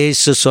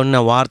இயேசு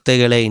சொன்ன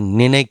வார்த்தைகளை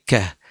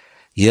நினைக்க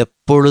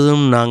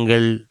எப்பொழுதும்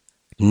நாங்கள்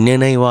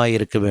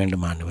நினைவாயிருக்க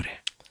வேண்டும் ஆண்டவரே.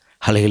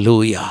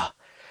 ஹல்லேலூயா.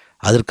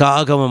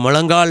 அதற்காக அவன்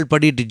முழங்கால்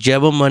படிட்டு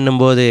ஜெபம்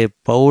பண்ணும்போது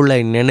பவுலை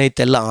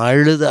நினைத்தெல்லாம்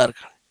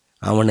அழுதார்கள்,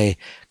 அவனை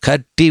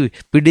கட்டி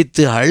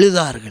பிடித்து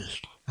அழுதார்கள்.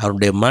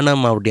 அவருடைய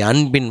மனம் அவருடைய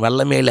அன்பின்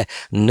வல்லமையில்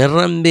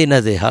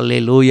நிரம்பினது.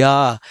 ஹல்லேலூயா.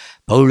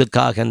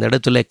 பவுலுக்காக அந்த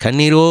இடத்துல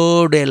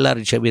கண்ணீரோடு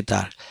எல்லாரும்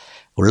ஜெபித்தார்.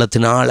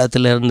 உள்ளத்தின்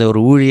ஆழத்தில் இருந்த ஒரு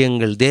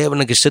ஊழியங்கள்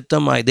தேவனுக்கு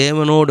சித்தமாய்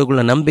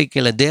தேவனோடுக்குள்ள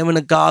நம்பிக்கையில்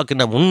தேவனுக்காக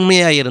நம்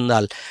உண்மையாக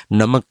இருந்தால்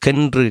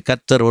நமக்கென்று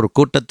கர்த்தர் ஒரு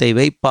கூட்டத்தை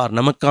வைப்பார்.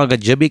 நமக்காக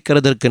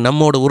ஜெபிக்கிறதற்கு,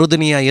 நம்மோடு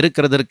உறுதுணையாக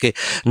இருக்கிறதற்கு,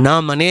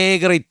 நாம்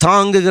அநேகரை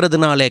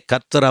தாங்குகிறதுனாலே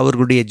கர்த்தர்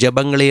அவர்களுடைய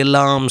ஜெபங்களை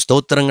எல்லாம்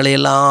ஸ்தோத்திரங்களை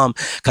எல்லாம்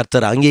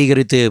கர்த்தர்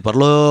அங்கீகரித்து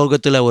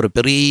பரலோகத்தில் ஒரு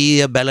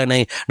பெரிய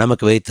பலனை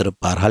நமக்கு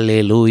வைத்திருப்பார்.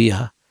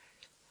 ஹல்லேலூயா,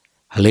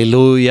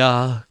 ஹல்லேலூயா.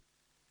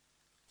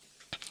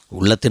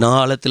 உள்ளத்தின்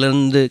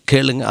ஆழத்திலிருந்து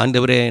கேளுங்க,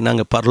 ஆண்டவரே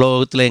நாங்கள்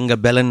பரலோகத்தில் எங்கள்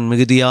பலன்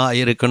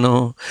மிகுதியாக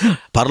இருக்கணும்,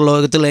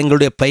 பரலோகத்தில்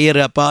எங்களுடைய பெயர்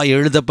அப்பா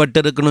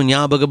எழுதப்பட்டிருக்கணும்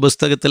ஞாபக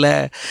புஸ்தகத்தில்.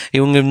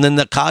 இவங்க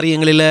இந்த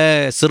காரியங்களில்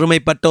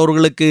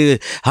சிறுமைப்பட்டவர்களுக்கு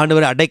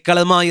ஆண்டவரே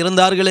அடைக்கலமாக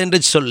இருந்தார்கள்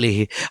என்று சொல்லி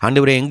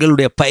ஆண்டவரே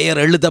எங்களுடைய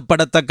பெயர்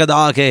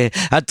எழுதப்படத்தக்கதாக,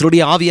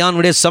 கர்த்தருடைய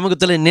ஆவியானுடைய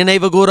சமூகத்தில்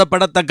நினைவு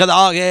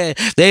கூறப்படத்தக்கதாக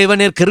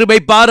தேவனீர்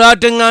கிருபை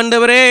பாராட்டுங்க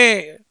ஆண்டவரே.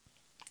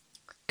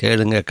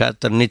 கேளுங்க,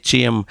 கர்த்தர்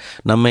நிச்சயம்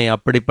நம்மை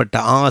அப்படிப்பட்ட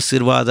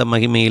ஆசீர்வாத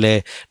மகிமையிலே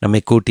நம்மை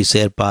கூட்டி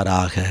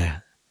சேர்ப்பாராக.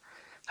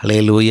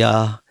 ஹல்லேலூயா.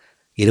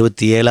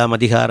 27ஆம்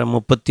அதிகாரம்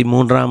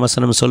 33ஆம்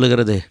வசனம்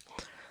சொல்லுகிறது,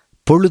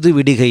 பொழுது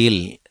விடிகையில்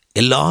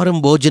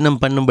எல்லாரும் போஜனம்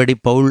பண்ணும்படி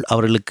பவுல்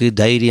அவர்களுக்கு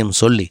தைரியம்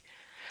சொல்லி,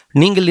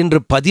 நீங்கள்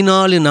இன்று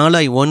 14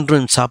 நாளாய்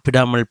ஒன்றும்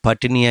சாப்பிடாமல்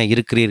பட்டினியாய்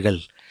இருக்கிறீர்கள்,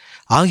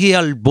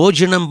 ஆகையால்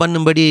போஜனம்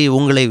பண்ணும்படி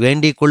உங்களை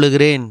வேண்டிக்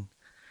கொள்ளுகிறேன்,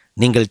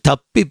 நீங்கள்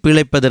தப்பி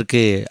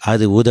பிழைப்பதற்கு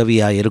அது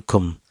உதவியாக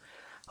இருக்கும்,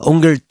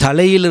 உங்கள்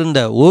தலையில் இருந்த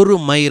ஒரு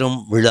மயிரும்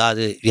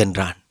விழாது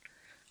என்றான்.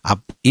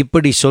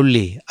 இப்படி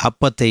சொல்லி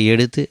அப்பத்தை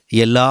எடுத்து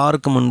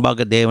எல்லாருக்கும்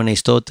முன்பாக தேவனை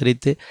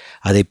ஸ்தோத்திரித்து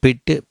அதை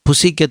பிட்டு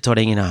புசிக்க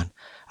தொடங்கினான்.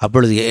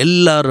 அப்பொழுது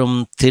எல்லாரும்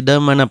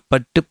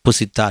திடமனப்பட்டு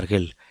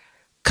புசித்தார்கள்.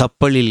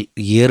 கப்பலில்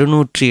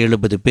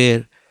 270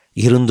 பேர்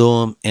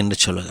இருந்தோம் என்று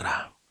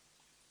சொல்லுகிறார்.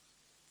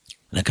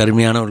 எனக்கு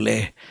அருமையானவர்களே,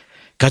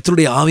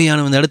 கர்த்தருடைய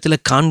ஆவியான இந்த இடத்துல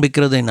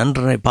காண்பிக்கிறதை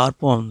நன்றாய்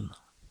பார்ப்போம்.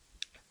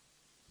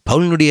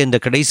 பவுலினுடைய இந்த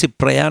கடைசி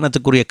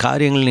பிரயாணத்துக்குரிய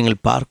காரியங்கள்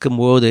நீங்கள்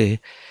பார்க்கும்போது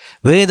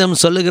வேதம்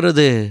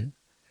சொல்லுகிறது,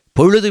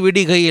 பொழுது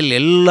விடிகையில்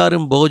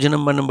எல்லாரும்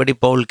போஜனம் பண்ணும்படி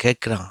பவுல்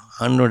கேட்குறான்.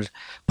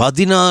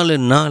 14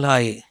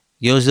 நாளாய்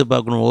யோசித்து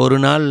பார்க்கணும். ஒரு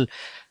நாள்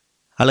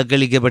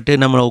அலக்கழிக்கப்பட்டு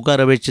நம்மளை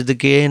உட்கார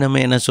வச்சதுக்கே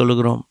நம்ம என்ன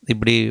சொல்லுகிறோம்,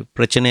 இப்படி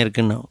பிரச்சனை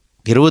இருக்குன்னு.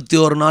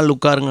 21 நாள்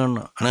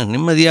உட்காருங்கன்னு. ஆனால்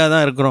நிம்மதியாக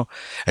தான் இருக்கிறோம்.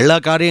 எல்லா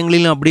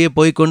காரியங்களிலும் அப்படியே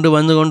போய்கொண்டு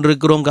வந்து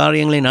கொண்டிருக்கிறோம்.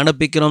 காரியங்களை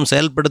நடப்பிக்கிறோம்,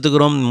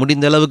 செயல்படுத்துகிறோம்,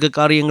 முடிந்த அளவுக்கு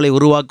காரியங்களை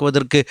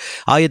உருவாக்குவதற்கு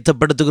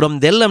ஆயத்தப்படுத்துகிறோம்.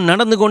 இதெல்லாம்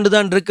நடந்து கொண்டு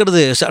தான்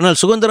இருக்கிறது.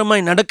 ஆனால்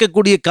சுதந்திரமாய்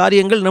நடக்கக்கூடிய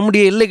காரியங்கள்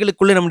நம்முடைய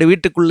எல்லைகளுக்குள்ளே, நம்முடைய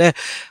வீட்டுக்குள்ளே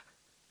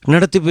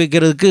நடத்தி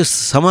வைக்கிறதுக்கு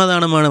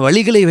சமாதானமான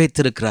வழிகளை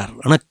வைத்திருக்கிறார்.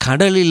 ஆனால்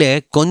கடலில்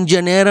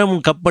கொஞ்ச நேரம்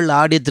கப்பல்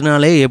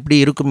ஆடியத்தினாலே எப்படி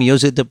இருக்கும்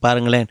யோசித்து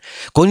பாருங்களேன்.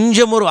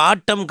 கொஞ்சம் ஒரு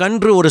ஆட்டம்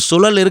கன்று ஒரு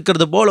சுழல்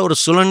இருக்கிறது போல் ஒரு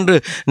சுழன்று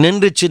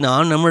நின்றுச்சுன்னா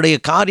நம்முடைய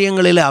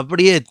காரியங்களில்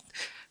அப்படியே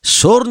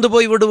சோர்ந்து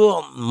போய்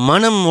விடுவோம்,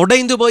 மனம்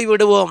உடைந்து போய்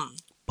விடுவோம்.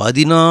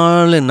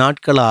 14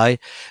 நாட்களாய்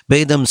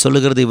வேதம்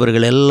சொல்லுகிறது,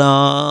 இவர்கள்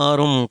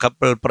எல்லாரும்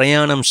கப்பல்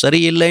பிரயாணம்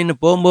சரியில்லைன்னு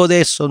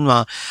போகும்போதே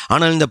சொன்னான்.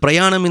 ஆனால் இந்த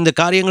பிரயாணம், இந்த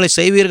காரியங்களை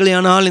செய்வீர்களே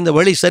ஆனால் இந்த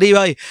வழி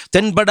சரிவாய்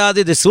தென்படாது,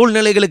 இது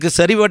சூழ்நிலைகளுக்கு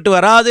சரிபட்டு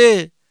வராது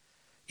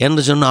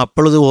என்று சொன்னால்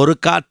அப்பொழுது ஒரு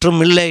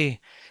காற்றும் இல்லை,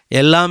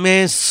 எல்லாமே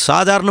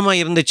சாதாரணமாக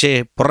இருந்துச்சு.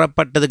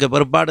 புறப்பட்டதுக்கு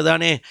பிற்பாடு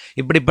தானே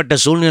இப்படிப்பட்ட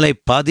சூழ்நிலை.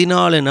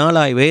 14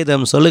 நாளாய்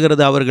வேதம்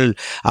சொல்லுகிறது,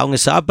 அவங்க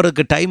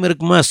சாப்பிட்றதுக்கு டைம்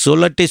இருக்குமா,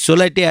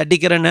 சுழட்டி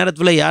அடிக்கிற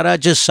நேரத்தில்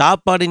யாராச்சும்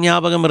சாப்பாடு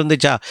ஞாபகம்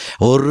இருந்துச்சா?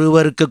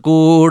 ஒருவருக்கு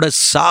கூட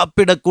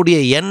சாப்பிடக்கூடிய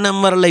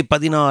எண்ணம் வரலை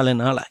 14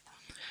 நாளாய்.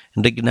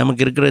 இன்றைக்கு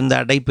நமக்கு இருக்கிற இந்த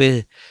அடைப்பு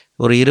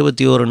ஒரு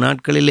 21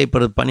 நாட்களில்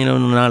இப்போ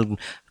 12 நாள்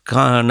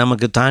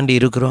நமக்கு தாண்டி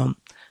இருக்கிறோம்.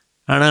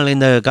 ஆனால்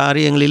இந்த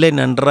காரியங்களிலே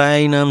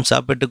நன்றாய் நாம்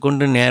சாப்பிட்டு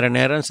கொண்டு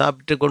நேரம்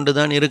சாப்பிட்டு கொண்டு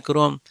தான்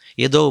இருக்கிறோம்.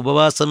 ஏதோ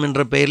உபவாசம்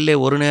என்ற பெயரிலே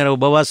ஒரு நேரம்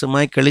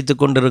உபவாசமாய் கழித்து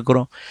கொண்டு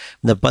இருக்கிறோம்.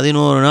 இந்த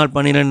 11 நாள்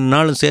 12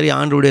 நாளும் சரி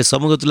ஆண்டவருடைய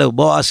சமூகத்தில்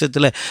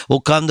உபவாசத்தில்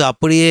உட்கார்ந்து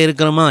அப்படியே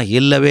இருக்கிறோமா?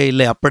 இல்லவே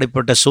இல்லை.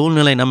 அப்படிப்பட்ட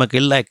சூழ்நிலை நமக்கு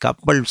இல்லை.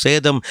 கப்பல்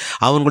சேதம்,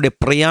 அவங்களுடைய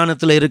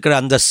பிரயாணத்தில் இருக்கிற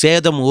அந்த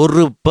சேதம்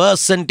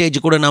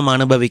 1% கூட நாம்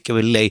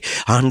அனுபவிக்கவில்லை.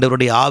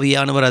 ஆண்டவருடைய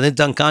ஆவியானவர்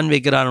அதைத்தான்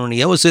காண்பிக்கிறார்.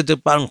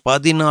 யோசித்து பாருங்க,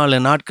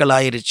 14 நாட்கள்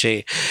ஆயிடுச்சு,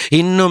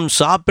 இன்னும்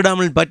சாப்பிடாமல்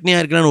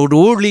பட்னியாக இருக்கிறான். ஒரு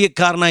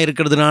ஊழியக்காரனாக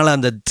இருக்கிறதுனால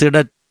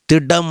அந்த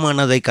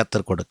திடமனதை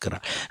கத்தர்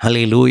கொடுக்கிறார்.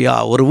 அல்லேலூயா.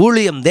 ஒரு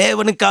ஊழியம்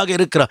தேவனுக்காக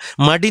இருக்கிறான்,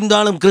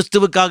 மடிந்தாலும்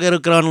கிறிஸ்துவுக்காக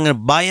இருக்கிறான்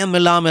பயம்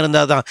இல்லாமல்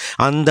இருந்தால் தான்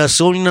அந்த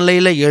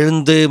சூழ்நிலையில்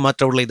எழுந்து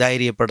மற்றவர்களை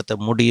தைரியப்படுத்த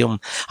முடியும்.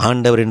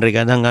 ஆண்டவர்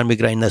இன்றைக்கு அதான்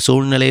காண்பிக்கிறார். இந்த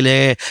சூழ்நிலையிலே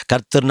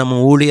கர்த்தர் நம்ம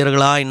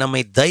ஊழியர்களாய்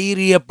நம்மை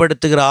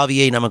தைரியப்படுத்துகிற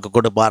ஆவியை நமக்கு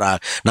கொடுப்பாரா?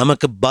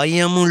 நமக்கு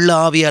பயமுள்ள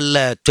ஆவி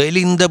அல்ல,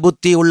 தெளிந்த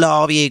புத்தி உள்ள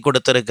ஆவியை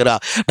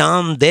கொடுத்திருக்கிறார்.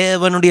 நாம்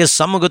தேவனுடைய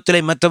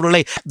சமூகத்திலே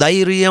மற்றவர்களை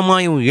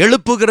தைரியமாய்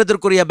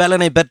எழுப்புகிறதற்குரிய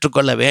பலனை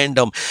பெற்றுக்கொள்ள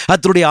வேண்டும்.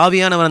 கர்த்தருடைய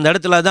ஆவியானவர் அந்த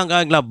இடத்துல தான்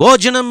கேட்கலாம்,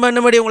 போஜனம்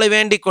பண்ணும்படி உங்களை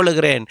வேண்டிக்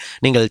கொள்ளுகிறேன்,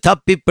 நீங்கள்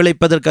தப்பி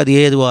பிழைப்பதற்கு அது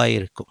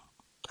ஏதுவாயிருக்கும்,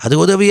 அது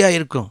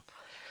உதவியாயிருக்கும்.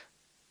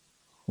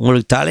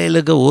 உங்களுக்கு தலையில்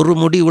இருக்க ஒரு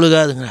முடி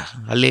விழுகாதுங்க.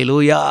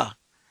 அல்லேலூயா.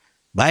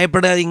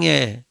 பயப்படாதீங்க.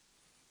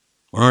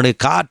 உன்னுடைய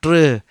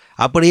காற்று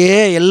அப்படியே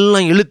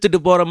எல்லாம் இழுத்துட்டு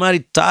போகிற மாதிரி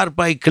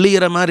தார்பாய்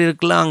கிளிகிற மாதிரி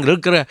இருக்கலாம். அங்கே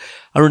இருக்கிற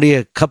அவனுடைய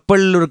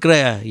கப்பலில் இருக்கிற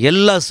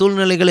எல்லா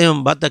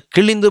சூழ்நிலைகளையும் பார்த்தா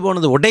கிழிந்து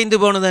போனது, உடைந்து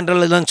போனது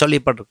என்றெல்லாம்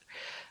சொல்லப்பட்டிருக்கு.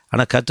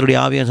 ஆனால் கர்த்தருடைய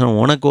ஆவியான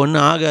உனக்கு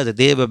ஒன்றும் ஆகாது,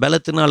 தேவ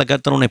பலத்தினால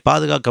கர்த்தர் உன்னை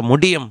பாதுகாக்க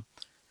முடியும்,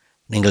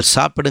 நீங்கள்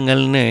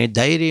சாப்பிடுங்கள்னு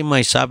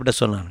தைரியமாய் சாப்பிட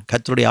சொன்னான்.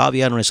 கர்த்தருடைய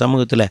ஆவியான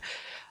சமூகத்தில்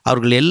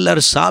அவர்கள்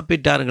எல்லாரும்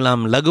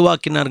சாப்பிட்டார்களாம்,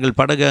 லகுவாக்கினார்கள்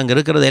படகு, அங்கே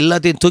இருக்கிறது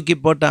எல்லாத்தையும் தூக்கி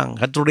போட்டாங்க.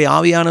 கர்த்தருடைய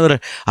ஆவியானவர்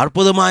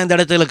அற்புதமாக இந்த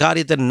இடத்துல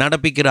காரியத்தை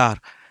நடப்பிக்கிறார்.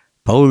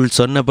 பவுல்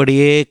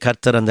சொன்னபடியே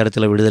கர்த்தர் அந்த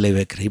இடத்துல விடுதலை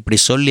வைக்கிறார். இப்படி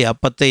சொல்லி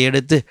அப்பத்தை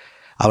எடுத்து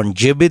அவன்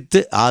ஜெபித்து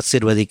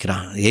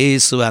ஆசீர்வதிக்கிறான்.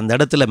 இயேசுவை அந்த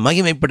இடத்துல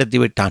மகிமைப்படுத்தி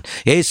விட்டான்.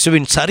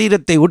 இயேசுவின்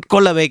சரீரத்தை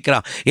உட்கொள்ள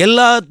வைக்கிறான்.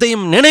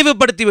 எல்லாத்தையும்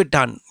நினைவுபடுத்தி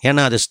விட்டான்.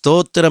 ஏன்னா அது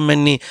ஸ்தோத்திரம்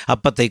எண்ணி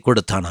அப்பத்தை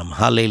கொடுத்தானாம்.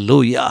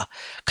 ஹல்லேலூயா.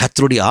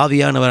 கர்த்தருடைய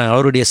ஆவியானவர்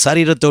அவருடைய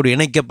சரீரத்தோடு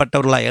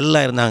இணைக்கப்பட்டவர்களாக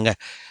எல்லாம் இருந்தாங்க.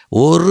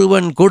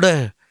 ஒருவன் கூட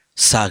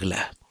சாகல.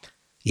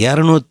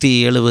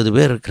 270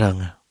 பேர்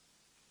இருக்கிறாங்க.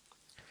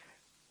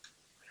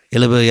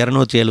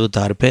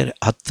 276 பேர்.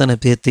 அத்தனை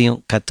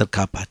பேர்த்தையும் கர்த்தர்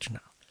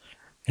காப்பாற்றினார்.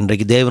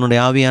 இன்றைக்கு தேவனுடைய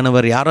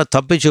ஆவியானவர் யாரோ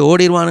தப்பிச்சு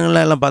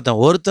ஓடிடுவானுங்களா எல்லாம் பார்த்தோம்,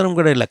 ஒருத்தரும்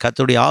கூட இல்லை.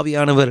 கர்த்தருடைய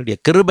ஆவியானவருடைய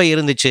கிருபை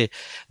இருந்துச்சு,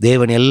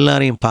 தேவன்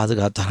எல்லாரையும்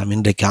பாதுகாத்தாராம்.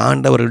 இன்றைக்கு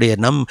ஆண்டவருடைய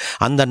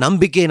அந்த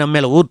நம்பிக்கையை நம்ம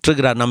மேலே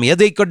ஊற்றுகிறார். நாம்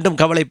எதை கொண்டும்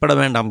கவலைப்பட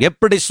வேண்டாம்.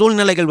 எப்படி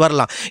சூழ்நிலைகள்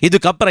வரலாம்,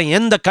 இதுக்கப்புறம்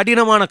எந்த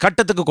கடினமான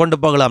கட்டத்துக்கு கொண்டு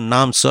போகலாம்,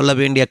 நாம் சொல்ல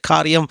வேண்டிய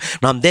காரியம்,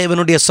 நாம்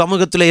தேவனுடைய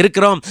சமூகத்தில்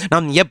இருக்கிறோம்,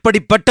 நாம்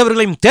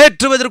எப்படிப்பட்டவர்களையும்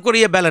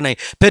தேற்றுவதற்குரிய பலனை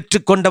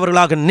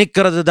பெற்றுக்கொண்டவர்களாக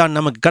நிற்கிறது தான்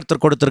நமக்கு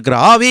கர்த்தர் கொடுத்திருக்கிற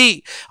ஆவி.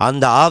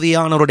 அந்த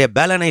ஆவியானவருடைய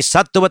பலனை,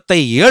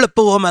 சத்துவத்தை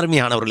எழுப்புவோம்.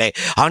 அருமையானவர்களே,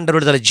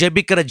 ஆண்டவரிடத்தில்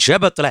ஜெபிக்கிற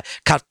ஜெபத்தில்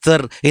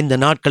கர்த்தர் இந்த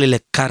நாட்களில்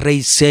கரை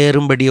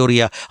சேரும்படி ஒரு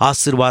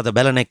ஆசீர்வாத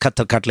பலனை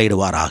கர்த்தர்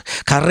கட்டளையிடுவாராக.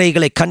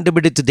 கரைகளை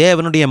கண்டுபிடித்து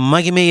தேவனுடைய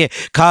மகிமையை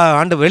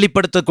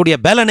வெளிப்படுத்தக்கூடிய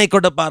பலனை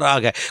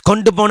கொடுப்பாராக.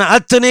 கொண்டு போன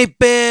அத்தனை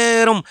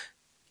பேரும்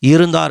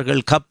இருந்தார்கள்.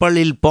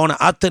 கப்பலில் போன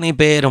அத்தனை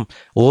பேரும்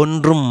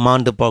ஒன்றும்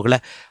மாண்டு போகல.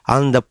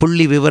 அந்த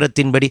புள்ளி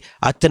விவரத்தின்படி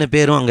அத்தனை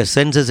பேரும் அங்கே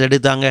சென்சஸ்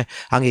எடுத்தாங்க.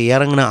 அங்கே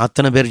இறங்கின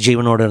அத்தனை பேர்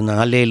ஜீவனோடு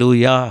இருந்தாங்க.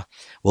 அல்லேலூயா.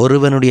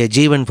 ஒருவனுடைய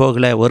ஜீவன்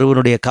போகல,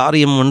 ஒருவனுடைய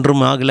காரியம்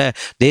ஒன்றும் ஆகலை.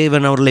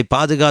 தேவன் அவர்களை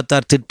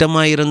பாதுகாத்தார்,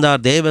 திட்டமாக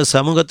இருந்தார், தேவ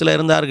சமூகத்தில்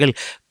இருந்தார்கள்.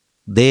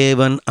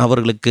 தேவன்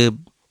அவர்களுக்கு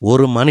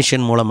ஒரு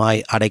மனுஷன்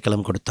மூலமாய்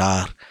அடைக்கலம்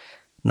கொடுத்தார்.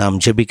 நாம்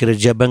ஜெபிக்கிற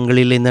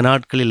ஜெபங்களில் இந்த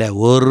நாட்களில்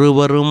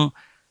ஒருவரும்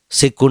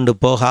சிக்குண்டு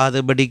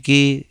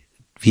போகாதபடிக்கு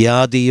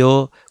வியாதியோ,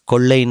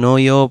 கொள்ளை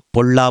நோயோ,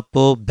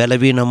 பொல்லாப்போ,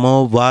 பலவீனமோ,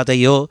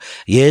 வாதையோ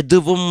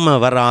எதுவும்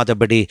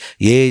வராதபடி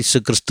இயேசு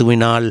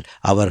கிறிஸ்துவினால்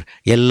அவர்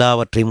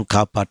எல்லாவற்றையும்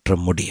காப்பாற்ற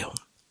முடியும்.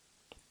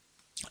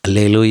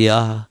 அல்லேலூயா,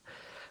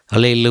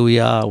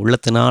 அல்லேலூயா.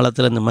 உள்ளத்தின்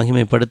ஆழத்தில் இந்த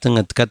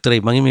மகிமைப்படுத்துங்க. கர்த்தரை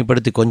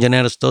மகிமைப்படுத்தி கொஞ்ச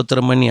நேரம்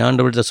ஸ்தோத்திரம் பண்ணி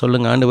ஆண்டவர்கிட்ட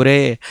சொல்லுங்க.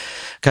 ஆண்டவரே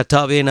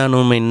கர்த்தாவே, நான்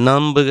உம்மை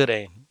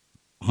நம்புகிறேன்,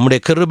 உம்முடைய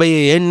கிருபையை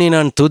எண்ணி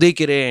நான்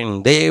துதிக்கிறேன்,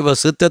 தேவ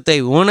சித்தத்தை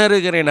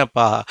உணர்கிறேன்.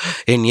 அப்பா,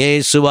 என்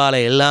இயேசுவால்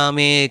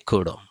எல்லாமே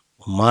கூடும்,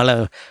 உம்மால்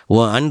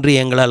அன்றி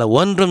எங்களால்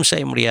ஒன்றும்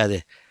செய்ய முடியாது,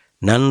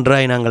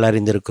 நன்றாய் நாங்கள்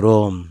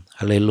அறிந்திருக்கிறோம்.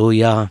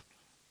 அல்லேலூயா.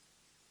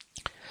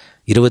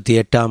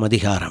 28ஆம்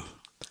அதிகாரம்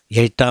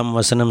 8ஆம்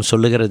வசனம்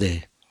சொல்லுகிறது.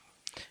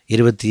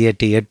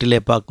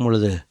 28:8 பார்க்கும்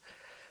பொழுது,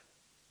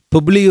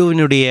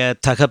 புப்லியுவினுடைய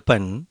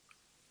தகப்பன்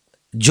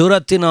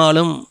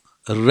ஜுரத்தினாலும்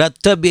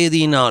இரத்த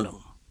பேதியினாலும்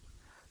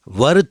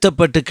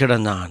வருத்தப்பட்டு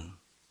கிடந்தான்.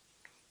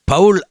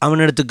 பவுல்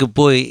அவனிடத்துக்கு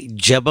போய்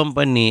ஜெபம்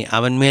பண்ணி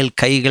அவன் மேல்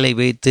கைகளை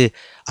வைத்து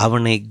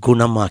அவனை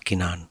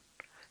குணமாக்கினான்.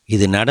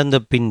 இது நடந்த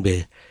பின்பு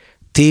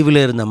தீவில்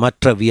இருந்த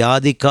மற்ற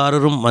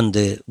வியாதிக்காரரும்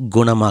வந்து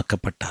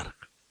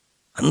குணமாக்கப்பட்டார்கள்.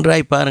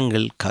 நன்றாய்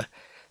பாருங்கள்.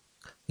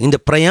 இந்த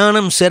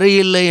பிரயாணம்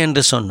சரியில்லை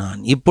என்று சொன்னான்,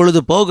 இப்பொழுது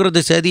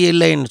போகிறது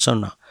சரியில்லை என்று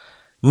சொன்னான்.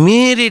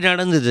 மீறி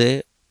நடந்தது.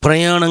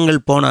 பிரயாணங்கள்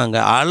போனாங்க,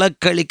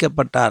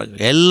 அலக்களிக்கப்பட்டார்கள்,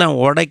 எல்லாம்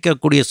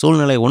உடைக்கக்கூடிய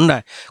சூழ்நிலை உண்டா.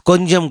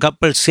 கொஞ்சம்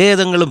கப்பல்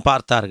சேதங்களும்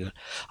பார்த்தார்கள்.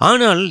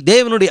 ஆனால்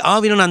தேவனுடைய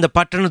ஆவியானவர் அந்த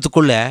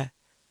பட்டணத்துக்குள்ள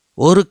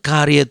ஒரு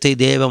காரியத்தை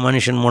தேவ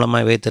மனுஷன்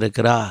மூலமாக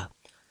வைத்திருக்கிறார்.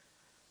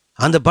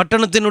 அந்த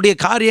பட்டணத்தினுடைய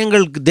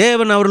காரியங்கள்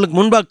தேவன் அவர்களுக்கு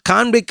முன்பாக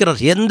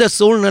காண்பிக்கிறார். எந்த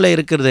சூழ்நிலை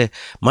இருக்கிறது,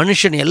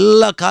 மனுஷன்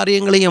எல்லா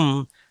காரியங்களையும்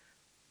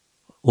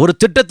ஒரு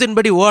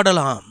திட்டத்தின்படி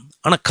ஓடலாம்,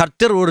 ஆனால்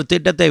கர்த்தர் ஒரு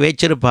திட்டத்தை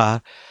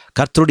வச்சிருப்பார்.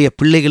 கர்த்தருடைய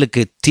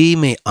பிள்ளைகளுக்கு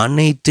தீமை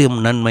அனைத்தும்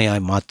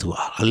நன்மையாய்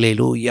மாற்றுவார்.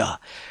 அல்லேலூயா.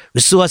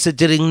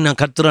 விசுவாசிச்சிருந்தீங்கன்னா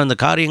கர்த்தர் அந்த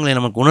காரியங்களை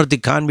நமக்கு உணர்த்தி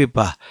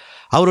காண்பிப்பா.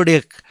 அவருடைய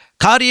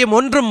காரியம்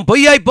ஒன்றும்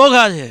பொய்யாய்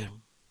போகாது.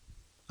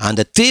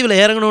 அந்த தீவில்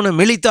இறங்கணும்னு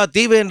மெலித்தா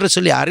தீவு என்று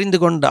சொல்லி அறிந்து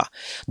கொண்டா.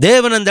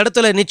 தேவன் அந்த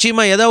இடத்துல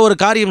நிச்சயமாக ஏதோ ஒரு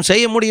காரியம்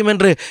செய்ய முடியும்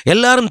என்று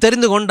எல்லாரும்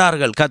தெரிந்து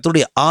கொண்டார்கள்.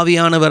 கர்த்தருடைய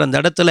ஆவியானவர் அந்த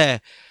இடத்துல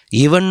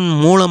இவன்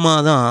மூலமாக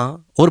தான்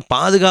ஒரு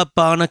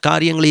பாதுகாப்பான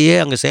காரியங்களையே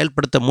அங்கே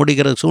செயல்படுத்த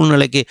முடிகிற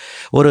சூழ்நிலைக்கு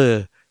ஒரு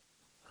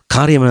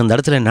காரியம் அந்த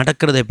இடத்துல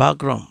நடக்கிறதை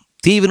பார்க்குறோம்.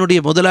 தீவினுடைய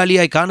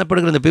முதலாளியாய்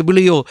காணப்படுகிற இந்த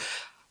பிபிலியோ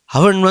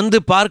அவன் வந்து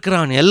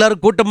பார்க்கிறான்.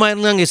 எல்லாரும் கூட்டமாக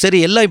இருந்தாங்க. சரி,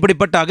 எல்லாம்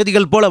இப்படிப்பட்ட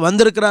அகதிகள் போல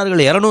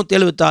வந்திருக்கிறார்கள்,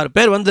 276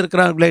 பேர்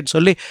வந்திருக்கிறார்களேன்னு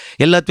சொல்லி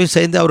எல்லாத்தையும்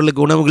சேர்ந்து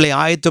அவர்களுக்கு உணவுகளை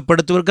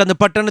ஆயத்தப்படுத்துவதற்கு அந்த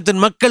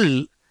பட்டணத்தின் மக்கள்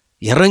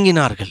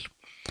இறங்கினார்கள்.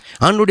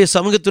 ஆண்டுடைய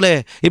சமூகத்தில்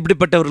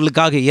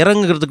இப்படிப்பட்டவர்களுக்காக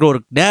இறங்குறதுக்கு ஒரு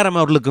நேரம்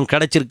அவர்களுக்கும்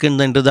கிடைச்சிருக்கு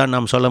என்று தான்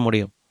நாம் சொல்ல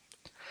முடியும்.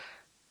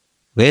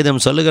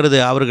 வேதம் சொல்லுகிறது,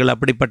 அவர்கள்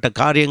அப்படிப்பட்ட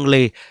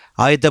காரியங்களை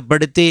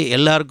ஆயத்தப்படுத்தி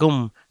எல்லாருக்கும்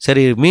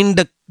சரி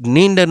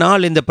நீண்ட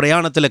நாள் இந்த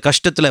பிரயாணத்தில்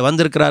கஷ்டத்தில்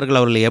வந்திருக்கிறார்கள்,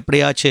 அவர்களை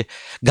எப்படியாச்சும்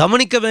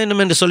கவனிக்க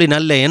வேண்டும் என்று சொல்லி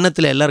நல்ல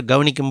எண்ணத்தில் எல்லோரும்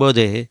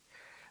கவனிக்கும்போது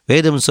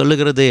வேதம்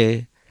சொல்லுகிறது,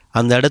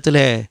 அந்த இடத்துல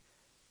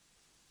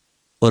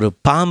ஒரு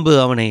பாம்பு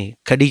அவனை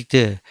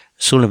கடித்து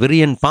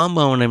விரியன் பாம்பு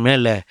அவனை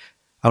மேலே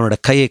அவனோட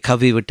கையை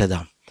கவ்வி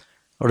விட்டதாம்.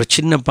 ஒரு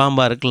சின்ன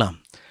பாம்பாக இருக்கலாம்.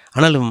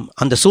 ஆனாலும்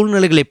அந்த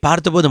சூழ்நிலைகளை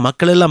பார்த்தபோது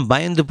மக்கள் எல்லாம்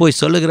பயந்து போய்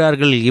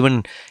சொல்லுகிறார்கள், இவன்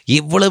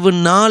இவ்வளவு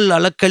நாள்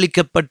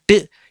அலக்களிக்கப்பட்டு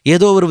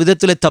ஏதோ ஒரு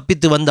விதத்தில்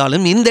தப்பித்து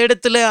வந்தாலும் இந்த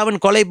இடத்துல அவன்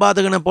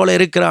கொலைபாதகனை போல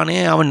இருக்கிறானே,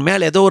 அவன்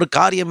மேல் ஏதோ ஒரு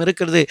காரியம்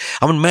இருக்கிறது,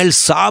 அவன் மேல்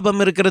சாபம்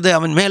இருக்கிறது,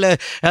 அவன் மேலே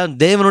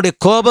தேவனுடைய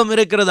கோபம்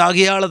இருக்கிறது,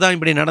 ஆகையால் தான்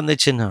இப்படி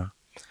நடந்துச்சுன்னா.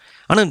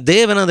 ஆனால்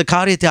தேவன் அந்த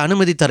காரியத்தை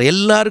அனுமதித்தார்.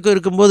 எல்லாருக்கும்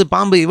இருக்கும்போது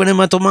பாம்பு இவனை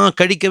மொத்தமாக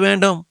கடிக்க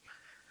வேண்டும்?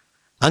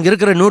 அங்கே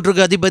இருக்கிற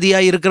 100க்கு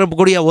அதிபதியாக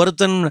இருக்கிறக்கூடிய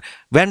ஒருத்தன்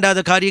வேண்டாத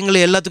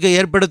காரியங்களை எல்லாத்துக்கும்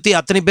ஏற்படுத்தி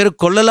அத்தனை பேரும்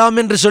கொல்லலாம்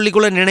என்று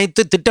சொல்லிக்குள்ள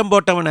நினைத்து திட்டம்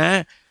போட்டவனை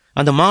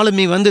அந்த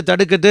மாலுமி வந்து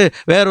தடுக்கிட்டு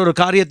வேறொரு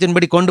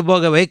காரியத்தின்படி கொண்டு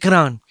போக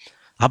வைக்கிறான்.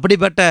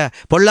 அப்படிப்பட்ட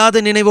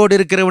பொல்லாத நினைவோடு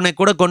இருக்கிறவனை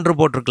கூட கொன்று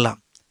போட்டிருக்கலாம்.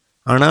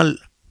 ஆனால்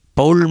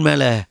பவுல்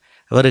மேலே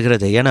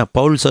வருகிறது. ஏன்னா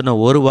பவுல் சொன்ன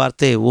ஒரு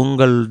வார்த்தை,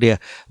 உங்களுடைய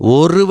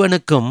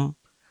ஒருவனுக்கும்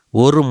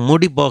ஒரு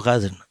முடி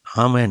போகாதுன்னு.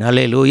 ஆமென்,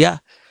 அல்லேலூயா.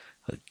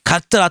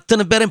 கர்த்தர்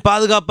அத்தனை பேரையும்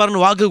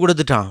பாதுகாப்பார்னு வாக்கு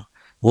கொடுத்துட்டான்.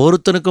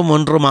 ஒருத்தனுக்கும்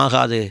ஒன்றும்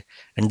ஆகாது.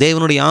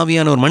 தேவனுடைய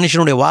ஆவியான ஒரு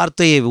மனுஷனுடைய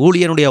வார்த்தையை,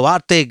 ஊழியனுடைய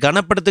வார்த்தையை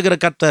கனப்படுத்துகிற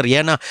கர்த்தர்.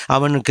 ஏன்னா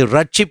அவனுக்கு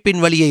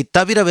ரட்சிப்பின் வழியை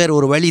தவிர வேறு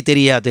ஒரு வழி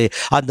தெரியாது.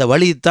 அந்த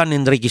வழியைத்தான்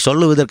இன்றைக்கு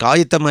சொல்லுவதற்கு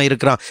ஆயத்தமாக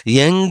இருக்கிறான்.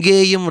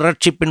 எங்கேயும்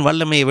ரட்சிப்பின்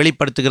வல்லமையை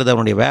வெளிப்படுத்துகிறது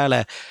அவனுடைய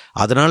வேலை.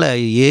 அதனால்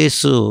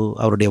இயேசு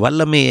அவருடைய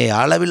வல்லமையை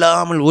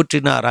அளவில்லாமல்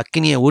ஊற்றினார்,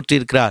 அக்கினியை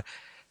ஊற்றியிருக்கிறார்.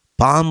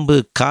 பாம்பு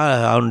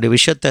அவனுடைய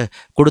விஷத்தை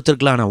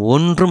கொடுத்துருக்கலாம், ஆனால்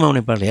ஒன்றும்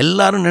அவனை பண்ணல.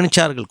 எல்லாரும்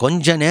நினைச்சார்கள்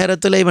கொஞ்ச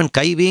நேரத்தில் இவன்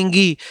கை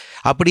வீங்கி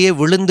அப்படியே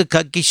விழுந்து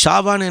கக்கி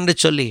சாவான் என்று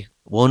சொல்லி.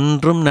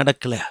 ஒன்றும்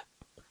நடக்கலை.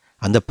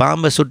 அந்த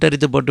பாம்பை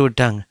சுட்டரித்து போட்டு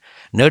விட்டாங்க.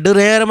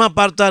 நெடுநேரமாக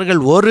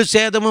பார்த்தார்கள், ஒரு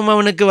சேதமும்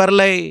அவனுக்கு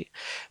வரலை.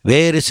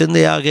 வேறு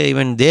சிந்தையாக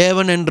இவன்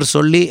தேவன் என்று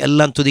சொல்லி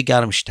எல்லாம் துதிக்க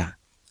ஆரம்பிச்சிட்டான்.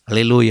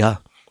 அல்லேலூயா.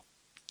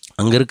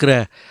 அங்கே இருக்கிற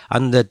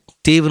அந்த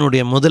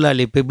தீவனுடைய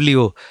முதலாளி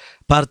பிப்லியோ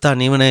பார்த்தான்,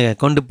 இவனை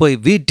கொண்டு போய்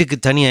வீட்டுக்கு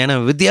தனியாக, ஏன்னா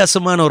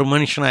வித்தியாசமான ஒரு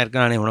மனுஷனாக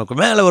இருக்கிறானே, உனக்கு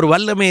மேலே ஒரு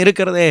வல்லமை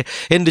இருக்கிறதே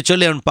என்று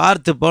சொல்லி அவன்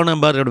பார்த்து போன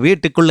பாரு.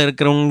 வீட்டுக்குள்ளே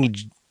இருக்கிறவங்க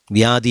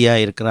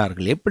வியாதியாக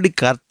இருக்கிறார்கள். எப்படி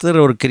கர்த்தர்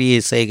ஒரு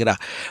கிரியை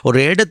செய்கிறார். ஒரு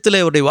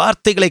இடத்துல ஒரு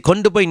வார்த்தைகளை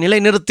கொண்டு போய்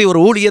நிலைநிறுத்தி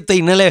ஒரு ஊழியத்தை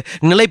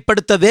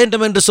நிலைப்படுத்த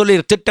வேண்டும் என்று சொல்லி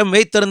திட்டம்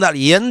வைத்திருந்தால்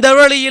எந்த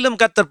வழியிலும்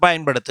கர்த்தர்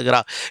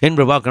பயன்படுத்துகிறார்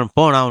என்று பார்க்கணும்.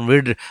 போன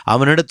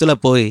அவனிடத்துல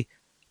போய்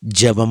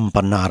ஜெபம்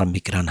பண்ண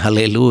ஆரம்பிக்கிறான்.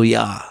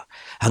 ஹல்லேலூயா.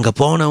 அங்கே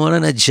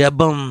போனவன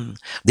ஜெபம்,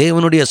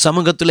 தேவனுடைய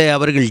சமூகத்தில்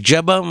அவர்கள்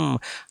ஜெபம்,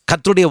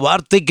 கர்த்தருடைய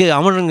வார்த்தைக்கு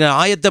அவனுங்க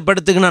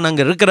ஆயத்தப்படுத்துகிறான்.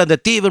 அங்கே இருக்கிற அந்த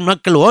தீவிர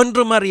மக்கள்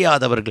ஒன்றும்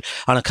அறியாதவர்கள்.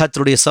 ஆனால்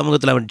கர்த்தருடைய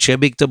சமூகத்தில் அவன்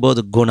ஜெபித்த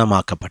போது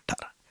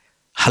குணமாக்கப்பட்டார்.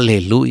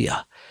 ஹல்லேலூயா.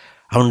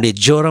 அவனுடைய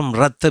ஜுரம்,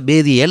 இரத்த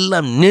பேதி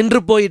எல்லாம்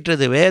நின்று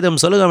போயிட்டது.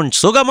 வேதம் சொல்லுங்க, அவன்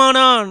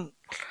சுகமானான்.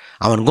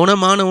 அவன்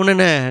குணமான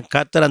உடனே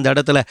கர்த்தர் அந்த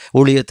இடத்துல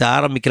ஊழியத்தை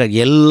ஆரம்பிக்கிறார்.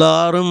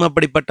 எல்லாரும்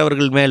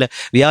அப்படிப்பட்டவர்கள் மேலே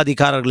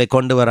வியாதிக்காரர்களை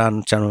கொண்டு வரான்.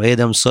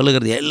 வேதம்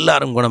சொல்லுகிறது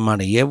எல்லாரும்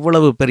குணமான.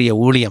 எவ்வளவு பெரிய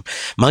ஊழியம்,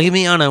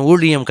 மகிமையான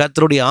ஊழியம்.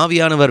 கர்த்தருடைய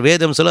ஆவியானவர்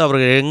வேதம் சொல்ல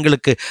அவர்கள்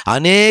எங்களுக்கு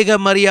அநேக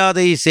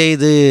மரியாதை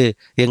செய்து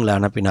எங்களை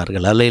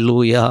அனுப்பினார்கள்.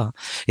 அல்லேலூயா.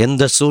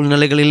 எந்த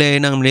சூழ்நிலைகளிலே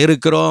நாம்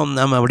இருக்கிறோம்,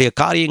 நம்ம அப்படியே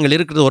காரியங்கள்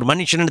இருக்கிறது. ஒரு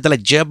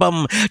மனுஷனிடத்தில்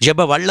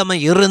ஜெப வல்லமை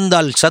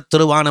இருந்தால்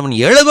சத்துருவானவன்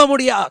எழும்ப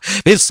முடியாது.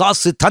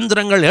 பிசாசு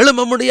தந்திரங்கள்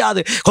எழும்ப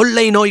முடியாது.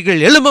 கொள்ளை நோய்கள்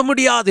எழும்ப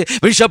முடியாது.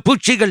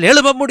 விஷப்பூச்சிகள்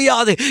எழும்ப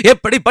முடியாது.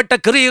 எப்படிப்பட்ட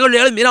கிரியைகள்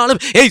எழும்பினாலும்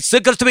இயேசு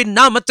கிறிஸ்துவின்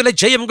நாமத்தில்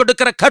ஜெயம்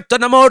கொடுக்கிற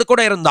கர்த்தர் நம்மோடு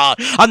கூட இருந்தார்.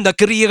 அந்த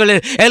கிரியைகள்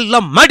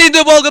எல்லாம்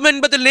மடிந்து போகும்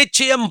என்பதில்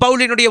நிச்சயம்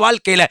பவுலினுடைய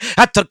வாழ்க்கையில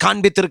கர்த்தர்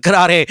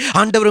காண்பித்திருக்கிறாரே.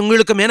 ஆண்டவர்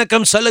உங்களுக்கும்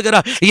எனக்கும்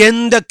சொல்லுகிறார்,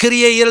 எந்த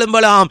கிரியை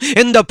எழும்பலாம்,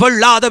 எந்த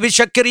பொல்லாத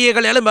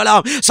விஷக்கிரியைகள்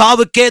எழும்பலாம்,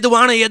 சாவுக்கு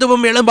ஏதுவான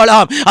எதுவும்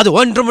எழும்பலாம், அது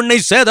ஒன்று முன்னை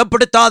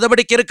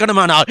சேதப்படுத்தாதபடிக்கு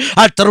இருக்கணுமானால்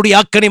கர்த்தருடைய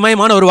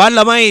அக்கினிமயமான ஒரு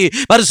வல்லமை,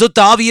 பரிசுத்த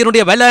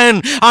ஆவியினுடைய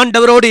பலன்,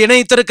 ஆண்டவரோடு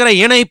இணைத்திருக்கிற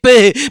இணைப்பு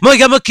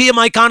மிக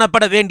முக்கியமாய்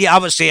காணப்பட வேண்டிய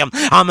அவசியம்.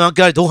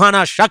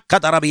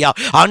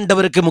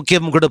 ஆண்டவருக்கு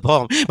முக்கியம்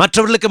கொடுப்போம்,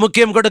 மற்றவர்களுக்கு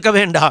முக்கியம் கொடுக்க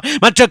வேண்டாம்,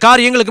 மற்ற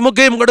காரியங்களுக்கு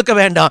முக்கியம் கொடுக்க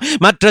வேண்டாம்,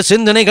 மற்ற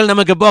சிந்தனைகள்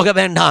நமக்கு போக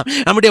வேண்டாம்.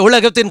 நம்முடைய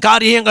உலகத்தின்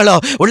காரியங்களோ,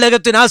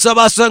 உலகத்தின்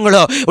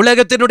ஆசவாசங்களோ,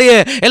 உலகத்தினுடைய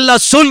எல்லா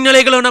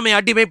சூழ்நிலைகளும் நம்மை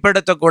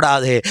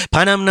அடிமைப்படுத்தக்கூடாது.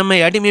 பணம் நம்மை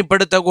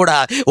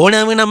அடிமைப்படுத்தக்கூடாது,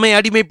 உணவு நம்மை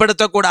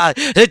அடிமைப்படுத்தக்கூடாது,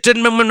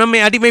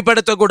 நம்மை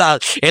அடிமைப்படுத்தக்கூடாது.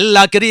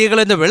 எல்லா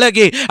கிரியைகளும்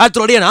விலகி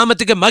கர்த்தருடைய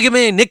நாமத்துக்கு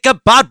மகிமையை நிற்க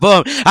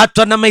பார்ப்போம்.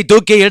 கர்த்தர் நம்மை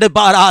தூக்கி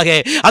எடுப்பாராக.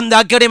 அந்த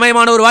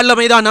அக்கினிமயமான ஒரு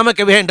வல்லமை தான்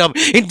நமக்கு வேண்டும்.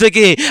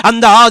 இன்றைக்கு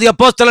அந்த ஆதி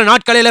அப்போஸ்தல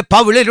நாட்களில்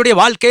பவுலினுடைய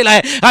வாழ்க்கையில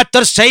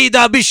கர்த்தர் செய்த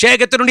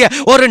அபிஷேகத்தினுடைய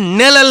ஒரு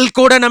நிழல்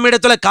கூட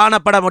நம்மிடத்துல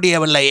காணப்பட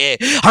முடியவில்லையே.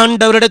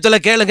 ஆண்டவரிடத்துல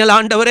கேளுங்கள்,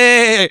 ஆண்டவரே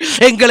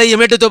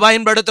எங்களையும் எடுத்து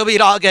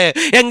பயன்படுத்துவீராக.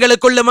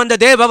 எங்களுக்குள்ளும் அந்த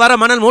தேவ வர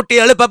மணல் மூட்டி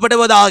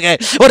எழுப்பப்படுவதாக.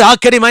 ஒரு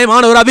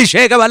அக்கினிமயமான ஒரு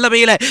அபிஷேக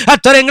வல்லமையில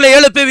கர்த்தர் எங்களை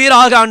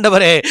எழுப்புவீராக.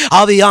 ஆண்டவரே,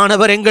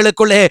 ஆவியானவர்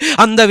எங்களுக்குள்ளே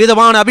அந்த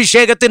விதமான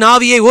அபிஷேகத்தின்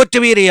ஆவியை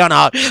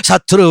ஊற்றுவீரானால்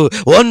சத்ரு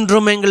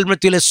ஒன்றும் எங்கள்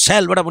மத்தியில்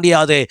செயல்பட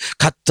முடியாது.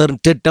 கர்த்தர்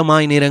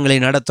திட்டமாய் நீரங்களை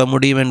நடத்த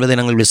முடியும் என்பதை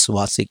நாங்கள்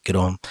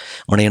விசுவாசிக்கிறோம்.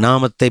 உம்முடைய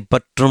நாமத்தை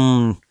பற்றும்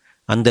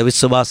அந்த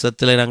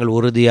விசுவாசத்தில் நாங்கள்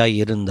உறுதியாய்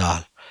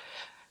இருந்தால்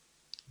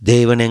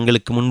தேவன்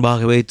எங்களுக்கு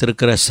முன்பாக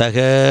வைத்திருக்கிற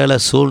சகல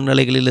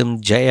சூழ்நிலைகளிலும்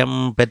ஜெயம்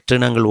பெற்று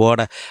நாங்கள்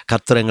ஓட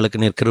கர்த்தர்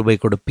எங்களுக்கு நீர் கிருபை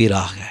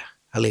கொடுப்பீராக.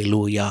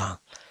 அல்லேலூயா.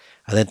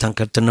 அதைத்தான்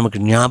கர்த்தர் நமக்கு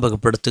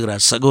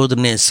ஞாபகப்படுத்துகிறார்.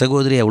 சகோதரனே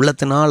சகோதரியை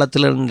உள்ளத்தின்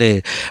ஆழத்திலிருந்து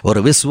ஒரு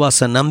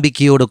விசுவாச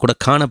நம்பிக்கையோடு கூட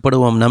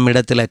காணப்படுவோம்.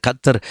 நம்மிடத்தில்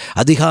கர்த்தர்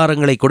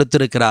அதிகாரங்களை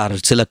கொடுத்திருக்கிறார்,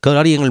 சில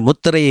காரியங்கள்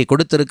முத்திரையை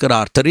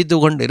கொடுத்திருக்கிறார், தெரிந்து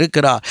கொண்டு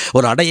இருக்கிறார்,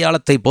 ஒரு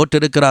அடையாளத்தை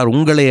போட்டிருக்கிறார்,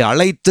 உங்களை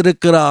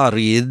அழைத்திருக்கிறார்.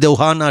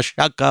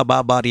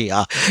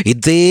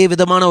 இதே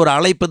விதமான ஒரு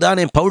அழைப்பு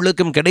தானே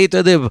பவுலுக்கும்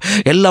கிடைத்தது,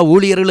 எல்லா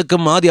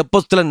ஊழியர்களுக்கும் ஆதி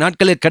அப்போஸ்தலர்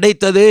நாட்களில்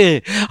கிடைத்தது.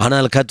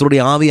 ஆனால்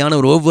கர்த்தருடைய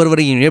ஆவியானவர்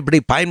ஒவ்வொருவரையும்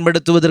எப்படி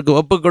பயன்படுத்துவதற்கு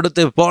ஒப்பு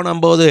கொடுத்து போன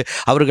போது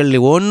அவர்கள்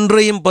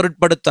ஒன்றையும்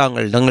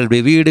பொருட்படுத்தாமல்,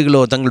 தங்களுடைய வீடுகளோ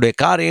தங்களுடைய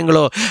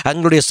காரியங்களோ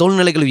தங்களுடைய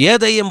சூழ்நிலைகளோ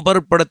எதையும்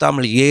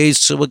பொருட்படுத்தாமல்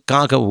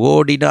இயேசுவுக்காக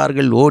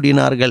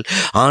ஓடினார்கள்.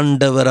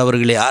 ஆண்டவர்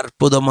அவர்களை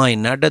அற்புதமாய்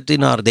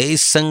நடத்தினார்,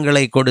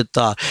 தேசங்களை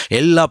கொடுத்தார்,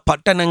 எல்லா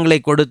பட்டணங்களை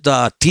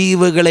கொடுத்தார்,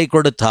 தீவுகளை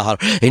கொடுத்தார்.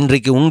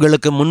 இன்றைக்கு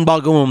உங்களுக்கு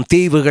முன்பாகவும்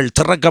தீவுகள்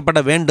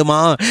திறக்கப்பட வேண்டுமா?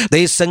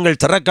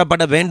 தேசங்கள்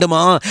திறக்கப்பட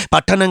வேண்டுமா?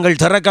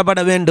 பட்டணங்கள் திறக்கப்பட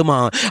வேண்டுமா?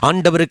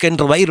 ஆண்டவருக்கு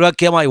என்று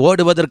வைராக்கியமாய்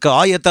ஓடுவதற்கு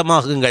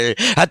ஆயத்தமாகுங்கள்.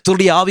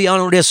 கர்த்தருடைய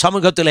ஆவியானவருடைய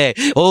சமூகத்திலே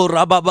ஓ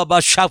ரபபப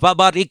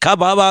ஷபபரி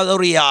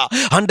கபபரியா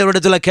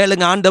ஆண்டவரிடத்தில்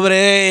கேளுங்க,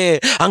 ஆண்டவரே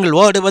நாங்கள்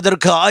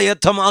ஓடுவதற்கு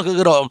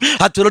ஆயத்தமாகுகிறோம்,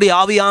 கர்த்தருடைய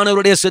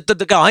ஆவியானவருடைய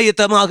சித்தத்துக்கு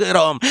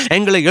ஆயத்தமாகுகிறோம்.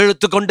 எங்களை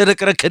இழுத்து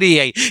கொண்டிருக்கிற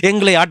கிரியை,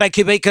 எங்களை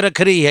அடக்கி வைக்கிற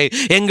கிரியை,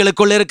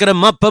 எங்களுக்குள்ள இருக்கிற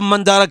மப்பம்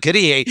மந்தார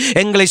கிரியை,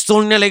 எங்களை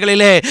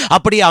சூழ்நிலைகளிலே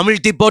அப்படியே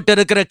அமிழ்த்தி போட்டு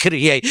இருக்கிற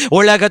கிரியை,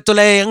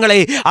 உலகத்திலே எங்களை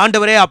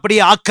ஆண்டவரே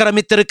அப்படியே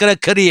ஆக்கிரமித்திருக்கிற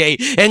கிரியை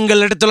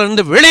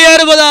எங்களிடத்திலிருந்து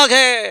வெளியேறுவதாக.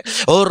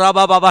 ஓ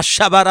ரபபப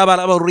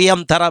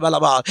ஷபரபரபரியம்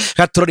தரபலவா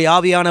கர்த்தருடைய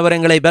ஆவியானவர்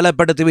எங்களை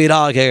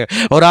பலப்படுத்துவீராக.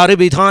 ஒரு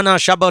அருவிதான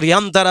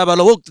ஷபரியம்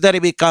தரபல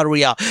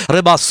உக்தரிபிகாரியா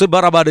ரிபா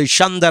சுபரபரி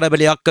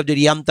சந்தரபலி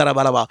அக்கஜியம்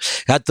தரபலவா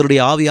கர்த்தருடைய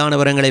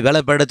ஆவியானவர் எங்களை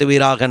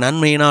பலப்படுத்துவீராக.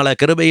 நன்மையினால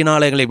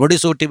கிருபையினால எங்களை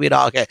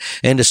முடிசூட்டுவீராக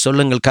என்று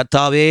சொல்லுங்கள்.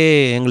 கர்த்தாவே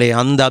எங்களை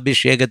அந்த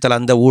அபிஷேகத்தில்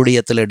அந்த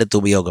ஊழியத்தில்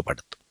எடுத்து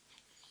உபயோகப்படுத்தும்.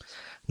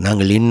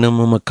 நாங்கள்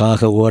இன்னும்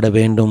உமக்காக ஓட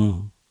வேண்டும்.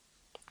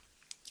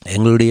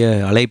 எங்களுடைய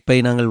அழைப்பை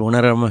நாங்கள்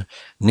உணராமல்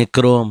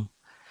நிற்கிறோம்.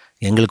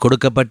 எங்கள்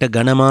கொடுக்கப்பட்ட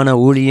கனமான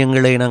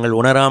ஊழியங்களை நாங்கள்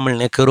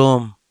உணராமல்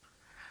நிற்கிறோம்.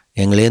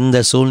 எங்கள் எந்த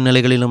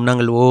சூழ்நிலைகளிலும்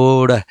நாங்கள்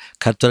ஓட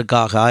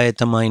கர்த்தருக்காக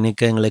ஆயத்தமாய்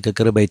நிற்க எங்களுக்கு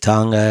கிருபை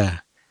தாங்க.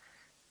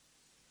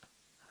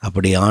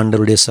 அப்படி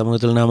ஆண்டவருடைய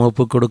சமூகத்தில் நாம்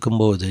ஒப்பு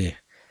கொடுக்கும்போது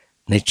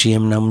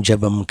நிச்சயம் நம்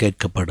ஜெபம்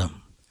கேட்கப்படும்.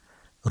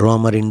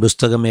 ரோமரின்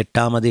புஸ்தகம்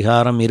 8ஆம்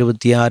அதிகாரம்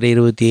 26,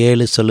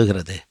 27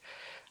 சொல்லுகிறது,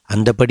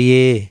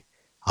 அந்தபடியே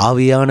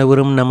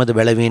ஆவியானவரும் நமது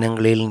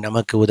பலவீனங்களில்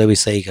நமக்கு உதவி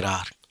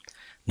செய்கிறார்.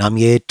 நாம்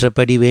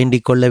ஏற்றபடி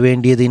வேண்டிக் கொள்ள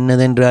வேண்டியது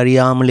இன்னதென்று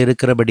அறியாமல்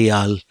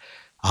இருக்கிறபடியால்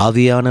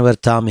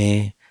ஆவியானவர் தாமே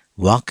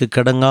வாக்கு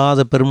கடங்காத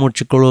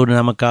பெருமூச்சுக்களோடு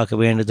நமக்காக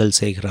வேண்டுதல்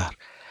செய்கிறார்.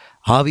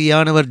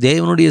 ஆவியானவர்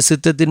தேவனுடைய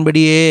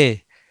சித்தத்தின்படியே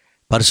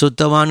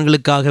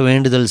பரிசுத்தவான்களுக்காக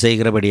வேண்டுதல்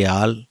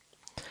செய்கிறபடியால்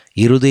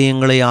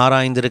இருதயங்களை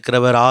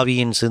ஆராய்ந்திருக்கிறவர்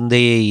ஆவியின்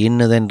சிந்தையை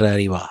இன்னதென்று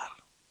அறிவார்.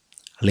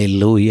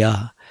 அல்லேலூயா.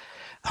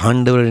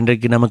 ஆண்டவர்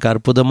இன்றைக்கு நமக்கு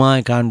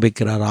அற்புதமாக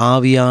காண்பிக்கிறார்.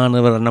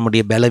 ஆவியானவர்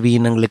நம்முடைய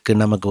பலவீனங்களுக்கு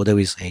நமக்கு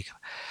உதவி செய்கிறார்.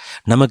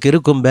 நமக்கு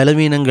இருக்கும்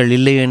பலவீனங்கள்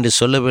இல்லை என்று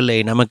சொல்லவில்லை.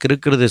 நமக்கு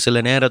இருக்கிறது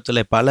சில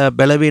நேரத்தில் பல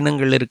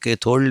பலவீனங்கள் இருக்குது,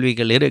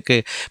 தோல்விகள்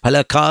இருக்குது,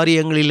 பல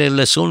காரியங்களில்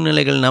உள்ள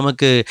சூழ்நிலைகள்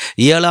நமக்கு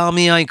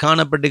இயலாமையாய்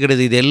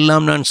காணப்படுகிறது.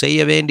 இதெல்லாம் நான்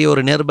செய்ய வேண்டிய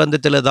ஒரு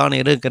நிர்பந்தத்தில் தான்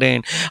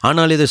இருக்கிறேன்.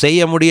 ஆனால் இது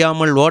செய்ய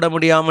முடியாமல் ஓட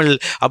முடியாமல்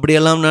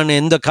அப்படியெல்லாம் நான்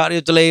எந்த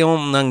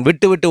காரியத்திலையும் நான்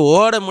விட்டு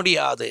ஓட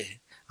முடியாது.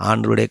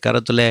 ஆண்டவருடைய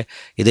கரத்தில்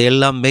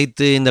இதையெல்லாம்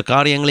வைத்து இந்த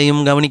காரியங்களையும்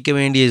கவனிக்க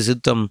வேண்டிய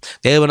சித்தம்,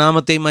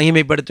 தேவநாமத்தை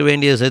மகிமைப்படுத்த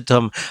வேண்டிய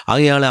சித்தம்.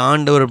 ஆகையால்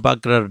ஆண்டவர்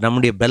பார்க்கிறார்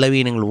நம்முடைய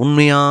பலவீனங்கள்,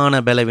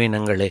 உண்மையான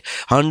பலவீனங்களை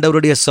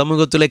ஆண்டவருடைய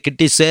சமூகத்தில்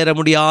கிட்டி சேர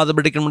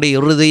முடியாதபடிக்கு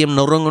நம்முடைய இருதயம்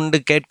நொறுங்குண்டு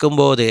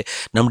கேட்கும்போது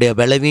நம்முடைய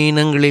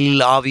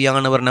பலவீனங்களில்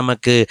ஆவியானவர்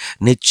நமக்கு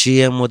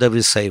நிச்சயம்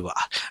உதவி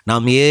செய்வார்.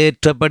 நாம்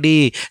ஏற்றபடி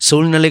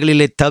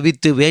சூழ்நிலைகளிலே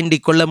தவித்து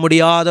வேண்டிக் கொள்ள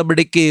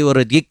முடியாதபடிக்கு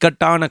ஒரு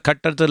இக்கட்டான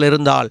கட்டத்தில்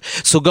இருந்தால்,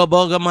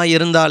 சுகபோகமாக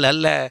இருந்தால்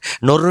அல்ல,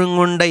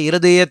 நொறுங்குண்ட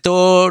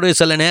இருதயத்தோடு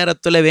சில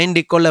நேரத்தில்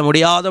வேண்டிக் கொள்ள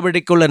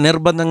முடியாதபடிக்குள்ள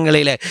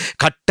நிர்பந்தங்களில்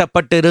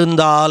கட்டப்பட்டு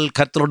இருந்தால்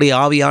கர்த்தருடைய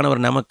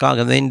ஆவியானவர்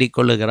நமக்காக வேண்டிக்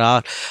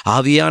கொள்ளுகிறார்.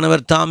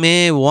 ஆவியானவர் தாமே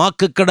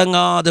வாக்கு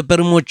கடங்காத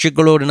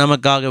பெருமூச்சுக்களோடு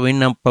நமக்காக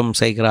விண்ணப்பம்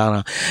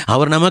செய்கிறாராம்.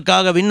 அவர்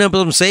நமக்காக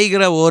விண்ணப்பம்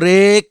செய்கிற ஒரே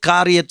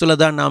காரியத்தில்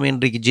தான் நாம்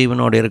இன்றைக்கு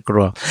ஜீவனோடு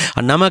இருக்கிறோம்.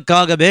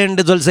 நமக்காக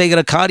வேண்டுதல்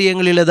செய்கிற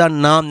காரியங்களில் தான்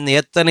நாம்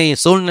எத்தனை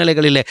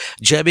சூழ்நிலைகளில்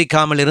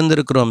ஜெபிக்காமல்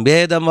இருந்திருக்கிறோம்,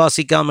 வேதம்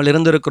வாசிக்காமல்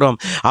இருந்திருக்கிறோம்,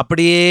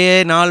 அப்படியே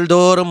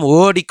நாள்தோறும்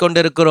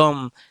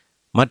ஓடிக்கொண்டிருக்கிறோம்.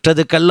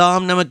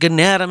 மற்றதுக்கெல்லாம் நமக்கு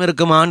நேரம்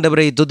இருக்கும்.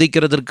 ஆண்டவரை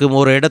துதிக்கிறதற்கு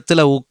ஒரு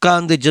இடத்துல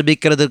உட்கார்ந்து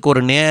ஜெபிக்கிறதுக்கு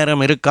ஒரு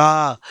நேரம் இருக்கா?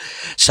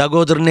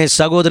 சகோதரனே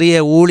சகோதரியே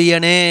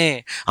ஊழியனே,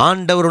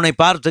 ஆண்டவர் உன்னை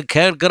பார்த்து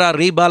கேட்கிறார்.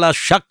 ரீபாலா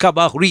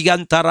ஷக்கபா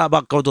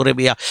ஹுரியாந்தராபா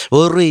கௌதுரபியா,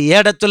 ஒரு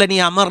இடத்துல நீ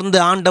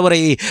அமர்ந்து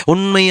ஆண்டவரை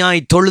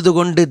உண்மையாய் தொழுது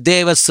கொண்டு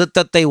தேவ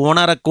சித்தத்தை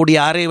உணரக்கூடிய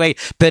அறிவை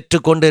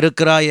பெற்று கொண்டு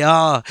இருக்கிறாயா?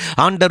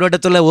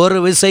 ஆண்டவரிடத்துல ஒரு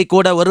விசை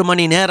கூட ஒரு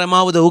மணி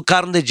நேரமாவது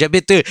உட்கார்ந்து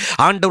ஜெபித்து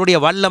ஆண்டவருடைய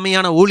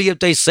வல்லமையான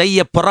ஊழியத்தை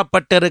செய்ய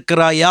புறப்பட்டு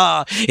இருக்கிறாயா?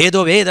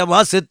 ஏதோ வேத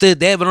வாசித்து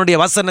தேவனுடைய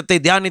வசனத்தை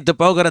தியானித்து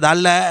போகிறது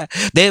அல்ல.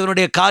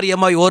 தேவனுடைய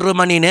காரியமாய் ஒரு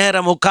மணி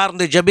நேரம்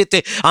உட்கார்ந்து ஜெபித்து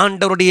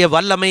ஆண்டவருடைய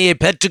வல்லமையை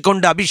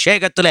பெற்றுக்கொண்டு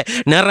அபிஷேகத்தில்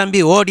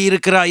நிரம்பி ஓடி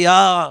இருக்கிறாயா?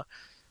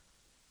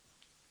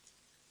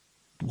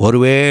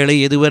 ஒருவேளை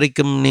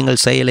இதுவரைக்கும்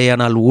நீங்கள்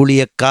செய்யலையானால்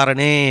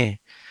ஊழியக்காரனே,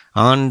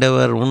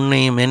 ஆண்டவர்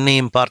உன்னையும்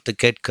என்னையும் பார்த்து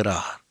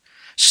கேட்கிறார்.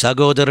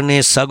 சகோதரனே,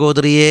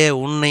 சகோதரியே,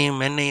 உன்னையும்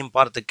என்னையும்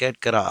பார்த்து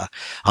கேட்கிறார்.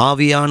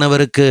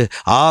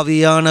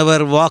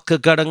 ஆவியானவர் வாக்கு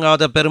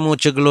கடங்காத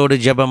பெருமூச்சுகளோடு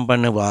ஜெபம்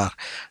பண்ணுவார்.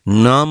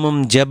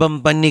 நாமும் ஜெபம்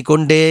பண்ணி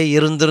கொண்டே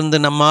இருந்திருந்து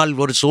நம்மால்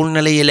ஒரு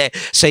சூழ்நிலையிலே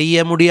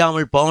செய்ய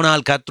முடியாமல்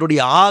போனால்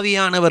கர்த்தருடைய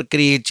ஆவியானவர்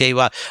கிரியை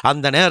செய்வார்.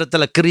 அந்த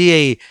நேரத்தில்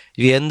கிரியை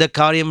எந்த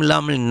காரியம்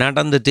இல்லாமல்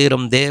நடந்து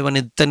தீரும். தேவன்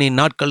இத்தனை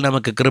நாட்கள்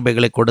நமக்கு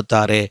கிருபைகளை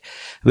கொடுத்தாரே.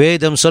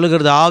 வேதம்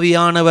சொல்கிறது,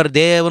 ஆவியானவர்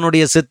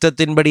தேவனுடைய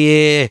சித்தத்தின்படியே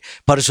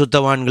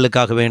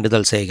பரிசுத்தவான்களுக்காக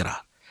வேண்டுதல்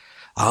செய்கிறார்.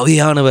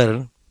 ஆவியானவர்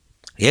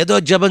ஏதோ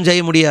ஜெபம்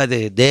செய்ய முடியாது.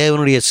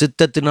 தேவனுடைய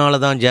சித்தத்தினால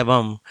தான்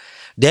ஜெபம்.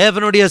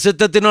 தேவனுடைய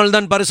சித்தத்தினால்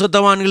தான்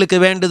பரிசுத்தவான்களுக்கு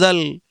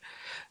வேண்டுதல்.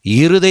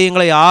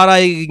 இருதயங்களை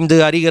ஆராய்ந்து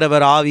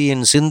அறிகிறவர்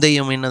ஆவியின்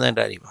சிந்தையும்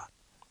என்னதென்று அறிவார்.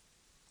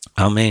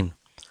 ஆமேன்.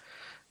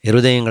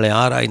 இருதயங்களை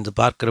ஆராய்ந்து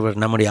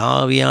பார்க்கிறவர் நம்முடைய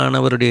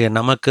ஆவியானவருடைய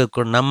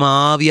நம்ம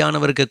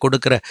ஆவியானவருக்கு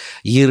கொடுக்கிற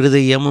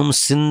இருதயமும்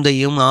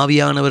சிந்தையும்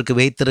ஆவியானவருக்கு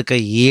வைத்திருக்க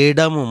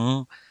இடமும்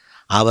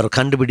அவர்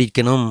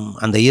கண்டுபிடிக்கணும்.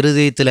 அந்த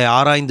இருதயத்தில்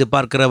ஆராய்ந்து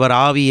பார்க்கிறவர்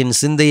ஆவியின்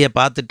சிந்தையை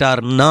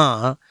பார்த்துட்டார்னா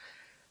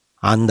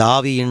அந்த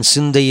ஆவியின்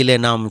சிந்தையிலே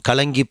நாம்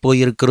கலங்கி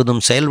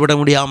போயிருக்கிறதும் செயல்பட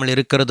முடியாமல்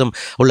இருக்கிறதும்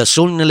உள்ள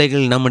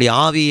சூழ்நிலைகள் நம்முடைய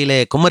ஆவியிலே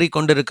குமரி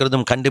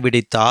கொண்டிருக்கிறதும்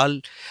கண்டுபிடித்தால்,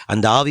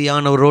 அந்த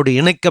ஆவியானவரோடு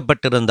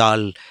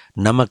இணைக்கப்பட்டிருந்தால்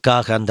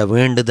நமக்காக அந்த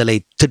வேண்டுதலை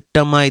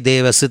திட்டமாய்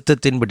தேவ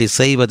சித்தத்தின்படி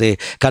செய்வது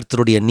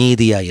கர்த்தருடைய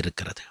நீதியாய்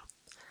இருக்கிறது.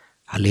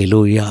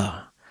 அல்லேலூயா.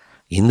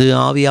 இந்த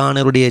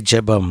ஆவியானவருடைய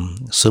ஜெபம்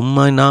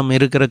சும்மா நாம்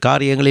இருக்கிற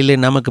காரியங்களிலே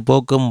நமக்கு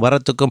போக்கும்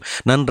வரத்துக்கும்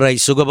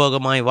நன்றாய்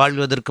சுகபோகமாய்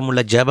வாழ்வதற்கும்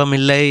உள்ள ஜெபம்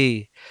இல்லை.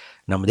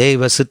 நம்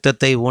தெய்வ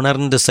சித்தத்தை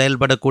உணர்ந்து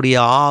செயல்படக்கூடிய,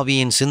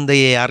 ஆவியின்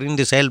சிந்தையை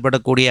அறிந்து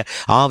செயல்படக்கூடிய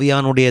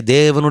ஆவியானுடைய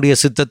தேவனுடைய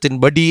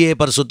சித்தத்தின்படியே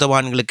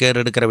பரிசுத்தவான்களுக்கு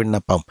ஏறெடுக்கிற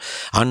விண்ணப்பம்.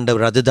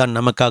 ஆண்டவர் அதுதான்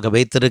நமக்காக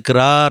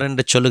வைத்திருக்கிறார்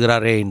என்று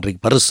சொல்லுகிறாரே.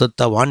 இன்றைக்கு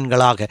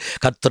பரிசுத்தவான்களாக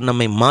கர்த்தர்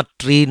நம்மை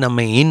மாற்றி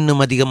நம்மை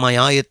இன்னும் அதிகமாய்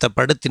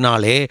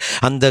ஆயத்தப்படுத்தினாலே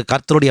அந்த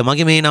கர்த்தருடைய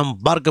மகிமையை நாம்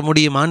பார்க்க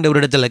முடியும்.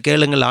 ஆண்டவரிடத்தில்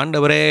கேளுங்கள்,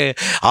 ஆண்டவரே,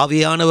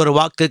 ஆவியானவர்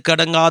வாக்கு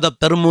கடங்காத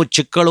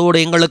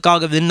பெருமூச்சுக்களோடு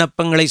எங்களுக்காக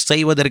விண்ணப்பங்களை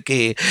செய்வதற்கு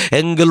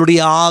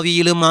எங்களுடைய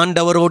ஆவியிலும்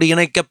ஆண்டவரோடு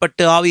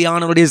இணைக்கப்பட்டு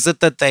ஆவியானவருடைய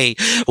சித்தத்தை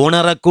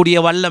உணரக்கூடிய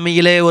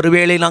வல்லமையிலே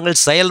ஒருவேளை நாங்கள்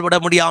செயல்பட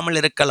முடியாமல்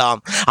இருக்கலாம்.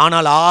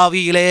 ஆனால்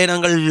ஆவியிலே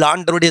நாங்கள்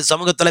ஆண்டவருடைய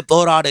சமூகத்தில்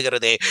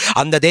போராடுகிறது.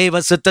 அந்த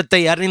தேவ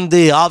சித்தத்தை அறிந்து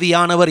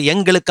ஆவியானவர்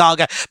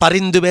எங்களுக்காக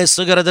பரிந்து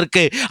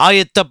பேசுகிறதற்கு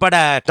ஆயத்தப்பட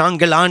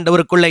நாங்கள்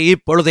ஆண்டவருக்குள்ளே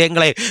இப்பொழுது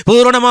எங்களை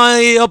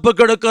பூரணமாய் ஒப்பு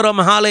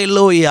கொடுக்கிறோம்.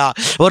 ஹல்லேலூயா.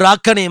 ஒரு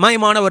அக்கனி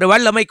மயமான ஒரு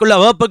வல்லமைக்குள்ள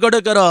ஒப்பு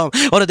கொடுக்கிறோம்.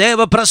 ஒரு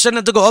தேவ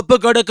பிரசன்னத்துக்கு ஒப்பு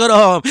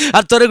கொடுக்கிறோம்.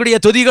 கர்த்தருடைய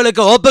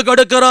துதிகளுக்கு ஒப்பு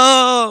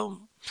கொடுக்கிறோம்.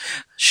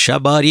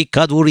 ஷபாரி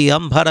கதுரி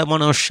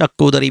அம்பரமனோ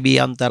ஷக்குதரிபி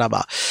அந்தரபா.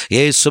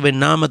 இயேசுவின்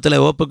நாமத்தில்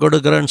ஒப்பு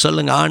கொடுக்கிறேன்னு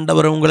சொல்லுங்க.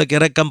 ஆண்டவர் உங்களுக்கு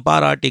இரக்கம்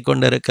பாராட்டி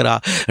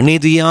கொண்டிருக்கிறார்.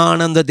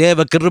 நீதியான அந்த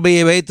தேவ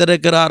கிருபையை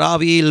வைத்திருக்கிறார்.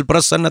 ஆவியில்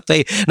பிரசன்னத்தை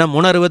நம்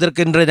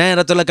உணர்வதற்கு இன்ற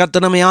நேரத்தில்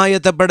கர்த்தர் நம்மை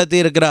ஆயத்தப்படுத்தி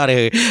இருக்கிறாரு.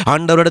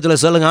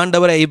 ஆண்டவரிடத்தில் சொல்லுங்க,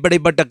 ஆண்டவரே,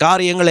 இப்படிப்பட்ட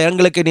காரியங்களை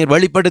எங்களுக்கு நீர்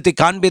வெளிப்படுத்தி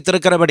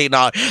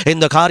காண்பித்திருக்கிறபடினால்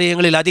இந்த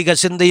காரியங்களில் அதிக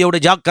சிந்தையோடு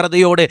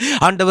ஜாக்கிரதையோடு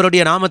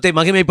ஆண்டவருடைய நாமத்தை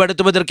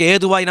மகிமைப்படுத்துவதற்கு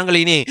ஏதுவாய்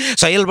நாங்கள் இனி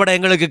செயல்பட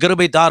எங்களுக்கு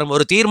கிருபை தாரும்.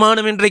 ஒரு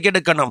தீர்மானம் இன்றைக்கு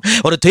எடுக்கணும்.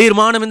 ஒரு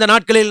தீர்மானம் இந்த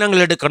நாட்களில்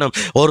நாங்கள் எடுக்கணும்.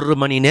 1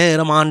 மணி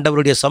நேரம்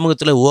ஆண்டவருடைய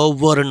சமூகத்தில்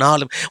ஒவ்வொரு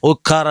நாளும்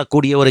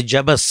உட்காரக்கூடிய ஒரு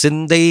ஜெப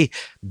சிந்தை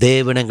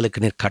தேவன்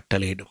எங்களுக்கு நீர்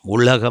கட்டளையிடும்.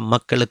 உலக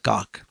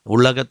மக்களுக்காக,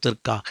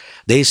 உலகத்திற்காக,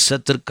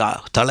 தேசத்திற்காக,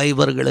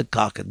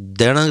 தலைவர்களுக்காக,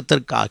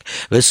 தினத்திற்காக,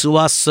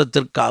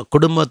 விசுவாசத்திற்காக,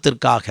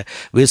 குடும்பத்திற்காக,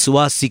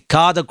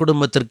 விசுவாசிக்காத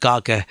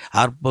குடும்பத்திற்காக,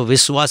 அற்ப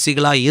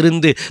விசுவாசிகளாய்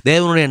இருந்து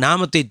தேவனுடைய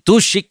நாமத்தை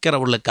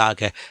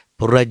தூஷிக்கிறவர்களுக்காக,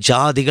 புற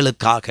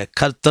ஜாதிகளுக்காக,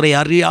 கர்த்தரை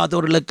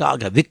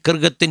அறியாதவர்களுக்காக,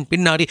 விக்கிரகத்தின்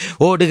பின்னாடி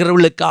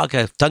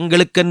ஓடுகிறவர்களுக்காக,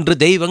 தங்களுக்கென்று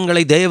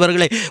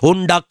தேவர்களை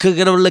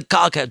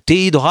உண்டாக்குகிறவர்களுக்காக,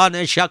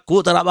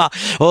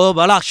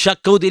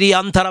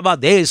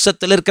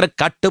 தேசத்தில் இருக்கிற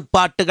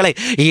கட்டுப்பாட்டுகளை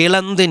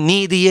இழந்து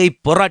நீதியை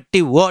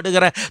புரட்டி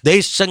ஓடுகிற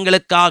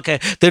தேசங்களுக்காக,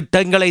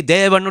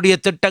 தேவனுடைய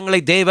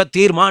திட்டங்களை, தேவ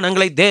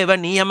தீர்மானங்களை, தேவ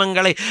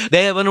நியமங்களை,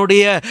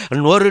 தேவனுடைய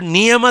ஒரு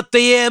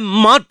நியமத்தையே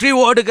மாற்றி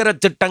ஓடுகிற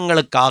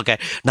திட்டங்களுக்காக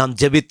நாம்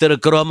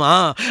ஜெபித்திருக்கிறோமா?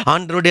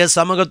 ஆண்டவருடைய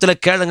சமூகத்தில்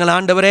கேளுங்கள்.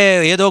 ஆண்டவரே,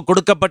 ஏதோ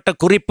கொடுக்கப்பட்ட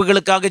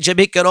குறிப்புகளுக்காக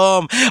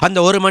ஜெபிக்கிறோம். அந்த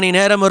 1 மணி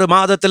நேரம் ஒரு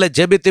மாதத்தில்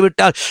ஜெபித்து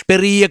விட்டால்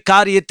பெரிய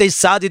காரியத்தை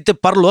சாதித்து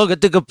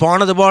பரலோகத்துக்கு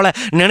போனது போல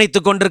நினைத்து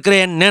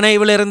கொண்டிருக்கிறேன்.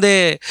 நினைவிலிருந்து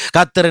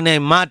கர்த்தரனை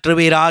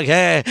மாற்றுவீராக.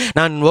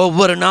 நான்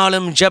ஒவ்வொரு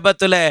நாளும்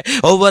ஜெபத்தில்,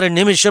 ஒவ்வொரு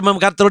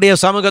நிமிஷமும் கர்த்தருடைய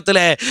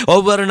சமூகத்தில்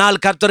ஒவ்வொரு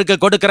நாள் கர்த்தருக்கு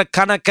கொடுக்கிற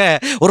கணக்கை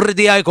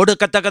உறுதியாய்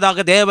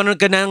கொடுக்கத்தக்கதாக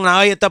தேவனுக்கு நாங்கள்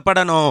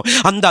ஆயத்தப்படணும்.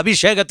 அந்த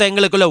அபிஷேகத்தை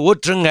எங்களுக்குள்ள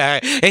ஊற்றுங்க.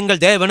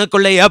 எங்கள்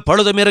தேவனுக்குள்ளே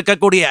எப்பொழுதும்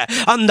இருக்கக்கூடிய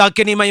அந்த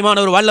அக்கினிமயமான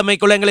ஒரு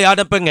வல்லமைக்குள்ள எங்களை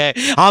அனுப்புங்க.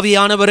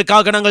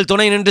 ஆவியானவருக்காக நாங்கள்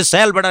துணை நின்று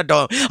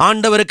செயல்படட்டும்.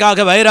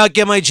 ஆண்டவருக்காக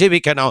வைராக்கியமாய்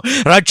ஜெபிக்கணும்.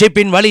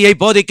 ரட்சிப்பின் வழியை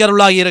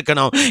போதிக்கிறவர்களாக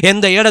இருக்கணும்.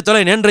 எந்த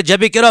இடத்துல நின்று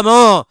ஜெபிக்கிறோமோ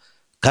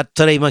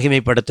கர்த்தரை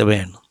மகிமைப்படுத்த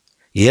வேண்டும்.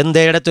 எந்த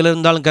இடத்துல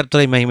இருந்தாலும்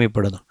கர்த்தரை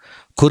மகிமைப்படுத்தும்.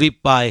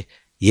 குறிப்பாய்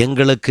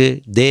எங்களுக்கு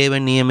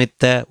தேவன்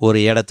நியமித்த ஒரு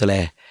இடத்துல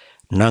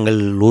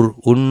நாங்கள்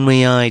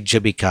உண்மையாய்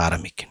ஜெபிக்க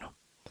ஆரம்பிக்கணும்.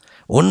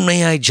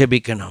 உண்மையாய்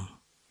ஜெபிக்கணும்.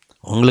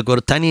 உங்களுக்கு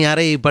ஒரு தனி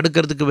அறை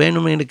படுக்கிறதுக்கு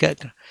வேணும்னு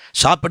கேட்குறேன்.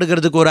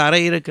 சாப்பிடுக்கிறதுக்கு ஒரு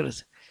அறை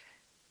இருக்கிறது.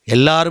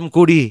 எல்லாரும்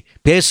கூடி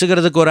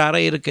பேசுகிறதுக்கு ஒரு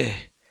அறை இருக்குது.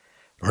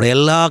 உன்னோட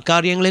எல்லா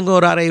காரியங்களையும்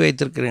ஒரு அறை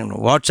வைத்திருக்கிறீங்க.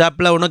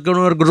 வாட்ஸ்அப்பில்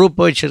உனக்குன்னு ஒரு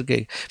குரூப் வச்சுருக்கு.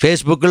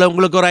 ஃபேஸ்புக்கில்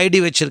உங்களுக்கு ஒரு ஐடி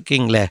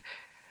வச்சுருக்கீங்களே.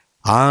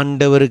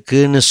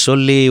 ஆண்டவருக்குன்னு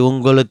சொல்லி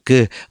உங்களுக்கு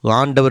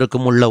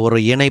ஆண்டவருக்கும் உள்ள ஒரு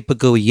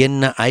இணைப்புக்கு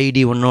என்ன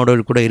ஐடி உன்னோட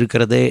கூட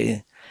இருக்கிறது?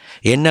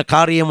 என்ன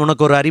காரியம்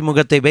உனக்கு ஒரு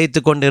அறிமுகத்தை வைத்து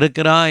கொண்டு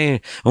இருக்கிறாய்?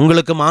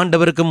 உங்களுக்கும்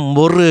ஆண்டவருக்கும்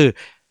ஒரு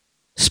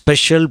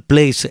ஸ்பெஷல்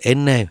பிளேஸ்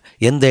என்ன,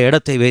 எந்த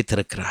இடத்தை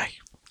வைத்திருக்கிறாய்?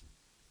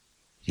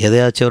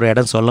 எதையாச்சும் ஒரு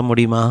இடம் சொல்ல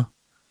முடியுமா?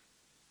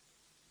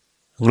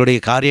 உங்களுடைய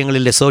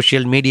காரியங்களில்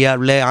சோஷியல்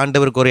மீடியாவில்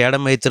ஆண்டவருக்கு ஒரு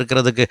இடம்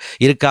வைத்திருக்கிறதுக்கு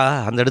இருக்கா?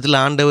 அந்த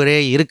இடத்துல ஆண்டவரே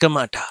இருக்க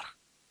மாட்டார்.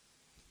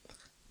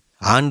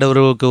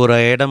 ஆண்டவருக்கு ஒரு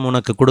இடம்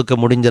உனக்கு கொடுக்க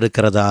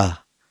முடிஞ்சிருக்கிறதா?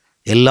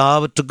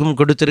 எல்லாவற்றுக்கும்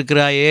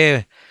கொடுத்திருக்கிறாயே.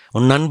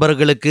 உன்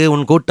நண்பர்களுக்கு,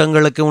 உன்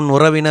கூட்டங்களுக்கு, உன்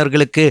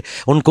உறவினர்களுக்கு,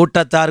 உன்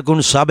கூட்டத்தாருக்கு,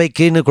 உன்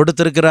சபைக்குன்னு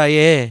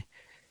கொடுத்திருக்கிறாயே.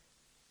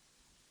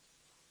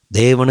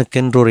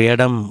 தேவனுக்கென்று ஒரு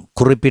இடம்,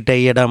 குறிப்பிட்ட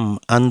இடம்,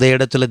 அந்த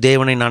இடத்துல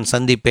தேவனை நான்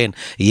சந்திப்பேன்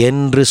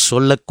என்று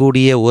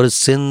சொல்லக்கூடிய ஒரு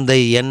சிந்தை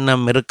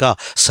எண்ணம் இருக்கா?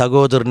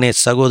 சகோதரனே,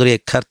 சகோதரியை,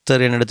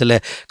 கர்த்தர் என்னிடத்துல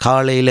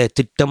காலையில்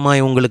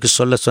திட்டமாய் உங்களுக்கு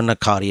சொன்ன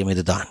காரியம்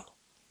இதுதான்.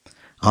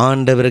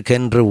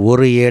 ஆண்டவருக்கென்று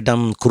ஒரு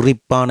இடம்,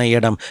 குறிப்பான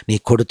இடம் நீ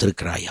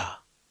கொடுத்திருக்கிறாயா?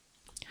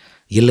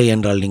 இல்லை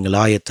என்றால் நீங்கள்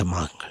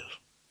ஆயத்தமாகுங்கள்.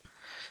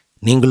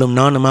 நீங்களும்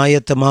நானும்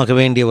ஆயத்தமாக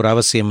வேண்டிய ஒரு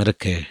அவசியம்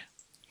இருக்கு.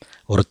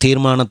 ஒரு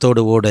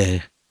தீர்மானத்தோடு ஓடு.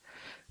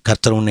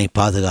 கர்த்தர் உன்னை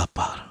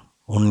பாதுகாப்பார்.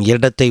 உன்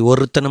இடத்தை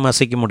ஒருத்தனும்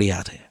அசைக்க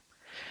முடியாது.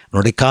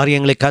 உன்னுடைய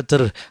காரியங்களை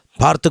கர்த்தர்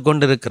பார்த்து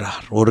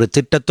கொண்டிருக்கிறார். ஒரு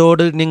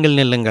திட்டத்தோடு நீங்கள்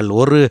நில்லுங்கள்.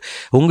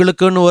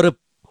 உங்களுக்குன்னு ஒரு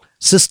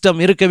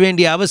சிஸ்டம் இருக்க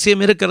வேண்டிய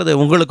அவசியம் இருக்கிறது.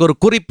 உங்களுக்கு ஒரு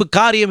குறிப்பு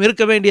காரியம்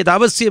இருக்க வேண்டியது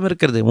அவசியம்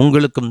இருக்கிறது.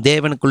 உங்களுக்கும்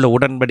தேவனுக்குள்ள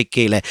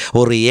உடன்படிக்கையில்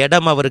ஒரு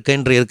இடம் அவருக்கு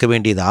என்று இருக்க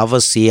வேண்டியது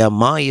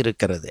அவசியமாக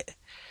இருக்கிறது.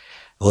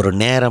 ஒரு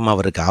நேரம்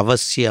அவருக்கு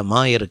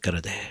அவசியமாக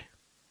இருக்கிறது.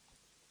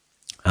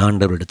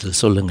 ஆண்டவரிடத்தில்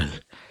சொல்லுங்கள்,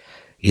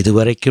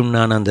 இதுவரைக்கும்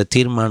நான் அந்த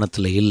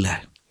தீர்மானத்தில் இல்லை,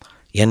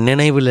 என்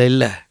நினைவில்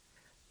இல்லை,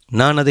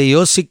 நான் அதை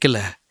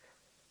யோசிக்கலை.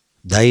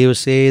 தயவு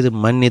செய்து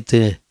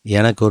மன்னித்து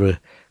எனக்கு ஒரு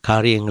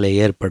காரியங்களை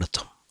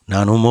ஏற்படுத்தும்.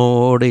 நான்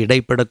உமோடு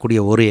இடைப்படக்கூடிய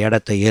ஒரு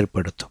இடத்தை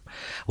ஏற்படுத்தும்,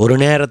 ஒரு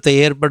நேரத்தை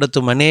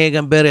ஏற்படுத்தும்.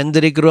 அநேகம் பேர்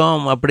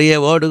எந்திரிக்கிறோம், அப்படியே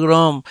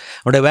ஓடுகிறோம்,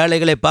 உங்களுடைய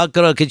வேலைகளை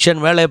பார்க்குறோம்.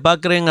 கிச்சன் வேலையை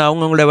பார்க்குறீங்க,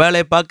 அவங்களுடைய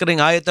வேலையை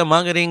பார்க்குறீங்க,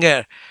 ஆயத்தமாகறீங்க.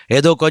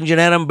 ஏதோ கொஞ்ச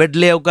நேரம்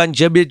பெட்லேயே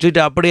உட்காந்து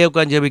ஜெபிச்சுட்டு அப்படியே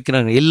உட்காந்து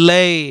ஜெபிக்கிறாங்க.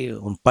 இல்லை,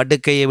 உன்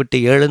படுக்கையை விட்டு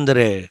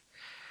எழுந்துரு.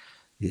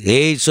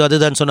 ஏசு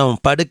அதுதான் சொன்ன,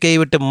 உன் படுக்கையை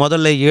விட்டு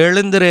முதல்ல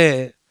எழுந்துரு.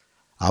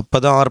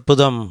 அப்போதான்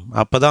அற்புதம்,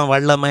 அப்போதான்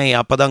வல்லமை,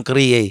 அப்போதான்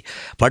கிரியை.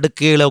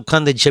 படுக்கையில்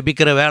உட்காந்து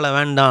ஜெபிக்கிற வேலை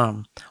வேண்டாம்.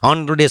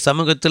 ஆண்டவருடைய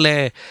சமூகத்தில்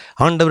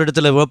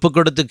ஆண்டவரிடத்தில் ஒப்பு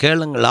கொடுத்து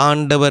கேளுங்கள்.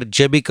 ஆண்டவர்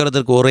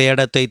ஜெபிக்கிறதுக்கு ஒரு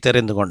இடத்தை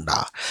தெரிந்து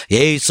கொண்டார்.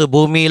 ஏசு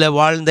பூமியில்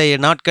வாழ்ந்த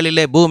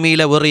நாட்களிலே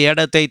பூமியில் ஒரு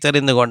இடத்தை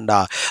தெரிந்து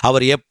கொண்டார்.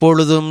 அவர்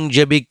எப்பொழுதும்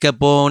ஜெபிக்க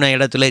போன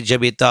இடத்துல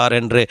ஜெபித்தார்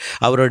என்று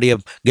அவருடைய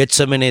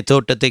கெத்செமனே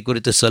தோட்டத்தை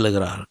குறித்து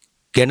சொல்லுகிறார்.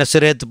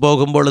 கெனசரேத்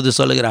போகும்பொழுது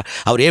சொல்லுகிறார்,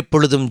 அவர்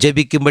எப்பொழுதும்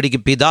ஜெபிக்கும்படிக்கு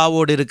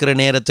பிதாவோடு இருக்கிற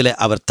நேரத்தில்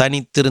அவர்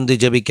தனித்திருந்து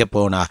ஜெபிக்க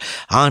போனார்.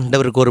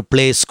 ஆண்டவருக்கு ஒரு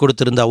பிளேஸ்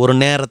கொடுத்துருந்தா, ஒரு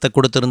நேரத்தை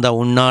கொடுத்துருந்தா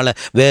உன்னால்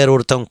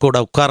வேறொருத்தவங்க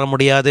கூட உட்கார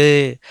முடியாது.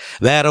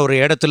 வேற ஒரு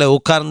இடத்துல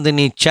உட்கார்ந்து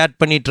நீ சேட்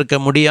பண்ணிகிட்டு இருக்க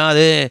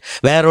முடியாது.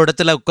 வேற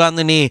இடத்துல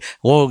உட்கார்ந்து நீ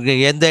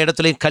எந்த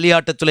இடத்துலையும்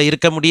களியாட்டத்தில்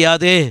இருக்க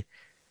முடியாது.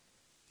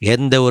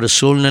 எந்த ஒரு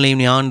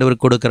சூழ்நிலையும் நீ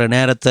ஆண்டவர் கொடுக்குற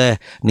நேரத்தை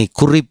நீ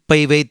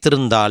குறிப்பை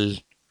வைத்திருந்தால்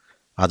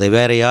அதை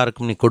வேற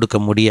யாருக்கும் நீ கொடுக்க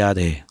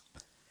முடியாது.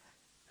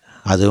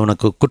 அது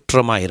உனக்கு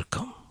குற்றமாக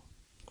இருக்கும்,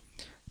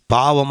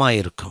 பாவமாக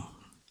இருக்கும்.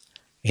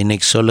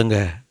 இன்றைக்கி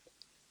சொல்லுங்கள்,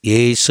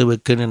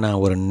 இயேசுவுக்குன்னு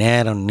நான் ஒரு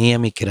நேரம்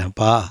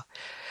நியமிக்கிறேன்ப்பா.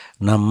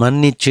 நான்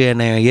மன்னிச்சு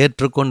என்னை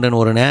ஏற்றுக்கொண்டு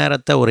ஒரு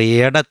நேரத்தை, ஒரு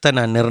இடத்த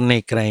நான்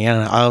நிர்ணயிக்கிறேன்.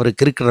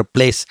 அவருக்கு இருக்கிற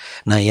பிளேஸ்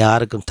நான்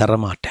யாருக்கும்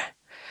தரமாட்டேன்.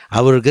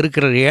 அவருக்கு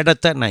இருக்கிற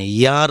இடத்த நான்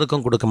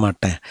யாருக்கும் கொடுக்க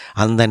மாட்டேன்.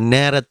 அந்த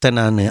நேரத்தை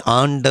நான்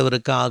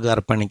ஆண்டவருக்காக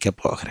அர்ப்பணிக்க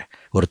போகிறேன்.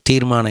 ஒரு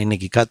தீர்மானம்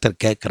இன்றைக்கி கர்த்தர்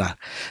கேட்குறார்.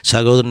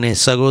 சகோதரனே,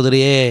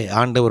 சகோதரியே,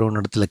 ஆண்டவர்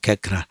உன்னிடத்தில்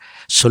கேட்குறார்.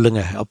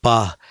 சொல்லுங்கள், அப்பா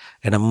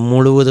என்னை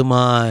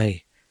முழுவதுமாய்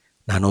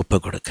நான் ஒப்பு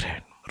கொடுக்குறேன்.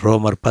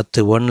 ரோமர்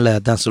 10:1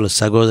 தான் சொல்லு,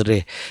 சகோதரே,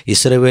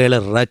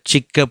 இஸ்ரவேலர்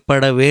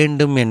ரட்சிக்கப்பட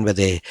வேண்டும்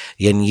என்பதே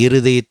என்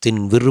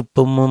இருதயத்தின்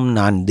விருப்பமும்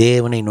நான்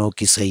தேவனை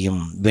நோக்கி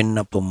செய்யும்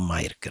விண்ணப்பமும்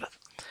ஆயிருக்கிறது.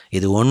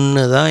 இது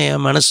ஒன்று தான்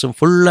என் மனசு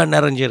ஃபுல்லாக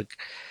நிறைஞ்சிருக்கு.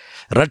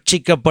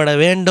 ரட்சிக்கப்பட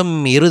வேண்டும்,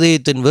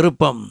 இருதயத்தின்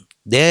விருப்பம்,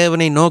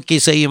 தேவனை நோக்கி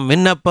செய்யும்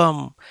விண்ணப்பம்,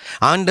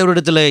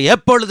 ஆண்டவரிடத்தில்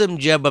எப்பொழுதும்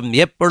ஜெபம்,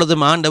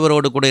 எப்பொழுதும்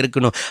ஆண்டவரோடு கூட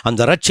இருக்கணும்,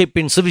 அந்த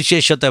ரட்சிப்பின்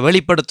சுவிசேஷத்தை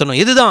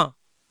வெளிப்படுத்தணும். இதுதான்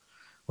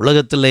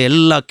உலகத்தில்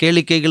எல்லா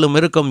கேளிக்கைகளும்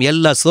இருக்கும்,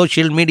 எல்லா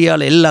சோஷியல்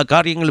மீடியாவில் எல்லா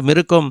காரியங்களும்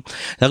இருக்கும்.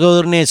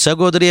 சகோதரனே,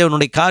 சகோதரியே,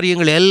 உன்னுடைய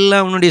காரியங்கள்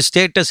எல்லாம், உன்னுடைய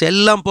ஸ்டேட்டஸ்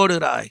எல்லாம்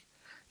போடுகிறாய்.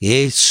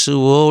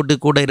 இயேசுவோடு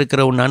கூட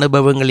இருக்கிற உன்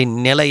அனுபவங்களின்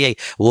நிலையை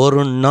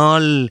ஒரு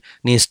நாள்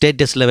நீ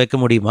ஸ்டேட்டஸில் வைக்க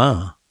முடியுமா?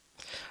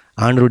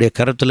 ஆண்டவருடைய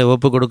கரத்தில்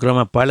ஒப்பு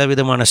கொடுக்குறோமா? பல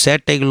விதமான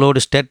சேட்டைகளோடு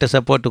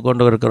ஸ்டேட்டஸை போட்டு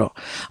கொண்டு இருக்கிறோம்.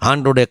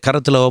 ஆண்டவருடைய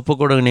கரத்தில் ஒப்பு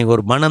கொடுங்க. நீ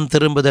ஒரு மனம்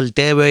திரும்புதல்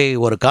தேவை.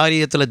 ஒரு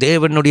காரியத்தில்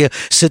தேவனுடைய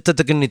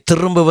சித்தத்துக்கு நீ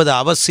திரும்புவது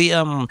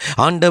அவசியம்.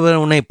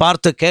 ஆண்டவர் உன்னை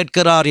பார்த்து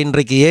கேட்கிறார்.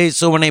 இன்றைக்கு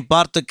இயேசு உன்னை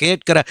பார்த்து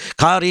கேட்கிற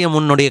காரியம்,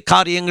 உன்னுடைய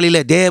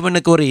காரியங்களிலே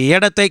தேவனுக்கு ஒரு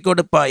இடத்தை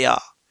கொடுப்பாயா?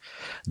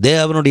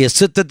 தேவனுடைய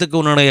சித்தத்துக்கு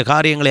உன்னுடைய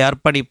காரியங்களை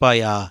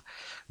அர்ப்பணிப்பாயா?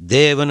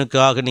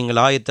 தேவனுக்காக நீங்கள்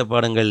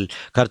ஆயத்தப்படுங்கள்.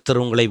 கர்த்தர்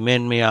உங்களை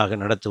மேன்மையாக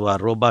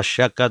நடத்துவார். ரோபா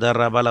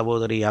ஷக்கதர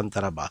பலபோதரி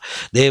அந்தரபா.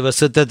 தேவ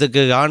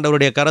சித்தத்துக்கு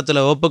ஆண்டவருடைய கரத்தில்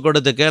ஒப்பு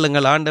கொடுத்து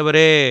கேளுங்கள்.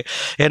 ஆண்டவரே,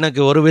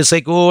 எனக்கு ஒரு விசை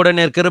கூட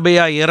நேர்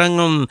கிருபையாய்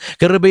இறங்கும்,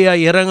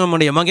 கிருபையாய் இறங்கும்.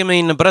 உடைய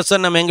மகிமையின்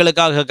பிரசன்னம்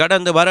எங்களுக்காக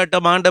கடந்து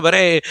வரட்டும்.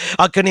 ஆண்டவரே,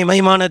 அக்கினி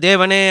மகிமான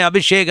தேவனே,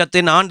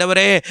 அபிஷேகத்தின்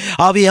ஆண்டவரே,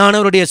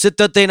 ஆவியானவருடைய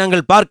சித்தத்தை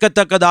நாங்கள்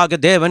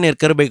பார்க்கத்தக்கதாக தேவனீர்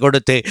கிருபை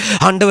கொடுத்து,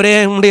 ஆண்டவரே,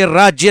 உடைய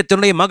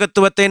ராஜ்யத்தினுடைய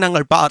மகத்துவத்தை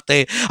நாங்கள் பார்த்து,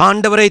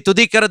 ஆண்டவரை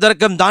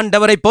துதிக்கிறதற்கும்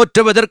ஆண்டவரை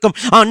போற்றுவதற்கும்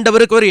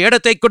ஆண்டவருக்கு ஒரு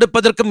இடத்தை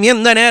கொடுப்பதற்கும்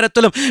எந்த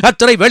நேரத்திலும்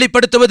கர்த்தரை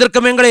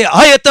வெளிப்படுத்துவதற்கும் எங்களை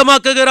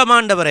ஆயத்தமாக்குகிறோம்.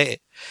 ஆண்டவரே,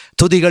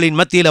 துதிகளின்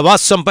மத்தியில்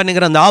வாசம்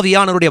பண்ணுகிற அந்த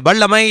ஆவியானவருடைய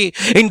வல்லமை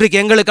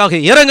இன்றைக்கு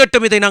எங்களுக்காக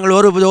இறங்கட்டும். இதை நாங்கள்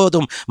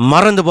ஒருபோதும்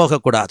மறந்து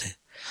போகக்கூடாது.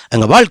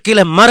 எங்கள்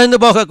வாழ்க்கையில் மறந்து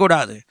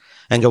போகக்கூடாது.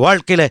 எங்கள்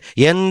வாழ்க்கையில்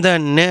எந்த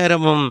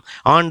நேரமும்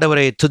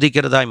ஆண்டவரை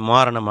துதிக்கிறதாய்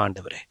மாறணும்.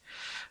 ஆண்டவரே,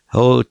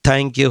 ஓ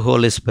தேங்க்யூ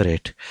ஹோலி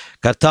ஸ்பிரிட்.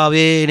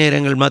 கர்த்தாவே, நீர்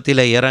எங்கள்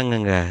மத்தியில்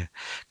இறங்குங்க.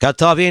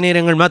 கர்த்தாவே, நீர்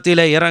எங்கள்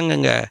மத்தியில்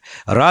இறங்குங்க.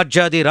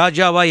 ராஜாதி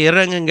ராஜாவாய்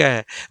இறங்குங்க.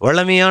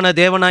 வல்லமையான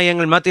தேவனாய்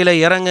எங்கள் மத்தியில்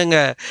இறங்குங்க.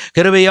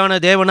 கிருபையான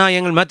தேவனாய்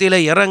எங்கள் மத்தியில்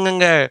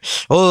இறங்குங்க.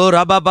 ஓ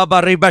ரபா பாபா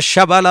ரிப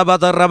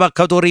ஷபலபத ரப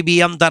கதுரிபி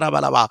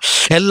அந்தரபலவா.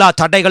 எல்லா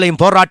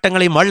தடைகளையும்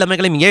போராட்டங்களையும்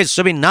வல்லமைகளையும்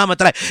இயேசுவின்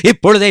நாமத்தில்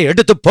இப்பொழுதே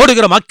எடுத்து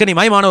போடுகிறோம். அக்கினி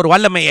மயமான ஒரு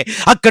வல்லமையை,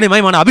 அக்கினி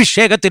மயமான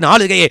அபிஷேகத்தின்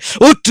ஆளுகையை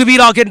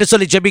ஊற்றுவீராக என்று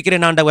சொல்லி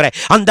ஜெபிக்கிறேன். ஆண்டவரே,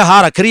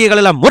 அந்தகார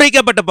கிரியைகள் எல்லாம்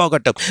முறிக்கப்பட்டு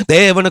போகட்டும்.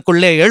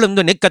 தேவனுக்குள்ளே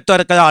எழுந்து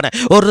நிற்கத்தக்கதான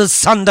ஒரு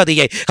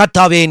சந்ததியை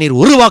கர்த்தாவே நீர்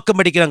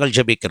உருவாக்கும்படிக்கு நாங்கள்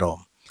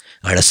ஜெபிக்கிறோம்.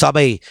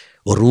 சபை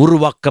ஒரு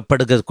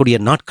உருவாக்கப்படுகக்கூடிய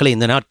நாட்களை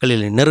இந்த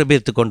நாட்களில்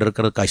நிரூபித்துக்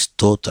கொண்டிருக்கிறதுக்காய்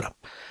ஸ்தோத்திரம்.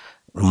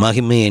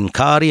 மகிமையின்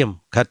காரியம்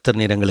கர்த்தர்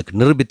நீர் எங்களுக்கு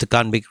நிரூபித்து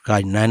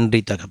காண்பிக்காய்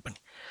நன்றி தகப்பன்.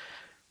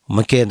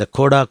 உமக்கே அந்த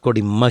கோடா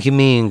கோடி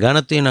மகிமையின்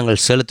கனத்தையும்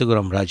நாங்கள்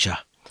செலுத்துகிறோம். ராஜா,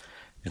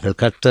 எங்கள்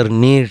கர்த்தர்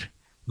நீர்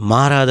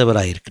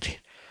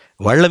மாறாதவராயிருக்கிறீர்,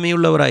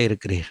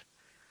 வல்லமையுள்ளவராயிருக்கிறீர்.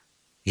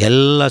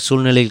 எல்லா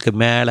சூழ்நிலைக்கு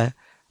மேலே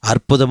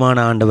அற்புதமான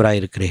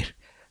ஆண்டவராயிருக்கிறீர்.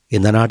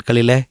 இந்த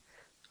நாட்களில்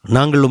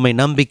நாங்கள் உம்மை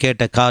நம்பி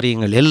கேட்ட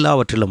காரியங்கள்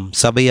எல்லாவற்றிலும்,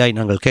 சபையாய்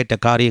நாங்கள் கேட்ட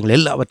காரியங்கள்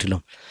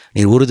எல்லாவற்றிலும்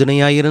நீர்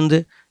உறுதுணையாயிருந்து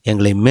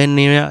எங்களை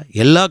மேன்மையாக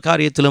எல்லா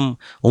காரியத்திலும்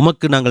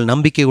உமக்கு நாங்கள்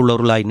நம்பிக்கை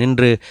உள்ளவர்களாய்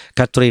நின்று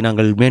கர்த்தரை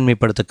நாங்கள்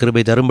மேன்மைப்படுத்த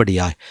கிருபை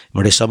தரும்படியாய்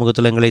நம்முடைய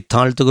சமூகத்தில் எங்களை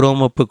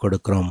தாழ்த்துகிறோம், ஒப்புக்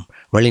கொடுக்கிறோம்.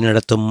 வழி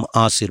நடத்தும்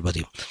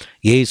ஆசீர்வதியும்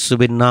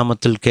இயேசுவின்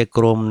நாமத்தில்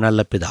கேட்கிறோம்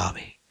நல்ல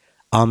பிதாவே.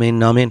 ஆமீன்,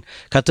 ஆமீன்.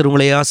 கர்த்தர்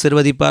உங்களை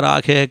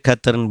ஆசீர்வதிப்பாராக.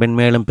 கர்த்தரின்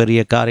மென்மேலும் பெரிய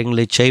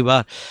காரியங்களை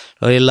செய்வார்.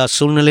 எல்லா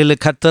சூழ்நிலையிலும்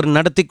கர்த்தர்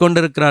நடத்தி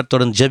கொண்டிருக்கிறார்.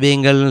 தொடர்ந்து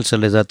ஜெபியுங்கள்.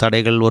 சில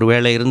தடைகள்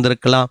ஒருவேளை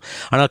இருந்திருக்கலாம்,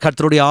 ஆனால்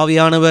கர்த்தருடைய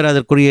ஆவியானவர்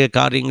அதற்குரிய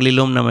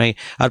காரியங்களிலும் நம்மை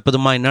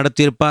அற்புதமாய்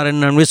நடத்தியிருப்பார்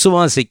என்று நான்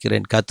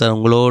விசுவாசிக்கிறேன். கர்த்தர்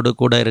உங்களோடு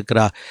கூட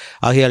இருக்கிறார்.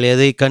 ஆகையால்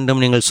எதை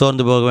கண்டும் நீங்கள்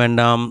சோர்ந்து போக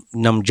வேண்டாம்.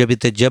 நம்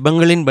ஜெபித்த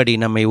ஜெபங்களின்படி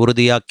நம்மை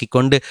உறுதியாக்கி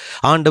கொண்டு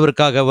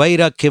ஆண்டவருக்காக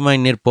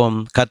வைராக்கியமாய் நிற்போம்.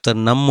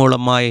 கர்த்தர் நம்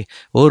மூலமாய்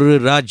ஒரு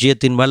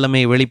ராஜ்யத்தின்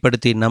வல்லமையை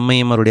வெளிப்படுத்தி நம்மை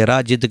அவருடைய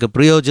ராஜ்யத்துக்கு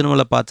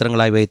பிரயோஜனமுள்ள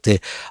பாத்திரங்களாய் வைத்து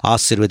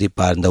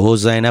ஆசீர்வதிப்பார். இந்த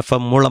ஓசைன்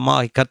எஃப்எம்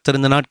மூலமாக கர்த்தர்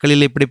இந்த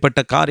நாட்களில்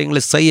இப்படிப்பட்ட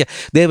காரியங்களை செய்ய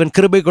தேவன்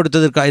கிருபை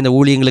கொடுத்ததற்காக இந்த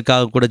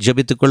ஊழியங்களுக்காக கூட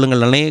ஜெபித்துக்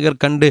கொள்ளுங்கள்.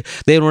 அநேகர் கண்டு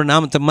தேவனுடைய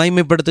நாமத்தை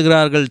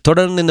மகிமைப்படுத்துகிறார்கள்.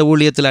 தொடர்ந்து இந்த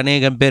ஊழியத்தில்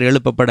அநேகம் பேர்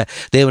எழுப்பப்பட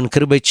தேவன்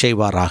கிருபை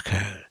செய்வாராக.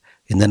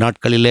 இந்த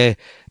நாட்களிலே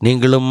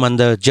நீங்களும்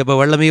அந்த ஜெப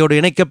வல்லமையோடு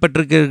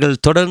இணைக்கப்பட்டிருக்கிறீர்கள்.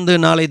 தொடர்ந்து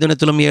நாளை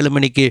தினத்திலும் 7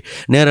 மணிக்கு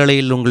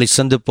நேரலையில் உங்களை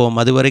சந்திப்போம்.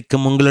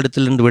 அதுவரைக்கும்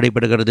உங்களிடத்திலிருந்து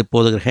விடைபெறுகிறது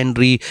போதகர்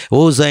ஹென்றி.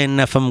 ஓசைன்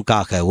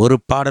எஃப்எம்காக ஒரு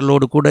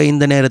பாடலோடு கூட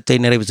இந்த நேரத்தை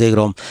நிறைவு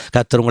செய்கிறோம்.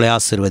 கர்த்தர் உங்களை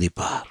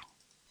ஆசீர்வதிப்பார்.